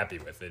 I'm happy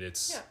with it.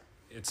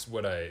 It's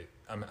what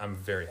I'm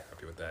very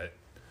happy with that.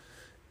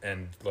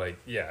 And, like,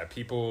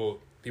 people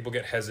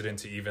get hesitant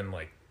to even,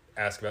 like,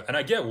 ask about, and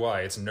I get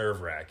why it's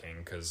nerve-wracking,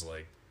 because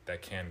like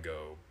that can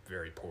go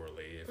very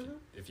poorly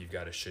if you've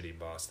got a shitty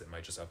boss that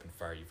might just up and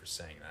fire you for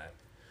saying that.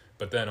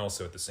 But then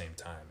also at the same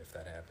time, if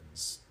that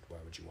happens, why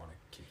would you want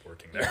to keep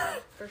working there? Yeah,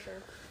 for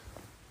sure.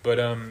 But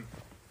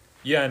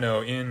yeah,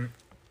 no,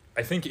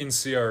 I think in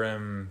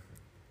CRM,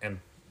 and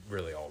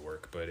really all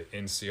work, but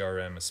in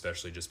CRM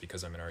especially, just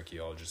because I'm an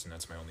archaeologist and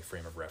that's my only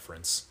frame of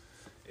reference,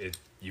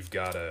 you've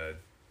gotta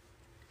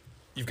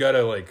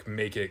like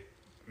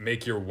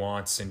make your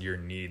wants and your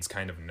needs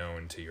kind of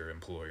known to your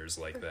employers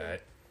like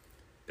that.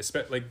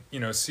 Like, you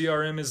know,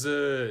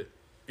 CRM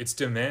it's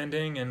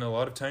demanding, and a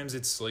lot of times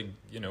it's like,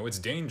 you know, it's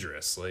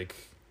dangerous.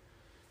 Like,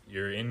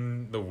 you're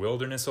in the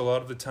wilderness a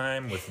lot of the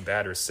time with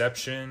bad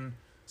reception.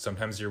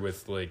 Sometimes you're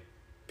with like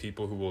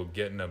people who will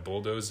get in a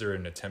bulldozer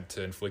and attempt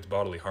to inflict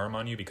bodily harm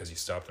on you because you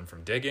stopped them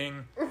from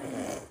digging.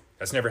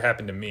 That's never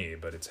happened to me,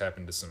 but it's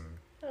happened to some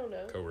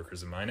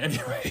coworkers of mine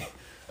anyway.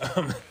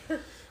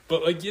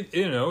 But like,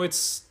 you know,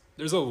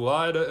 there's a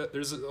lot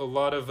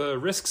of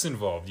risks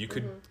involved. You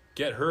could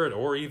get hurt,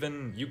 or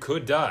even you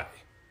could die.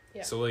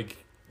 Yeah. So like,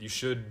 you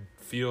should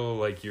feel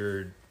like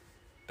the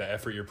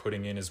effort you're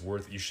putting in is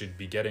you should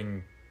be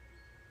getting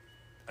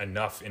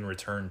enough in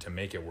return to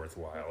make it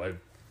worthwhile.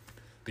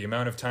 The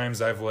amount of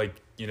times I've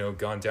like, you know,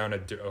 gone down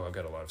I've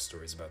got a lot of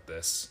stories about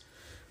this.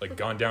 Like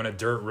gone down a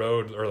dirt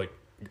road, or like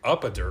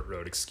up a dirt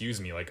road,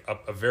 like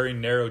up a very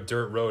narrow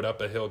dirt road up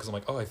a hill, because I'm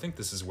like, oh, I think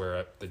this is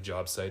where the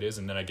job site is,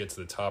 and then I get to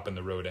the top and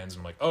the road ends,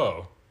 and I'm like,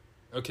 oh,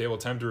 okay, well,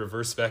 time to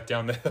reverse back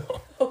down the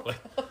hill. Like,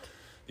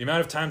 the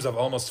amount of times I've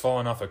almost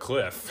fallen off a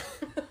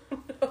cliff.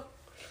 No.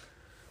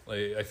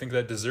 Like, I think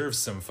that deserves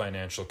some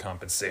financial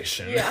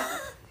compensation. Yeah.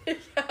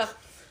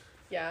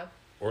 Yeah.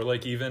 Or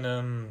like,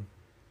 even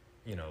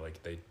you know, like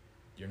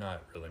you're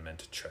not really meant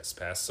to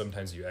trespass.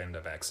 Sometimes you end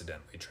up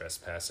accidentally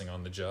trespassing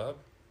on the job.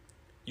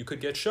 You could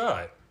get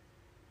shot.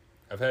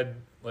 I've had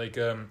like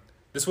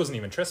this wasn't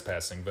even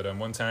trespassing, but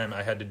one time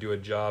I had to do a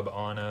job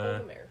on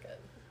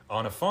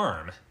a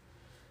farm,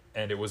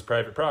 and it was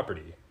private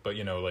property. But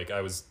you know, like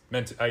I was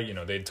meant to, you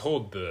know, they'd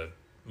told the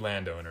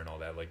landowner and all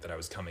that, like that I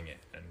was coming in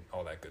and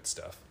all that good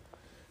stuff.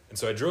 And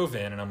so I drove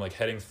in, and I'm like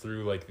heading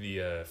through like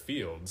the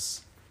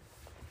fields,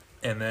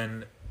 and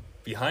then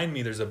behind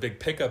me there's a big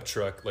pickup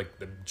truck like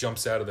that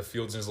jumps out of the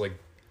fields and is like,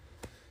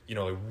 you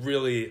know, like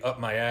really up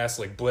my ass,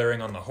 like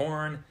blaring on the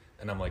horn.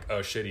 And I'm like,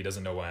 oh shit, he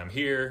doesn't know why I'm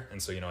here.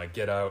 And so, you know, I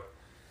get out,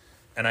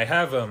 and I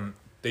have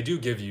they do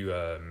give you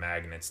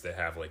magnets that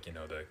have like, you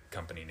know, the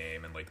company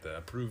name and like the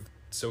approved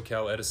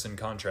SoCal Edison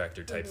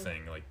contractor type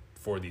thing, like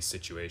for these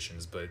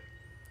situations. But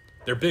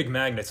they're big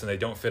magnets and they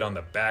don't fit on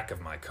the back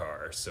of my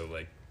car. So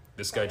like,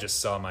 this guy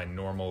just saw my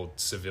normal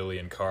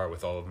civilian car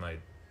with all of my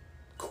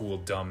cool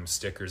dumb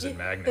stickers and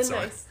magnets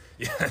on it.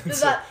 Yeah, it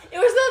was not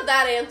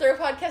that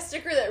Anthropodcast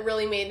sticker that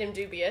really made him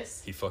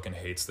dubious. He fucking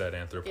hates that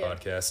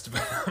Anthropodcast.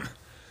 Yeah.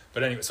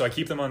 But anyway, so I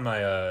keep them on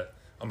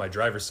my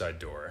driver's side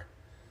door.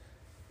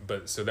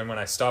 But so then when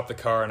I stop the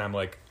car and I'm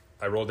like,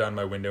 I roll down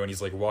my window and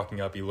he's like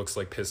walking up, he looks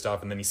like pissed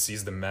off, and then he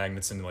sees the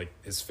magnets and like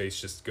his face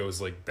just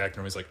goes like back to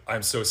normal. He's like,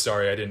 I'm so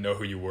sorry, I didn't know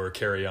who you were,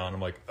 carry on. I'm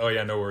like, oh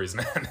yeah, no worries,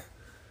 man.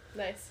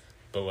 Nice.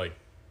 But like,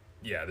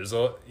 yeah, there's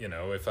a, you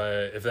know, if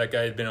that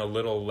guy had been a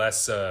little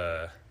less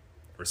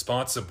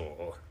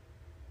responsible,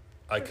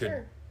 I could,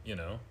 sure, you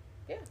know,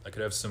 yeah, I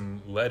could have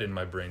some lead in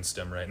my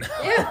brainstem right now.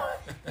 Yeah.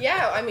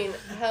 Yeah, I mean,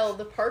 hell,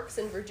 the parks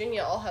in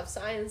Virginia all have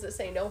signs that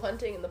say no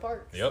hunting in the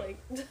parks. Yep.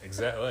 Like,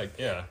 exactly. Like,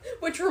 yeah.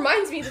 Which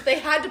reminds me that they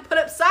had to put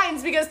up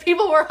signs because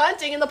people were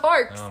hunting in the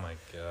parks. Oh my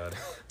god.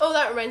 Oh,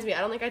 that reminds me. I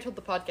don't think I told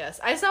the podcast.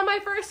 I saw my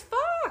first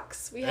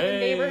fox. We have a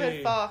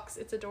neighborhood fox.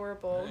 It's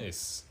adorable.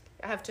 Nice.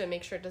 I have to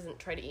make sure it doesn't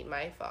try to eat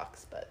my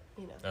fox, but,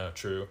 you know. Oh,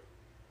 true.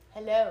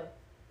 Hello.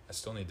 I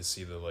still need to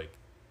see the, like,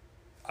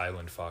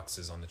 island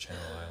foxes on the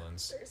Channel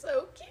Islands. They're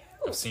so cute.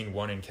 I've seen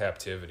one in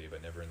captivity,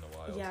 but never in the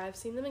wild. Yeah, I've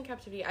seen them in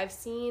captivity. I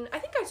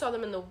think I saw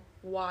them in the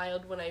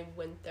wild when I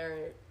went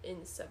there in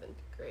 7th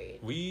grade.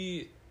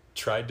 We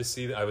tried to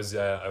see them. I was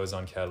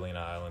on Catalina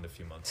Island a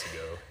few months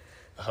ago.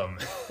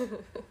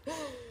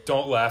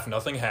 Don't laugh,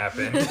 nothing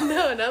happened.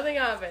 No, nothing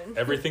happened.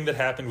 Everything that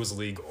happened was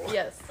legal.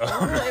 Yes,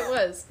 it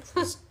was. It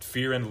was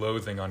fear and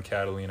loathing on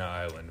Catalina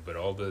Island, but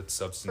all the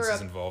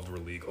substances involved were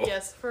legal.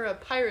 Yes, for a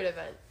pirate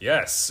event.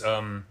 Yes,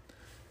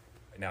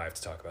 now I have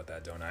to talk about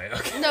that, don't I?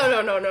 Okay. No.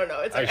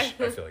 It's okay.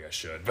 I feel like I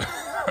should.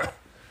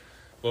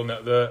 Well,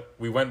 no,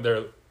 we went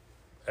there,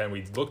 and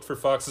we looked for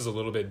foxes a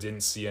little bit,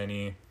 didn't see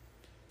any.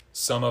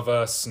 Some of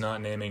us, not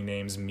naming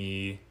names,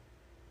 me,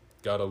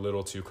 got a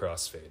little too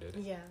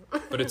crossfaded. Yeah.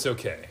 But it's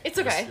okay. It's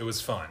okay. It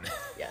was fun.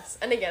 Yes.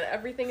 And again,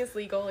 everything is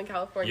legal in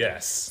California.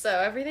 Yes. So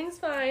everything's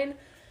fine.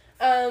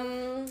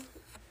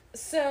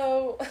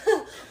 So,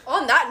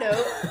 on that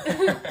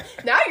note,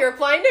 now you're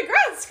applying to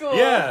grad school.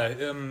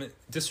 Yeah,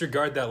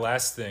 disregard that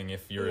last thing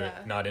if you're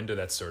not into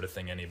that sort of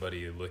thing.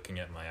 Anybody looking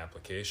at my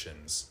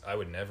applications, I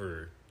would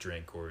never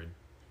drink or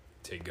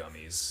take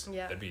gummies.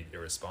 Yeah. That'd be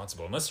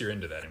irresponsible, unless you're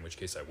into that, in which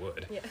case I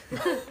would. Yeah,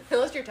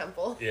 unless you're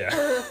Temple.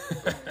 Yeah.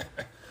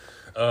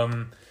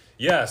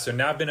 Yeah, so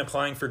now I've been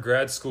applying for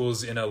grad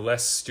schools in a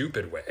less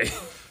stupid way.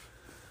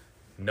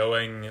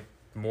 knowing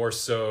more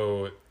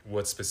so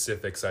what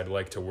specifics I'd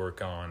like to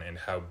work on and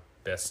how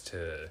best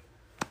to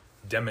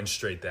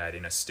demonstrate that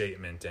in a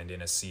statement and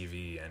in a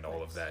CV and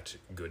all of that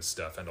good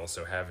stuff, and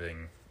also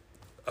having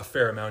a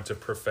fair amount of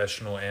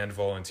professional and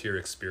volunteer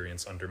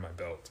experience under my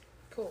belt.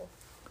 Cool.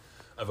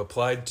 I've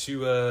applied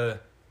to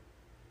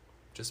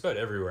just about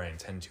everywhere I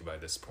intend to by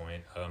this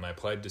point. I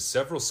applied to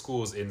several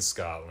schools in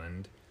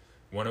Scotland.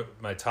 One of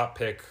my top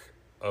pick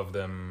of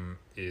them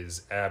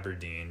is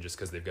Aberdeen, just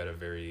because they've got a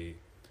very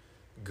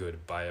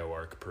good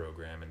bioarc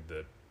program, and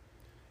the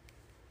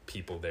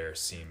people there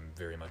seem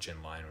very much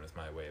in line with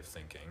my way of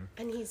thinking.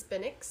 And he's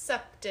been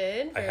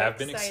accepted. I have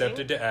been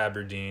accepted to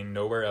Aberdeen,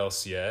 nowhere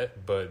else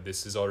yet, but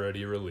this is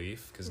already a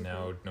relief, because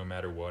now no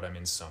matter what, I'm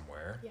in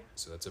somewhere. Yeah.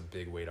 So that's a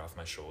big weight off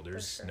my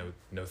shoulders. For sure.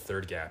 No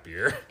third gap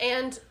year.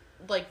 And,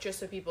 like, just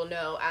so people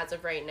know, as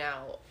of right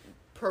now,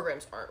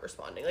 programs aren't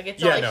responding. Like,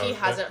 it's not like he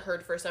hasn't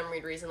heard for some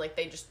weird reason. Like,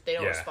 they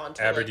don't respond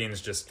to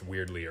Aberdeen's just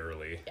weirdly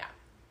early. Yeah.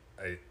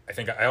 I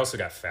think I also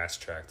got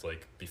fast-tracked,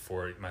 like,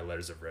 before my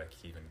letters of rec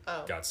even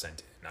got sent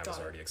in. I was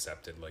already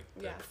accepted. Like,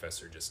 the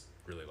professor just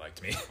really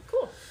liked me.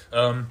 Cool.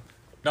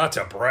 Not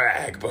to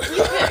brag, but...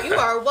 You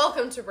are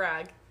welcome to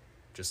brag.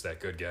 Just that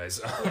good,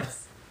 guys.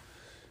 Yes.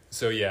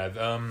 So,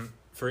 yeah,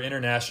 for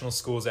international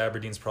schools,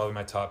 Aberdeen's probably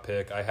my top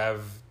pick.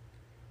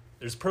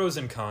 There's pros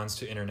and cons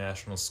to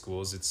international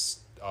schools. It's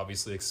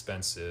obviously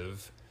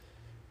expensive,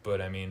 but,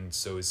 I mean,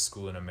 so is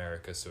school in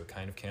America, so it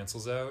kind of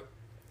cancels out.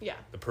 Yeah.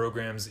 The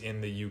programs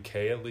in the UK,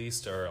 at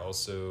least, are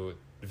also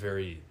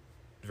very,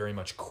 very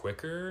much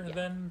quicker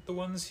than the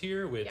ones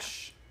here,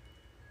 which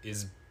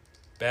is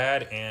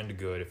bad and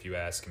good, if you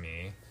ask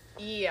me.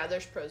 Yeah,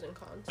 there's pros and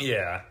cons.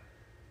 Yeah.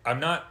 I'm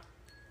not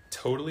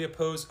totally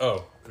opposed.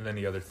 Oh, and then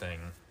the other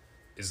thing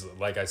is,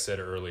 like I said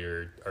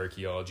earlier,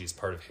 archaeology is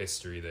part of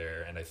history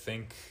there, and I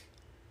think,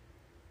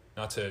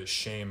 not to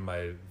shame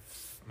my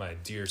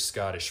dear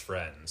Scottish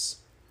friends,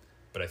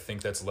 but I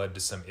think that's led to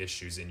some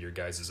issues in your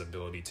guys'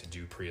 ability to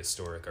do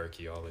prehistoric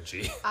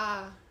archaeology.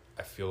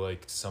 I feel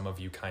like some of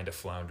you kind of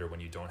flounder when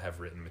you don't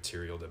have written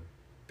material to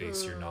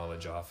base your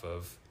knowledge off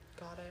of.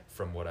 Got it.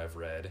 From what I've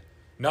read.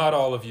 Not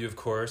all of you, of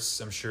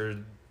course. I'm sure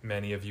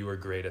many of you are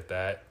great at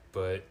that,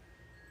 but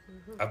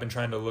I've been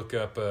trying to look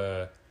up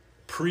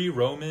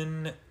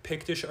pre-Roman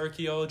Pictish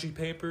archaeology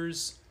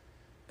papers,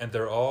 and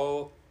they're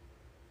all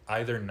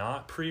either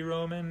not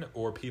pre-Roman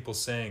or people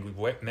saying,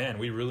 man,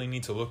 we really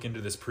need to look into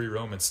this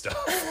pre-Roman stuff.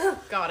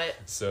 Got it.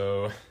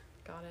 So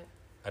Got it.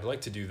 I'd like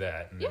to do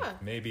that. And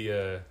maybe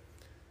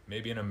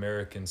an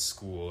American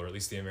school, or at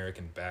least the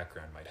American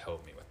background, might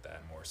help me with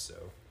that more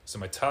so. So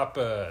my top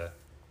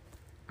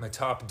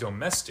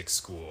domestic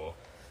school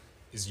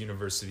is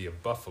University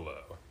of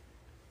Buffalo.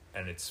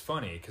 And it's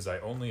funny because I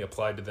only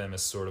applied to them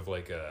as sort of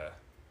like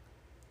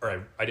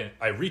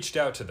I reached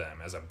out to them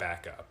as a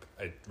backup.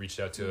 I reached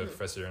out to a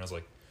professor and I was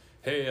like,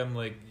 hey, I'm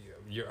like,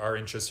 our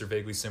interests are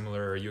vaguely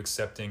similar. Are you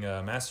accepting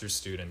master's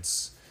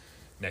students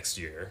next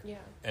year? Yeah.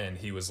 And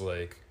he was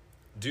like,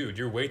 dude,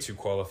 you're way too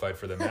qualified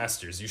for the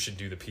master's. You should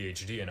do the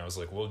PhD. And I was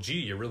like, well, gee,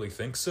 you really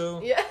think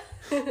so? Yeah.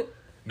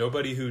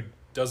 Nobody who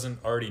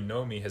doesn't already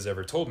know me has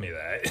ever told me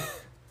that.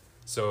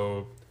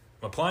 So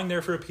I'm applying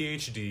there for a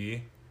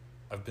PhD.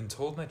 I've been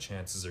told my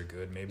chances are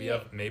good.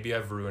 Maybe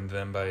I've ruined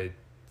them by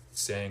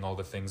saying all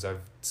the things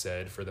I've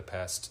said for the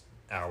past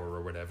hour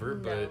or whatever,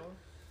 but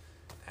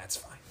that's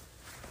fine.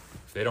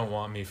 If they don't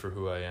want me for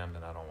who I am,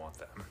 then I don't want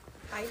them.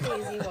 Hi,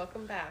 Daisy.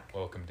 Welcome back.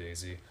 Welcome,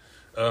 Daisy.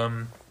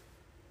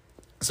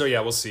 So yeah,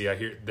 we'll see.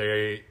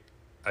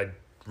 I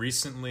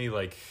recently,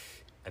 like,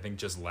 I think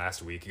just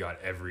last week,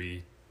 got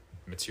every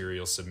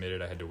material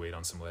submitted. I had to wait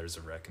on some letters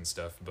of rec and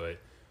stuff, but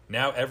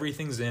now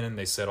everything's in and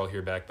they said I'll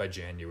hear back by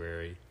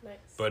January. Nice.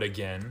 But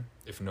again,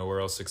 if nowhere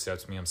else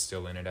accepts me, I'm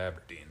still in at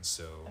Aberdeen,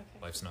 so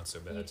life's not so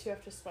bad. You two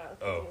have to smile.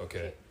 Oh,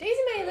 okay. Daisy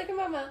May, look at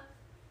Mama.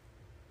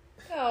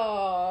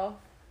 Oh.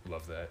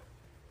 Love that.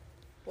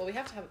 Well, we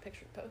have to have a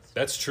picture to post.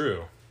 That's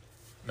true.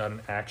 Not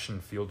an action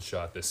field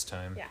shot this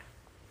time. Yeah.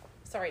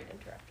 Sorry to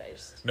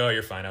interrupt. No,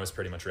 you're fine. I was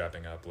pretty much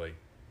wrapping up. Like,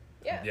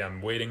 yeah,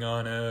 I'm waiting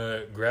on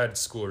grad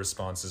school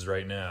responses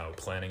right now,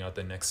 planning out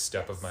the next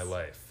step of my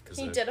life.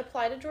 He did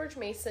apply to George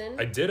Mason.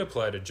 I did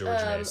apply to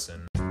George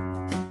Mason.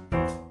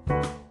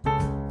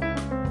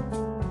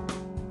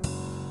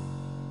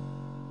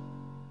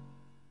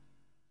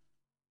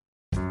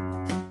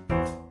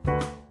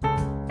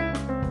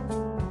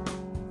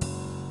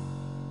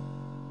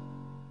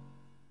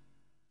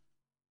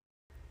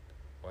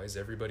 Why is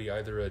everybody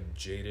either a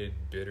jaded,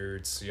 bitter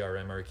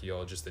CRM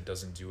archaeologist that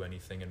doesn't do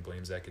anything and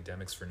blames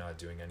academics for not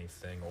doing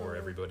anything, or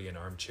everybody an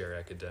armchair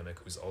academic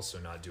who's also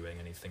not doing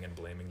anything and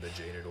blaming the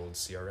jaded old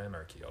CRM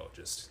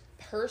archaeologist?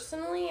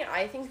 Personally,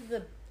 I think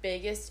the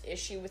biggest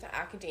issue with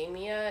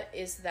academia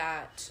is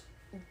that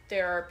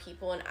there are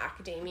people in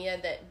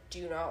academia that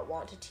do not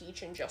want to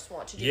teach and just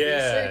want to do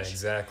research. Yeah,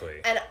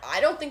 exactly. And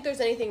I don't think there's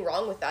anything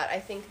wrong with that.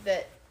 I think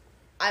that,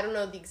 I don't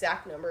know the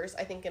exact numbers,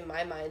 I think in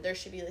my mind there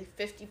should be like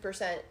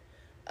 50%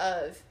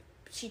 of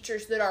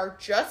teachers that are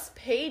just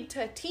paid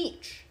to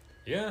teach.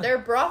 Yeah. They're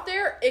brought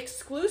there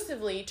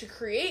exclusively to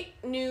create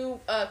new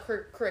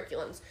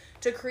curriculums,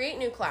 to create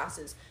new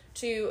classes,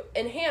 to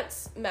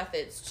enhance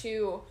methods,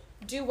 to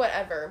do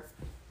whatever.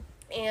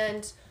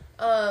 And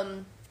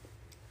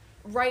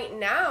right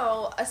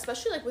now,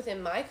 especially like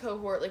within my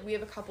cohort, like we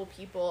have a couple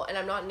people, and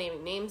I'm not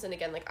naming names, and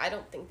again, like I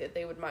don't think that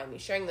they would mind me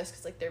sharing this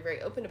because like they're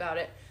very open about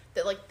it,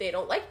 that like they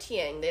don't like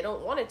TAing, they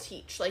don't want to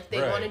teach, like they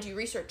want to do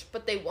research,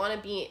 but they want to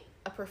be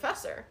a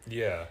professor.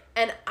 Yeah.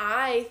 And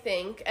I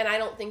think, and I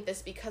don't think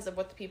this because of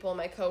what the people in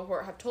my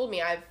cohort have told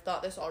me, I've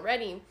thought this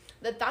already,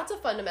 that that's a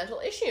fundamental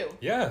issue.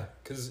 Yeah,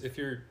 because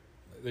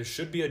there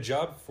should be a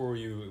job for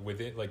you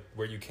within, like,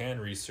 where you can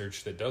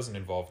research that doesn't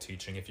involve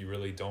teaching if you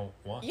really don't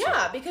want to.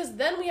 Yeah, because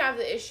then we have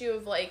the issue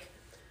of, like,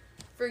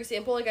 for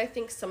example, like, I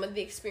think some of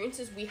the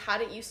experiences we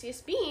had at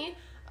UCSB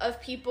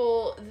of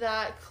people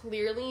that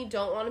clearly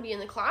don't want to be in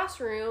the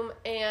classroom,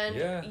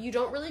 and you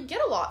don't really get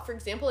a lot. For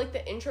example, like,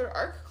 the Intro to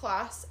Arc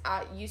class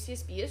at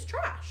UCSB is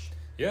trash.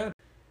 Yeah.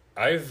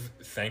 I've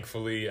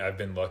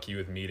been lucky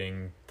with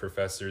meeting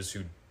professors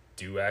who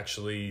do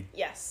actually,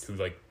 who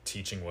like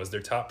teaching was their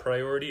top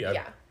priority.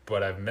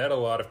 But I've met a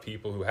lot of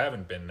people who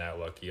haven't been that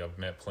lucky. I've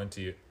met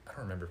plenty. I don't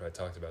remember if I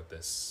talked about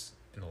this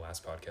in the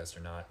last podcast or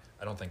not.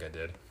 I don't think I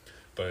did.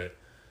 But,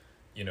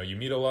 you know, you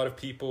meet a lot of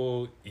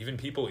people, even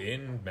people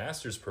in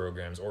master's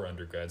programs or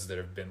undergrads that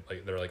have been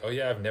like, they're like, oh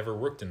yeah, I've never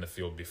worked in the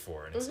field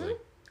before. And it's like,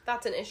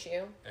 that's an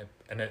issue.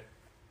 And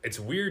it's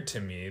weird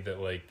to me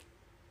that like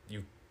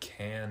you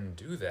can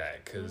do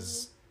that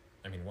because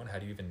I mean, how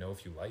do you even know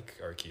if you like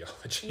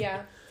archaeology?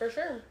 Yeah, for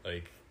sure.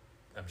 Like,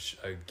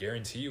 I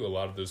guarantee you a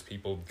lot of those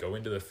people go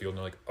into the field and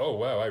they're like, oh,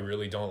 wow, I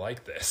really don't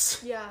like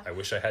this. Yeah. I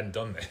wish I hadn't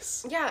done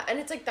this. Yeah, and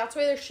it's like, that's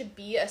why there should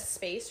be a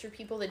space for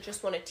people that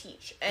just want to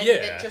teach and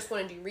that just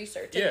want to do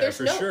research. Like,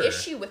 there's no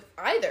issue with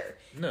either.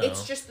 No.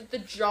 It's just that the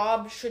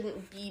job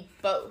shouldn't be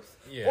both.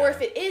 Yeah. Or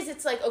if it is,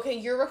 it's like, okay,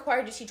 you're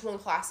required to teach one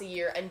class a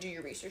year and do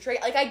your research,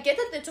 right? Like, I get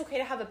that it's okay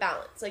to have a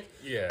balance. Like,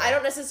 I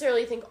don't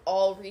necessarily think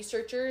all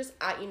researchers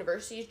at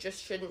universities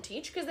just shouldn't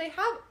teach because they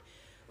have...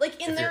 Like,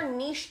 in their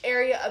niche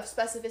area of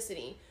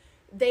specificity,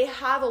 they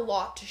have a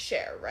lot to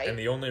share, right? And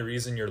the only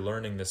reason you're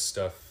learning this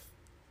stuff,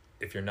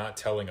 if you're not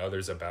telling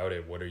others about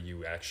it, what are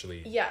you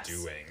actually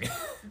doing?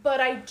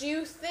 But I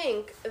do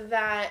think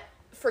that,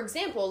 for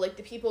example, like,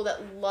 the people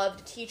that love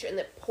to teach and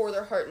that pour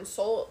their heart and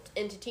soul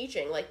into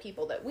teaching, like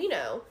people that we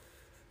know,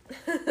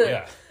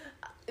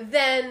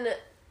 then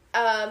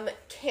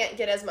can't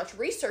get as much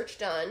research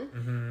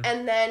done,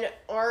 and then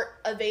aren't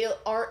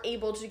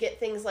able to get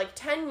things like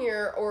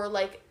tenure or,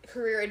 like,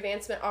 career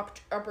advancement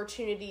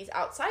opportunities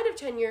outside of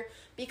tenure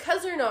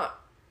because they're not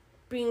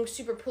being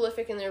super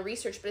prolific in their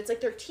research. But it's like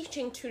they're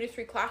teaching 2 to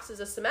 3 classes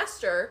a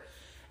semester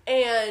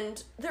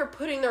and they're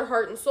putting their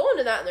heart and soul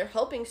into that, and they're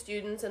helping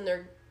students, and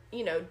they're,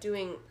 you know,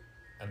 doing...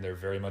 And they're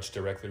very much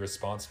directly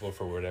responsible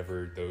for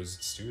whatever those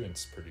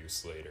students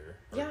produce later.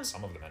 Or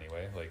some of them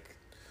anyway. Like,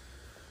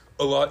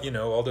 a lot, you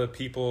know, all the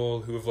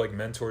people who have, like,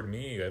 mentored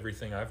me,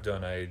 everything I've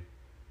done, I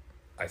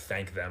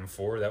thank them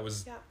for. That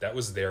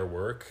was their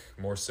work,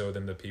 more so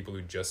than the people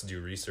who just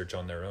do research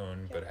on their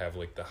own, but have,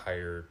 like,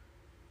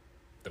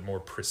 the more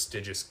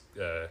prestigious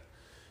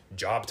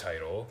job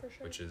title,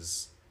 which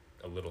is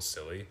a little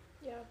silly.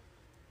 Yeah.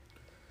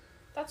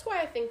 That's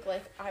why I think,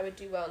 like, I would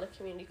do well in a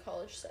community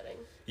college setting.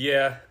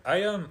 Yeah,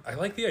 I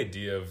like the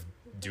idea of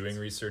doing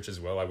research as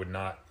well. I would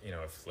not, you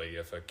know,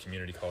 if a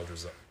community college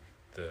was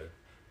the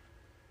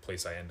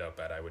place I end up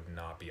at, I would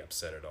not be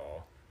upset at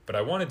all. But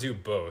I want to do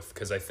both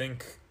because I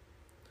think,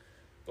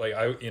 like,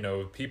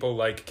 people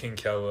like King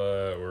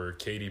Kella or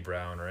Katie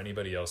Brown or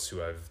anybody else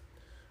who I've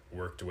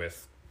worked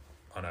with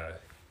on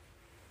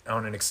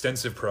an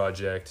extensive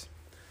project,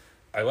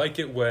 I like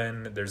it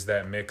when there's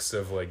that mix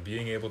of, like,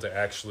 being able to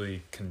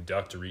actually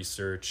conduct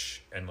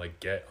research and, like,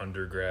 get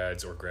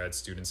undergrads or grad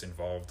students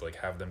involved, like,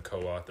 have them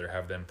co-author,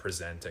 have them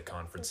present at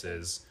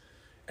conferences,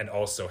 and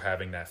also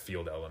having that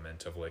field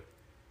element of, like,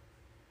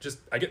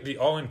 I get the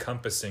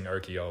all-encompassing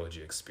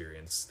archaeology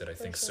experience that I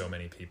think so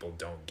many people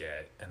don't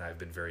get, and I've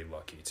been very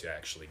lucky to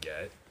actually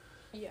get.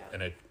 Yeah.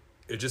 And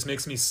it just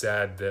makes me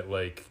sad that,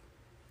 like,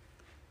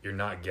 you're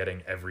not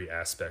getting every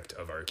aspect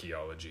of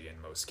archaeology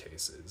in most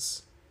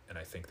cases. And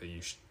I think that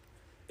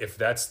if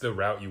that's the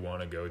route you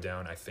want to go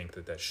down, I think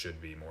that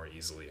should be more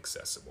easily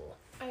accessible.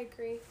 I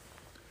agree.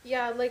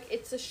 Yeah, like,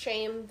 it's a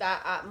shame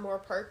that at Moore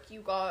Park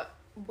you got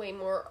way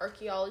more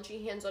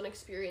archaeology hands-on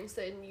experience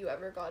than you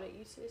ever got at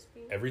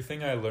UCSB.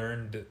 Everything I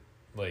learned,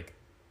 like,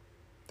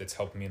 that's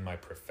helped me in my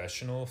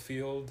professional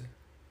field,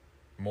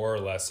 more or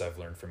less I've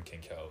learned from King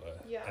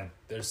Kella. Yeah. And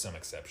there's some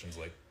exceptions,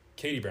 like,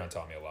 Katie Brown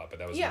taught me a lot, but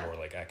that was more,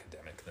 like,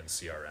 academic than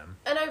CRM.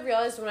 And I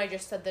realized when I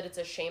just said that it's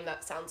a shame,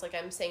 that sounds like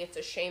I'm saying it's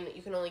a shame that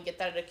you can only get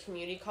that at a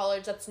community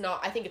college. That's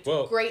not... I think it's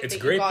great that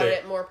you got it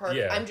at Moore Park.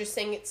 Yeah. I'm just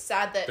saying it's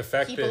sad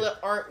that people that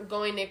aren't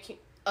going to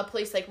a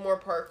place like Moore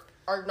Park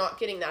are not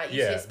getting that at UCSB.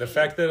 Yeah, the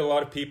fact that a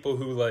lot of people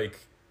who, like,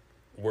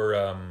 were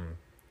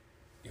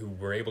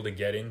able to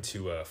get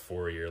into a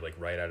 4-year, like,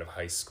 right out of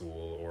high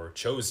school or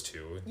chose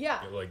to.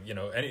 Yeah. Like, you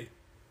know,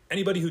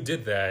 anybody who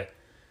did that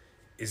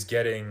is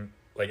getting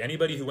like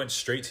anybody who went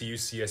straight to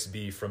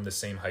UCSB from the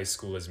same high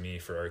school as me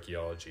for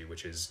archaeology,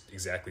 which is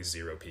exactly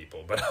 0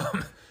 people, but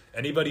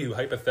anybody who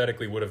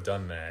hypothetically would have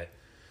done that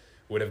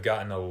would have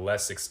gotten a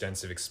less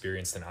extensive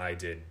experience than I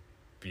did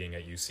being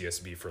at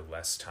UCSB for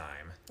less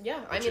time.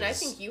 Yeah, I mean, I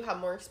think you have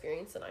more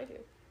experience than I do.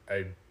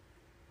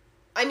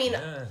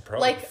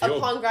 Probably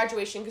upon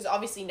graduation, because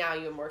obviously now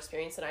you have more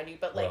experience than I do,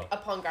 but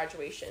upon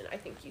graduation, I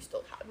think you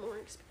still had more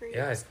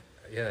experience.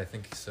 Yeah, I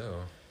think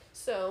so.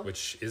 So,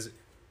 which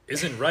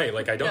isn't right.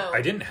 Like, I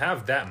didn't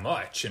have that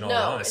much, in all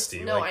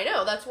honesty. I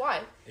know, that's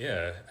why.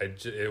 Yeah,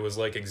 it was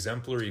like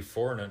exemplary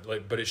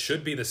but it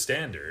should be the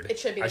standard. It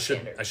should be the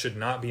standard. I should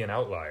not be an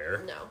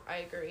outlier. No, I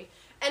agree.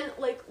 And,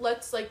 like,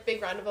 let's, like,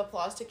 big round of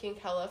applause to King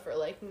Kella for,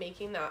 like,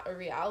 making that a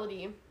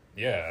reality.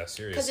 Yeah,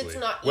 seriously. Because it's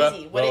not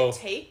easy. What it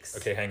takes...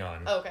 Okay, hang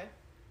on. Oh,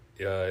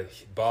 okay.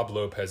 Bob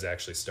Lopez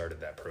actually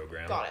started that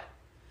program. Got it.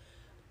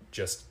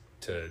 Just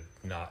to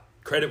not...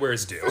 Credit where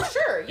it's due. For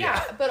sure,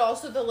 yeah. But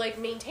also the, like,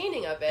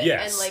 maintaining of it.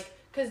 Yes. And, like...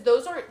 Because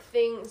those aren't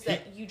things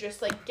that you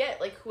just, like,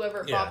 get. Like,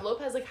 whoever... Bob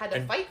Lopez, like, had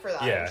to fight for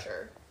that, I'm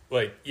sure.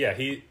 Like, yeah,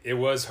 it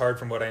was hard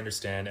from what I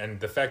understand, and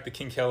the fact that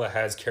King Kella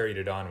has carried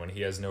it on when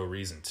he has no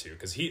reason to,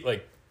 because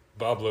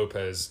Bob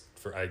Lopez,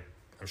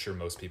 I'm sure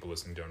most people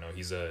listening don't know,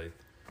 he's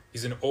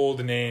an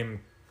old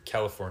name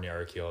California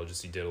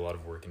archaeologist. He did a lot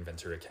of work in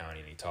Ventura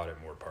County, and he taught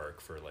at Moore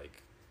Park for,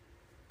 like,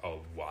 a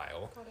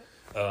while. Got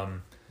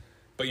it.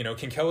 But,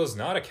 King Kella's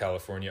not a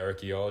California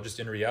archaeologist.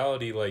 In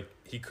reality, like,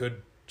 he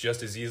could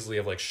just as easily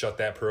have, like, shut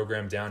that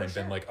program down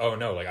been like, oh,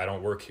 no, like, I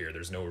don't work here.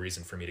 There's no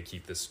reason for me to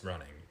keep this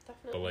running.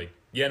 Definitely. But,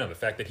 like, the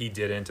fact that he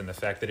didn't, and the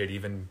fact that it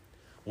even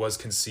was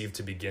conceived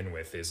to begin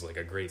with is, like,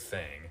 a great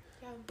thing.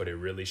 Yeah. But it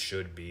really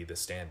should be the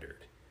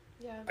standard.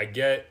 Yeah. I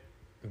get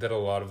that a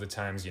lot of the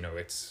times,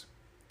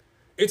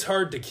 it's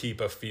hard to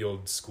keep a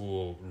field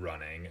school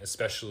running,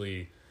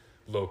 especially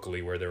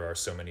locally where there are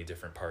so many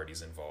different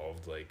parties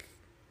involved. Like,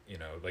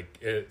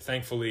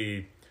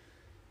 thankfully,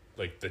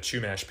 like, the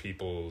Chumash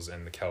peoples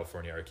and the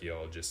California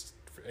archaeologists,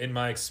 in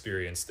my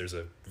experience, there's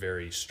a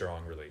very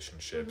strong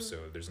relationship. Mm-hmm. So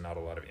there's not a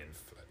lot of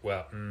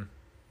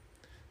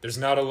there's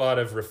not a lot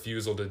of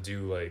refusal to do,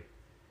 like,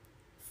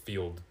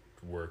 field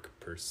work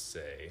per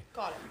se.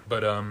 Got it.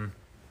 But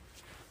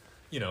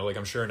like,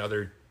 I'm sure in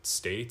other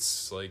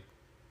states, like,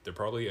 there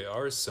probably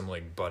are some,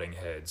 like, butting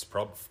heads,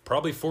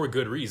 probably for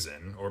good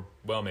reason, or,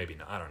 well, maybe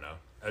not, I don't know.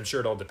 I'm sure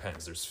it all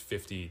depends. There's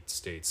 50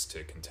 states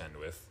to contend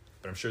with,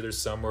 but I'm sure there's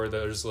some where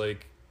there's,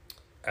 like,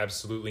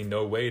 absolutely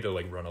no way to,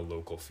 like, run a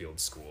local field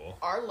school.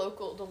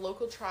 The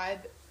local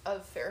tribe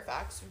of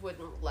Fairfax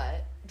wouldn't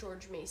let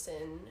George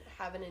Mason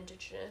have an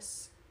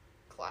Indigenous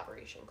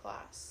collaboration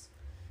class.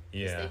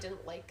 Yeah. Because they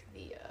didn't like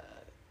the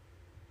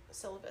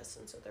syllabus,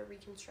 and so they're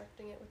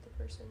reconstructing it with the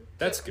person.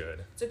 That's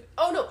good.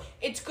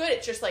 It's good.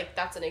 It's just, like,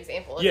 that's an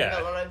example.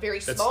 Yeah. On a very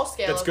small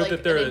scale of, like,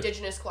 an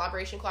Indigenous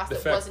collaboration class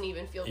that wasn't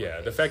even field work.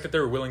 Yeah, the fact that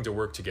they're willing to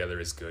work together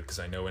is good, because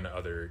I know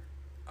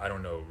I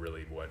don't know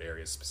really what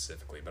areas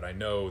specifically, but I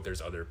know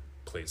there's other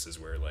places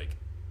where, like,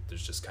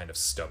 there's just kind of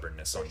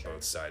stubbornness on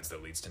both sides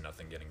that leads to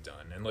nothing getting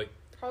done. And, like,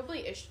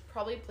 probably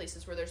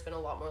places where there's been a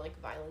lot more, like,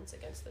 violence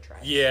against the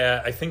tribe.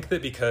 Yeah, I think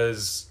that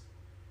because,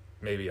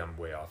 maybe I'm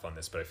way off on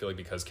this, but I feel like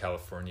because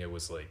California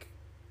was, like,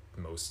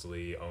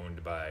 mostly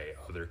owned by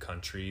other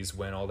countries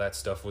when all that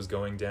stuff was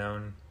going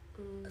down,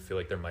 I feel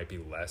like there might be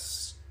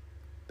less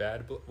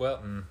bad.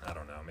 I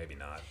don't know, maybe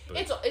not.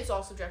 But it's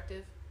all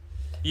subjective.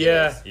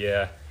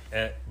 Yeah.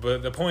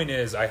 But the point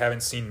is, I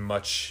haven't seen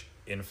much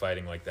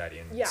infighting like that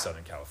in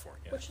Southern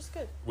California, which is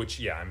good. Which,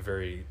 I'm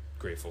very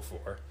grateful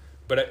for.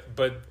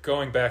 But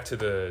going back to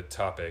the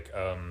topic,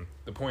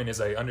 the point is,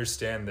 I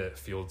understand that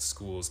field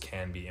schools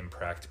can be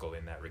impractical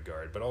in that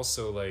regard, but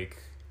also, like,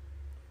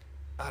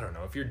 I don't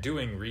know, if you're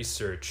doing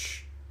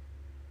research,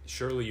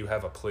 surely you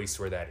have a place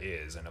where that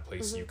is, and a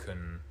place you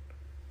can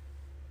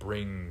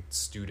bring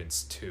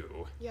students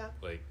to. Yeah.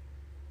 Like,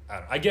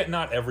 I get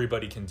not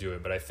everybody can do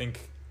it, but I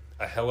think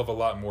a hell of a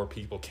lot more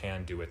people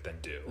can do it than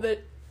do.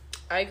 But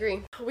I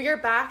agree. We are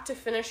back to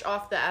finish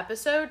off the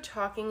episode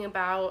talking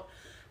about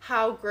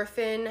how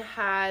Griffin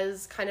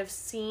has kind of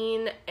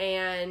seen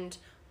and,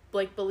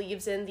 like,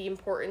 believes in the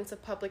importance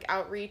of public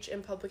outreach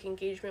and public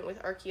engagement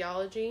with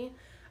archaeology.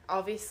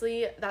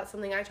 Obviously, that's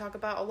something I talk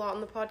about a lot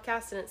on the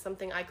podcast, and it's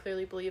something I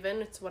clearly believe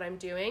in. It's what I'm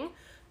doing.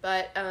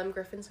 But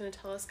Griffin's going to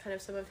tell us kind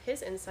of some of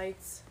his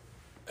insights.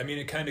 I mean,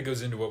 it kind of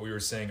goes into what we were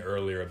saying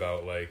earlier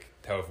about, like,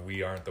 how if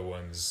we aren't the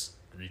ones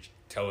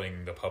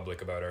telling the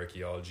public about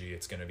archaeology,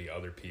 it's going to be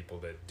other people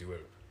that do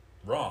it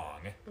wrong.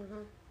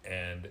 Mm-hmm.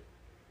 And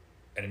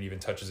it even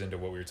touches into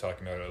what we were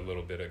talking about a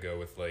little bit ago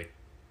with, like,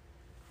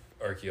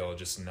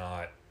 archaeologists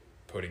not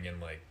putting in,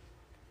 like,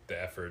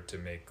 the effort to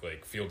make,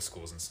 like, field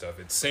schools and stuff.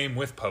 It's same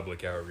with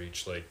public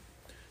outreach. Like,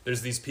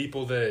 there's these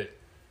people that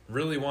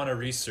really want to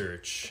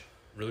research,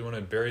 really want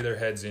to bury their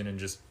heads in and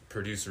just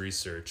produce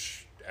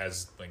research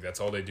as, like, that's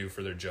all they do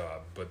for their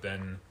job. But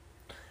then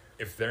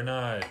if they're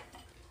not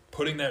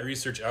putting that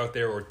research out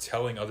there or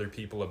telling other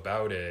people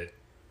about it,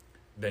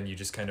 then you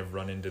just kind of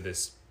run into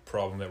this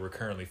problem that we're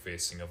currently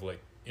facing of,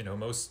 like,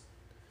 most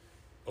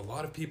a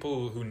lot of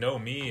people who know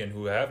me and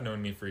who have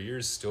known me for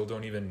years still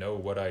don't even know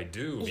what I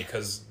do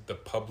because the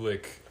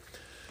public,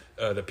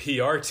 the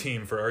PR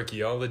team for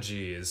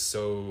archaeology is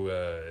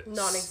so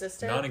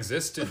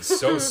non-existent,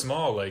 so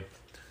small. Like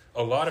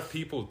a lot of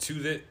people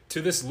to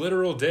this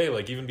literal day,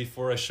 like even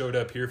before I showed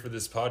up here for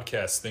this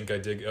podcast, think I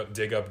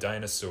dig up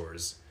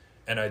dinosaurs,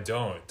 and I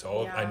don't.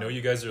 I know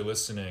you guys are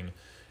listening.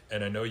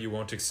 And I know you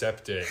won't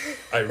accept it.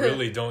 I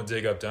really don't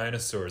dig up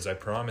dinosaurs. I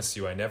promise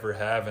you, I never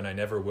have and I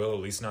never will, at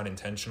least not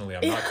intentionally.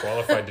 I'm not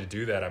qualified to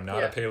do that. I'm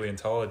not a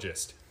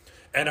paleontologist.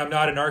 And I'm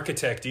not an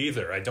architect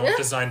either. I don't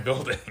design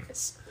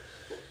buildings.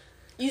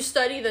 You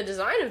study the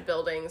design of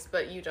buildings,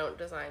 but you don't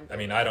design buildings. I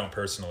mean, I don't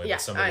personally,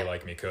 but somebody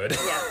like me could.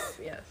 Yes.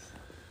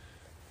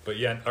 But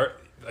yeah,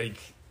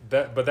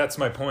 but that's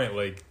my point.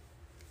 Like,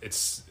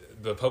 it's,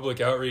 the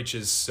public outreach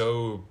is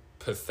so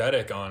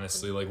pathetic,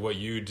 honestly, like what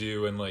you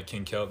do and like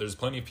Kinkel. There's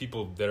plenty of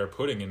people that are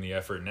putting in the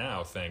effort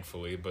now,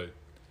 thankfully, but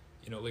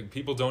you know, like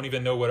people don't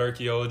even know what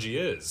archaeology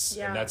is,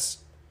 and that's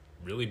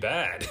really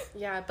bad.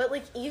 Yeah, but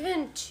like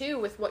even too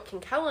with what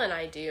Kinkella and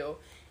I do,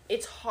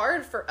 it's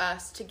hard for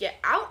us to get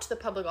out to the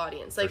public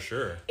audience. Like, for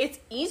sure. It's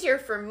easier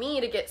for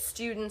me to get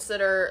students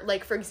that are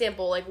like, for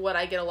example, like what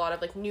I get a lot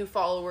of like new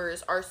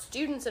followers are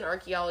students in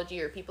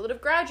archaeology or people that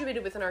have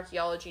graduated with an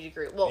archaeology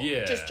degree. Well,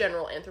 just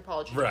general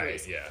anthropology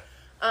degrees.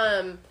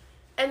 Right.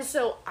 And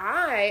so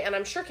and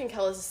I'm sure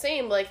Kinkella is the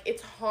same, like,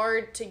 it's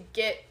hard to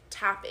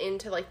tap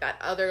into, like, that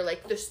other,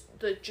 like,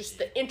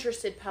 the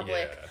interested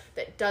public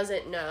that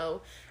doesn't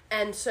know.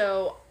 And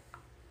so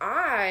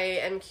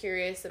I am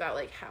curious about,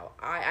 like, how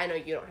I know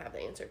you don't have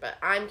the answer, but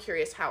I'm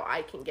curious how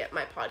I can get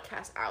my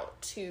podcast out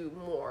to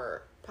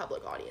more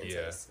public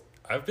audiences.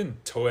 Yeah. I've been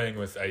toying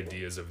with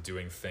ideas of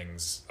doing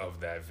things of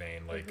that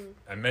vein. Like,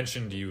 I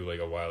mentioned to you, like,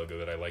 a while ago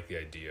that I like the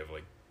idea of,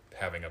 like,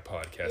 having a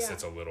podcast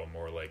that's a little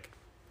more, like,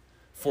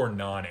 for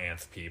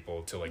non-anth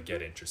people to like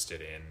get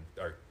interested in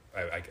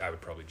I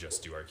would probably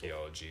just do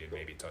archaeology and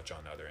maybe touch on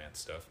other anth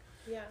stuff.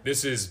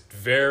 This is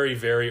very,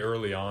 very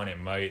early on. It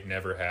might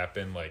never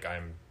happen. Like,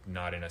 I'm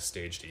not in a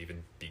stage to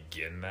even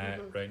begin that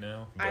right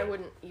now. I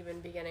wouldn't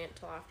even begin it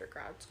until after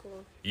grad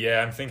school.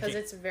 Yeah, I'm thinking,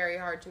 because it's very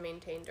hard to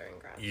maintain during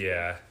grad school.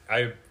 Yeah,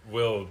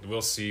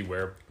 we'll see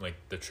where like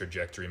the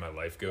trajectory of my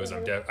life goes.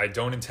 I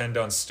don't intend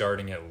on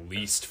starting at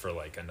least for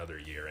like another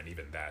year, and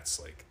even that's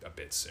like a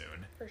bit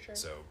soon. For sure.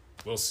 So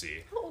we'll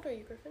see. How old are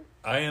you, Griffin?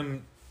 I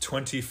am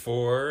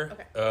 24.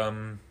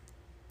 Okay.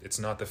 It's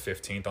not the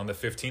 15th. On the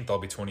 15th, I'll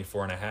be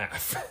 24 and a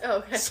half. Oh,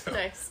 okay. So,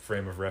 nice.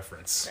 Frame of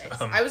reference.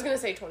 Nice. I was going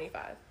to say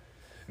 25.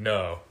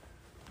 No.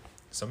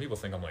 Some people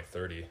think I'm like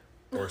 30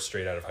 or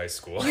straight out of high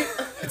school.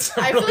 It's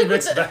a really really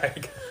mixed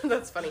bag.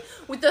 That's funny.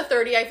 With the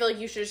 30, I feel like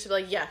you should just be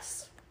like,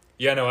 yes.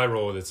 Yeah, no, I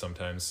roll with it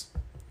sometimes.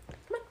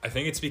 I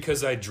think it's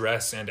because I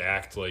dress and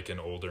act like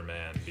an older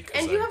man.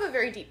 And you have a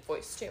very deep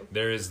voice, too.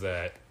 There is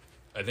that.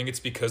 I think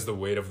it's because the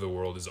weight of the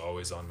world is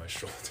always on my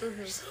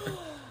shoulders.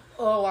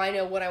 Oh, I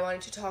know what I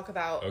wanted to talk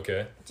about.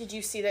 Okay. Did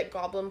you see that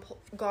Goblin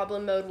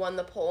Mode won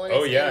the poll in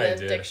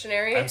the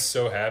dictionary? I'm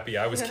so happy.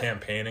 I was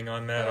campaigning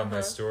on that on my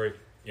story.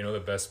 You know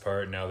the best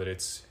part, now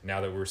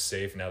that we're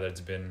safe, now that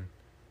it's been,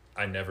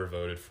 I never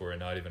voted for it,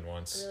 not even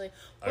once. Really?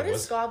 What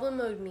does Goblin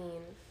Mode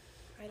mean?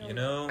 I don't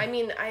know. I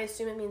mean, I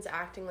assume it means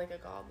acting like a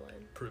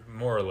goblin.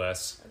 More or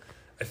less. Okay.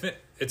 I think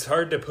it's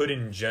hard to put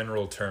in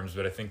general terms,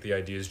 but I think the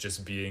idea is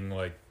just being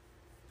like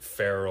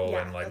feral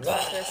and like, that's what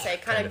I was gonna say,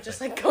 kind of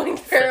just like going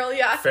feral,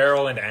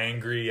 feral and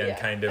angry and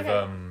kind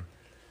of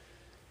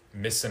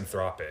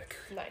misanthropic.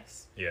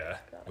 Nice. Yeah,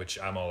 which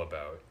I'm all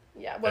about.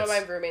 Yeah, one of my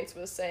roommates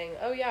was saying,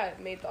 "Oh yeah, it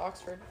made the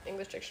Oxford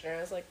English Dictionary."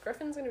 I was like,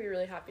 "Griffin's gonna be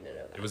really happy to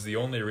know that." It was the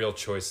only real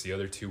choice. The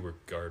other two were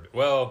garbage.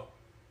 Well,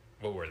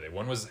 what were they?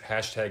 One was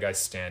 #I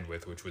stand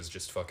with, which was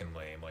just fucking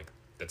lame. Like,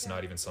 that's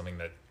not even something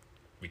that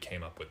we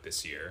came up with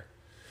this year.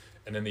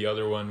 And then the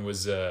other one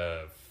was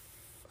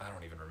I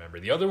don't even remember.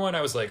 The other one,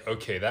 I was like,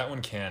 okay, that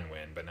one can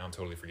win, but now I'm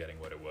totally forgetting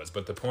what it was.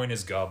 But the point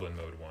is Goblin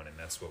Mode won, and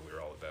that's what we're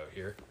all about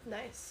here.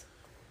 Nice.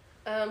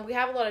 We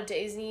have a lot of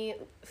Daisy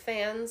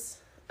fans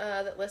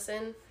that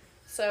listen.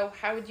 So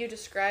how would you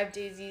describe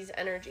Daisy's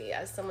energy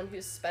as someone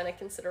who's spent a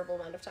considerable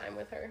amount of time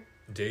with her?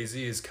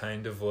 Daisy is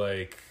kind of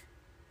like,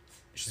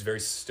 she's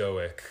very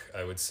stoic,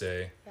 I would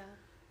say. Yeah.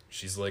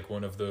 She's like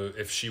one of the,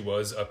 if she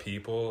was a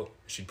people,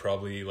 she'd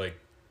probably like,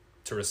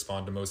 to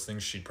respond to most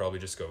things, she'd probably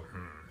just go,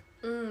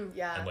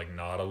 yeah. And like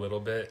nod a little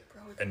bit.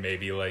 And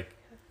maybe like,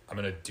 I'm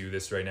going to do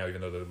this right now,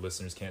 even though the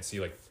listeners can't see,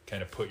 like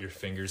kind of put your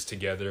fingers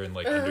together and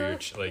like under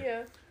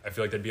your, I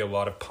feel like there'd be a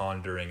lot of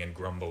pondering and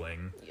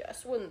grumbling.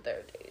 Yes, wouldn't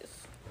there, Days?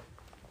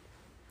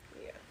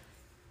 Yeah.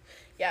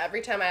 Yeah,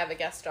 every time I have a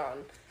guest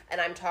on and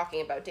I'm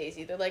talking about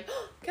Daisy, they're like,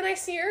 oh, can I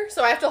see her?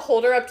 So I have to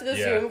hold her up to the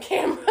Zoom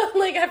camera,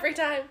 like every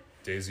time.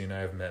 Daisy and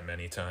I have met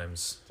many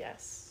times.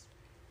 Yes.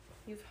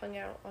 You've hung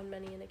out on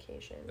many an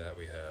occasion. That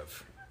we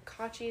have.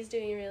 Kachi's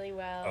doing really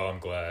well. Oh, I'm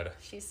glad.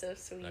 She's so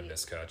sweet. I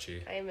miss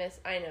Kachi.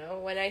 I know.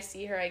 When I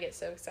see her, I get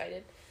so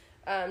excited.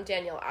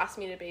 Danielle asked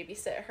me to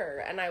babysit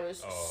her, and I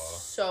was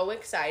so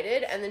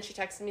excited. And then she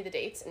texted me the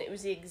dates, and it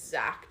was the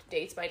exact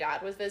dates my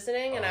dad was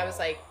visiting. And I was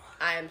like,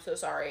 I am so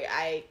sorry.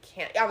 I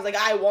can't. I was like,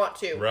 I want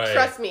to. Right.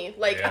 Trust me.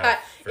 Like, Yeah,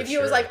 if you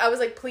was like, I was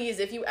like, please,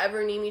 if you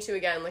ever need me to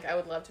again, like, I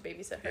would love to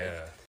babysit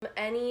her. Yeah.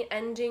 Any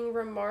ending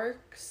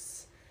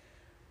remarks?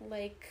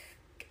 Like,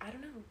 I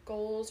don't know,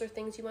 goals or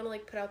things you want to,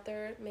 like, put out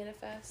there,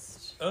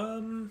 manifest?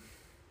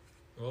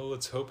 Well,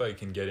 let's hope I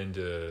can get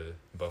into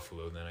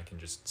Buffalo, and then I can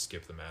just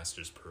skip the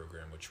master's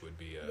program, which would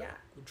be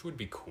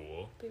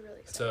cool. Be really exciting.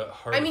 It's a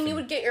hard. I mean, you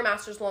would get your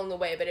master's along the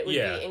way, but it would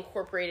Yeah. be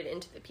incorporated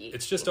into the PhD.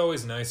 It's just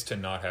always nice to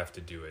not have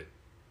to do it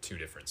 2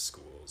 different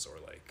schools or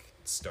like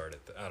start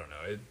at I don't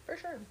know. For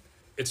sure.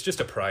 It's just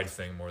a pride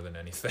thing more than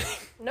anything.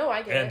 No,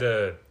 I get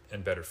it.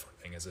 And better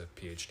funding as a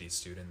PhD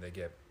student.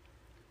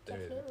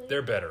 Definitely.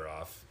 They're better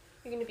off.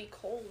 You're gonna be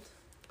cold.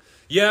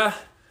 Yeah.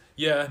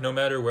 No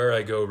matter where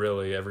I go,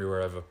 really,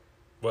 everywhere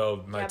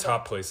my Yeah,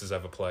 top places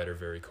I've applied are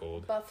very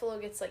cold. Buffalo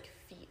gets like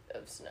feet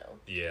of snow.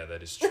 Yeah,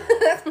 that is true.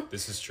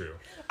 This is true.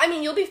 I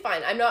mean, you'll be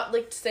fine. I'm not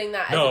like saying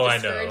that as a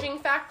discouraging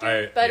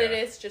factor, but it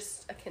is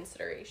just a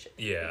consideration.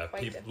 Yeah,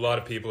 a lot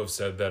of people have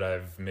said that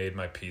I've made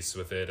my peace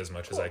with it as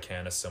much as I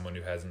can as someone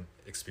who hasn't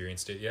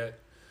experienced it yet.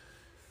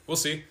 We'll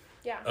see.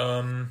 Yeah.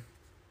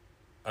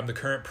 I'm the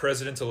current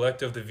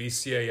president-elect of the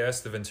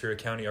VCAS, the Ventura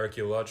County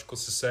Archaeological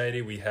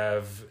Society. We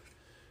have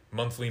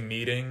monthly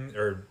meetings,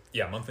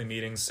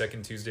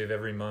 second Tuesday of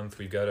every month.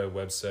 We've got a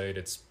website.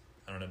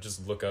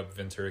 Just look up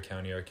Ventura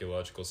County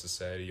Archaeological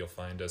Society. You'll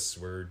find us.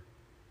 We're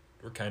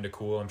kind of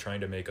cool. I'm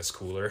trying to make us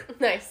cooler.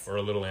 Nice. We're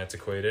a little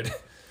antiquated.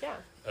 Yeah.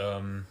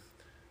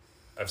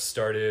 I've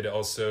started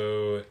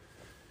also...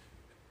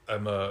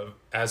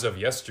 as of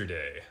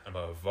yesterday, I'm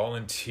a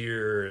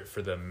volunteer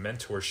for the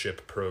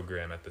mentorship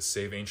program at the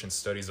Save Ancient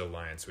Studies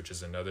Alliance, which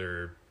is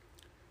another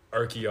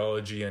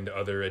archaeology and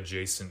other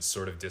adjacent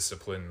sort of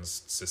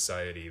disciplines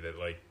society that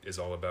like is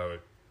all about,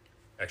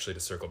 actually to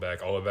circle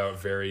back, all about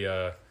very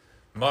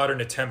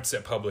modern attempts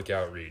at public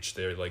outreach.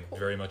 They're like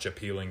very much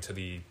appealing to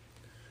the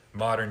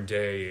modern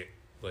day,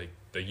 like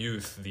the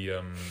youth,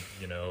 the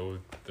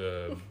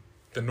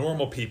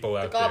normal people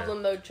out there. The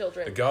goblin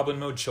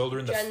mode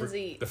children. Gen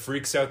Z. The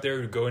freaks out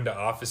there who go into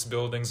office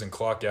buildings and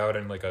clock out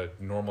in like a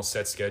normal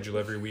set schedule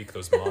every week,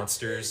 those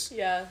monsters.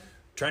 Yeah.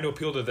 Trying to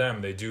appeal to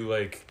them. They do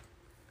like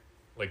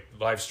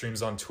live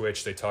streams on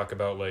Twitch. They talk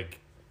about like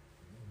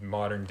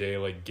modern day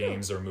like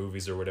games or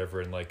movies or whatever,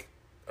 and like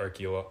I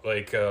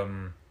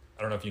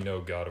don't know if you know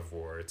God of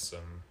War. It's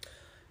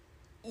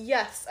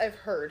Yes, I've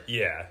heard.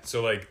 Yeah.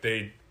 So like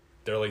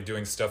they're like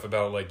doing stuff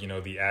about like,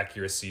 the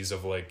accuracies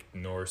of like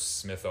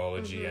Norse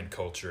mythology and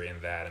culture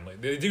in that, and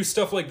like they do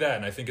stuff like that,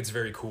 and I think it's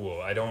very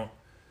cool. I don't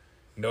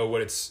know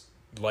what it's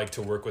like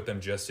to work with them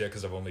just yet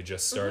because I've only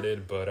just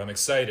started, but I'm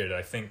excited.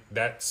 I think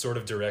that sort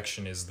of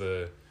direction is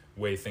the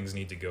way things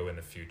need to go in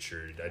the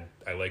future.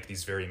 I like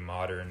these very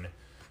modern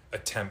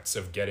attempts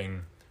of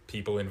getting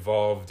people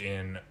involved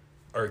in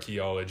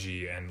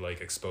archaeology and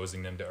like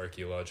exposing them to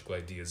archaeological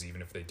ideas even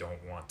if they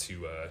don't want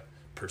to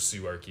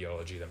pursue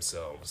archaeology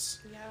themselves.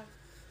 Yeah.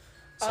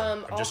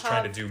 So I'm just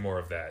trying to do more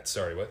of that.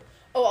 Sorry, what?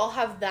 Oh, I'll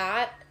have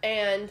that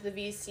and the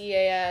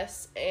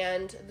VCAS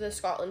and the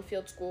Scotland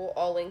Field School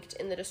all linked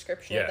in the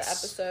description of the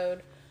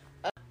episode.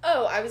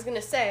 I was going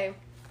to say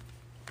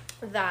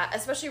that,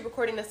 especially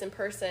recording this in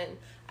person,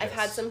 I've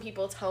had some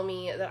people tell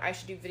me that I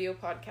should do video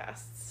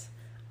podcasts.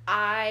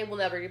 I will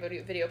never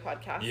do video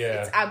podcasts.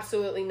 Yeah. It's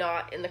absolutely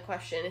not in the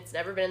question. It's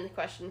never been in the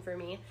question for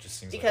me. Just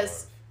seems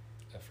because,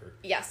 like a lot of effort.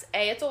 Yes,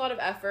 A, it's a lot of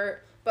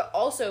effort, but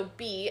also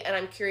B, and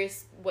I'm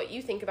curious what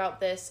you think about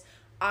this,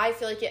 I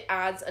feel like it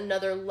adds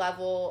another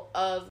level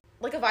of,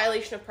 like, a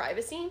violation of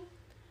privacy.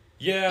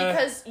 Yeah.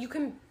 Because you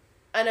can,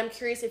 and I'm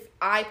curious if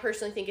I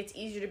personally think it's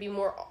easier to be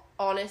more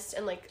honest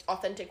and, like,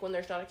 authentic when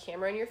there's not a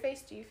camera in your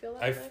face. Do you feel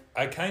that way?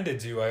 I kind of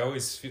do. I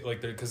always feel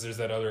like because there's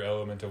that other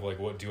element of, like,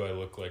 what do I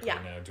look like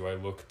right now? Do I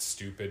look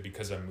stupid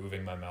because I'm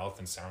moving my mouth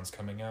and sound's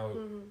coming out?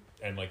 Mm-hmm.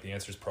 And, like, the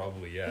answer is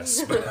probably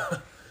yes.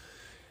 But,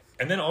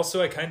 and then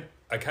also I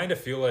kind of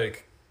feel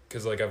like,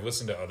 because, like, I've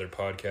listened to other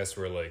podcasts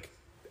where, like,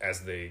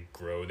 as they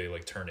grow, they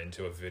like turn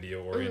into a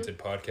video-oriented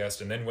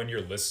podcast, and then when you're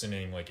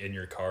listening, like in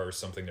your car or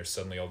something, there's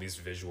suddenly all these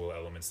visual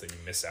elements that you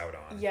miss out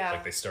on. Yeah,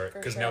 like they start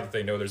because now that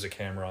they know there's a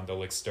camera on, they'll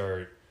like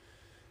start,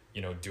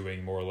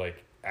 doing more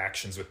like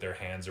actions with their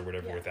hands or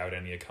whatever without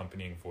any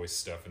accompanying voice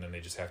stuff, and then they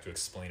just have to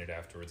explain it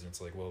afterwards, and it's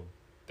like, well,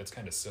 that's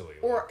kind of silly.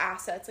 Or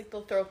assets, like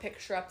they'll throw a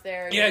picture up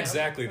there. Yeah,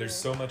 exactly. There's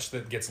so much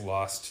that gets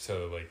lost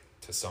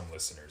to some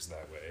listeners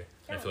that way.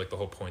 And I feel like the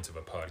whole point of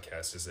a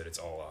podcast is that it's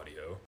all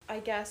audio. I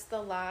guess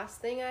the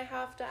last thing I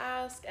have to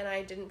ask, and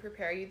I didn't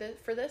prepare you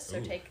for this,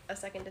 so take a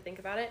second to think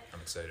about it.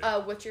 I'm excited.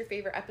 What's your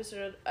favorite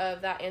episode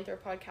of that Anthro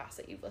podcast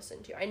that you've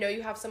listened to? I know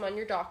you have some on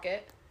your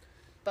docket,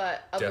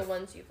 but of the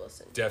ones you've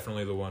listened to.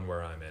 Definitely the one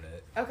where I'm in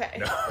it. Okay.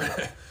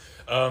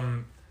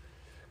 No,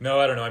 no,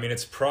 I don't know. I mean,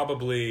 it's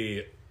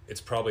probably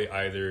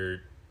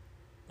either...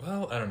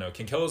 Well, I don't know.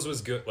 Kinkella's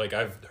was good. Like,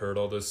 I've heard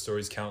all those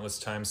stories countless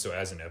times, so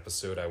as an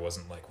episode, I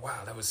wasn't like,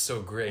 wow, that was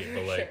so great.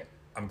 But, like, sure.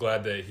 I'm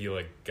glad that he,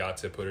 like, got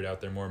to put it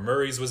out there more.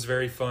 Murray's was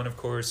very fun, of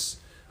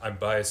course. I'm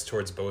biased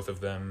towards both of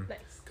them.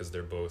 Nice. Because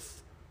they're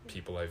both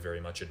people I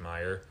very much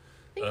admire.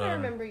 think I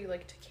remember you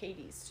liked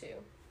Katie's too.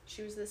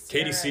 She was this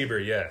Katie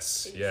Sieber,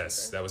 yes. Katie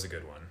yes, Sieber. That was a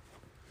good one.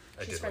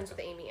 She's friends with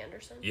Amy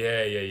Anderson.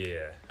 Yeah.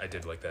 I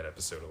did like that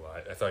episode a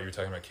lot. I thought you were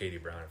talking about Katie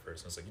Brown at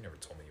first. I was like, you never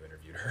told me you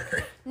interviewed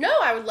her. No,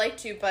 I would like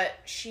to, but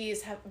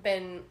she's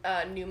been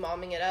new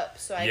momming it up,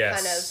 so I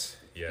kind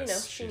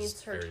of, she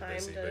needs her time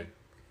busy, to...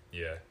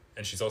 Yeah,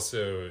 and she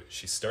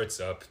starts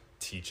up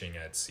teaching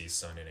at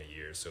CSUN in a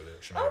year, so that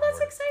she might that's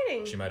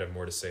exciting. She might have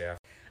more to say after.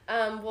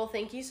 Well,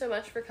 thank you so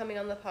much for coming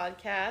on the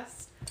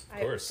podcast.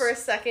 Of course. For a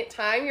second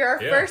time. You're our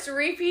first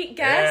repeat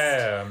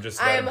guest. Yeah, I'm just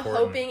I am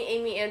hoping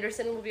Amy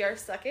Anderson will be our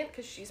second,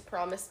 because she's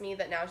promised me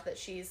that now that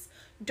she's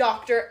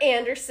Dr.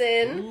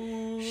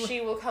 Anderson,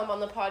 she will come on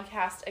the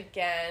podcast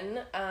again.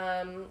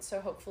 So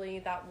hopefully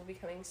that will be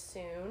coming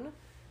soon.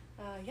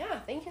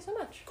 Thank you so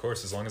much. Of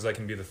course, as long as I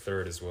can be the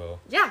third as well.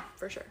 Yeah,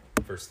 for sure.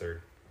 First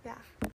third. Yeah.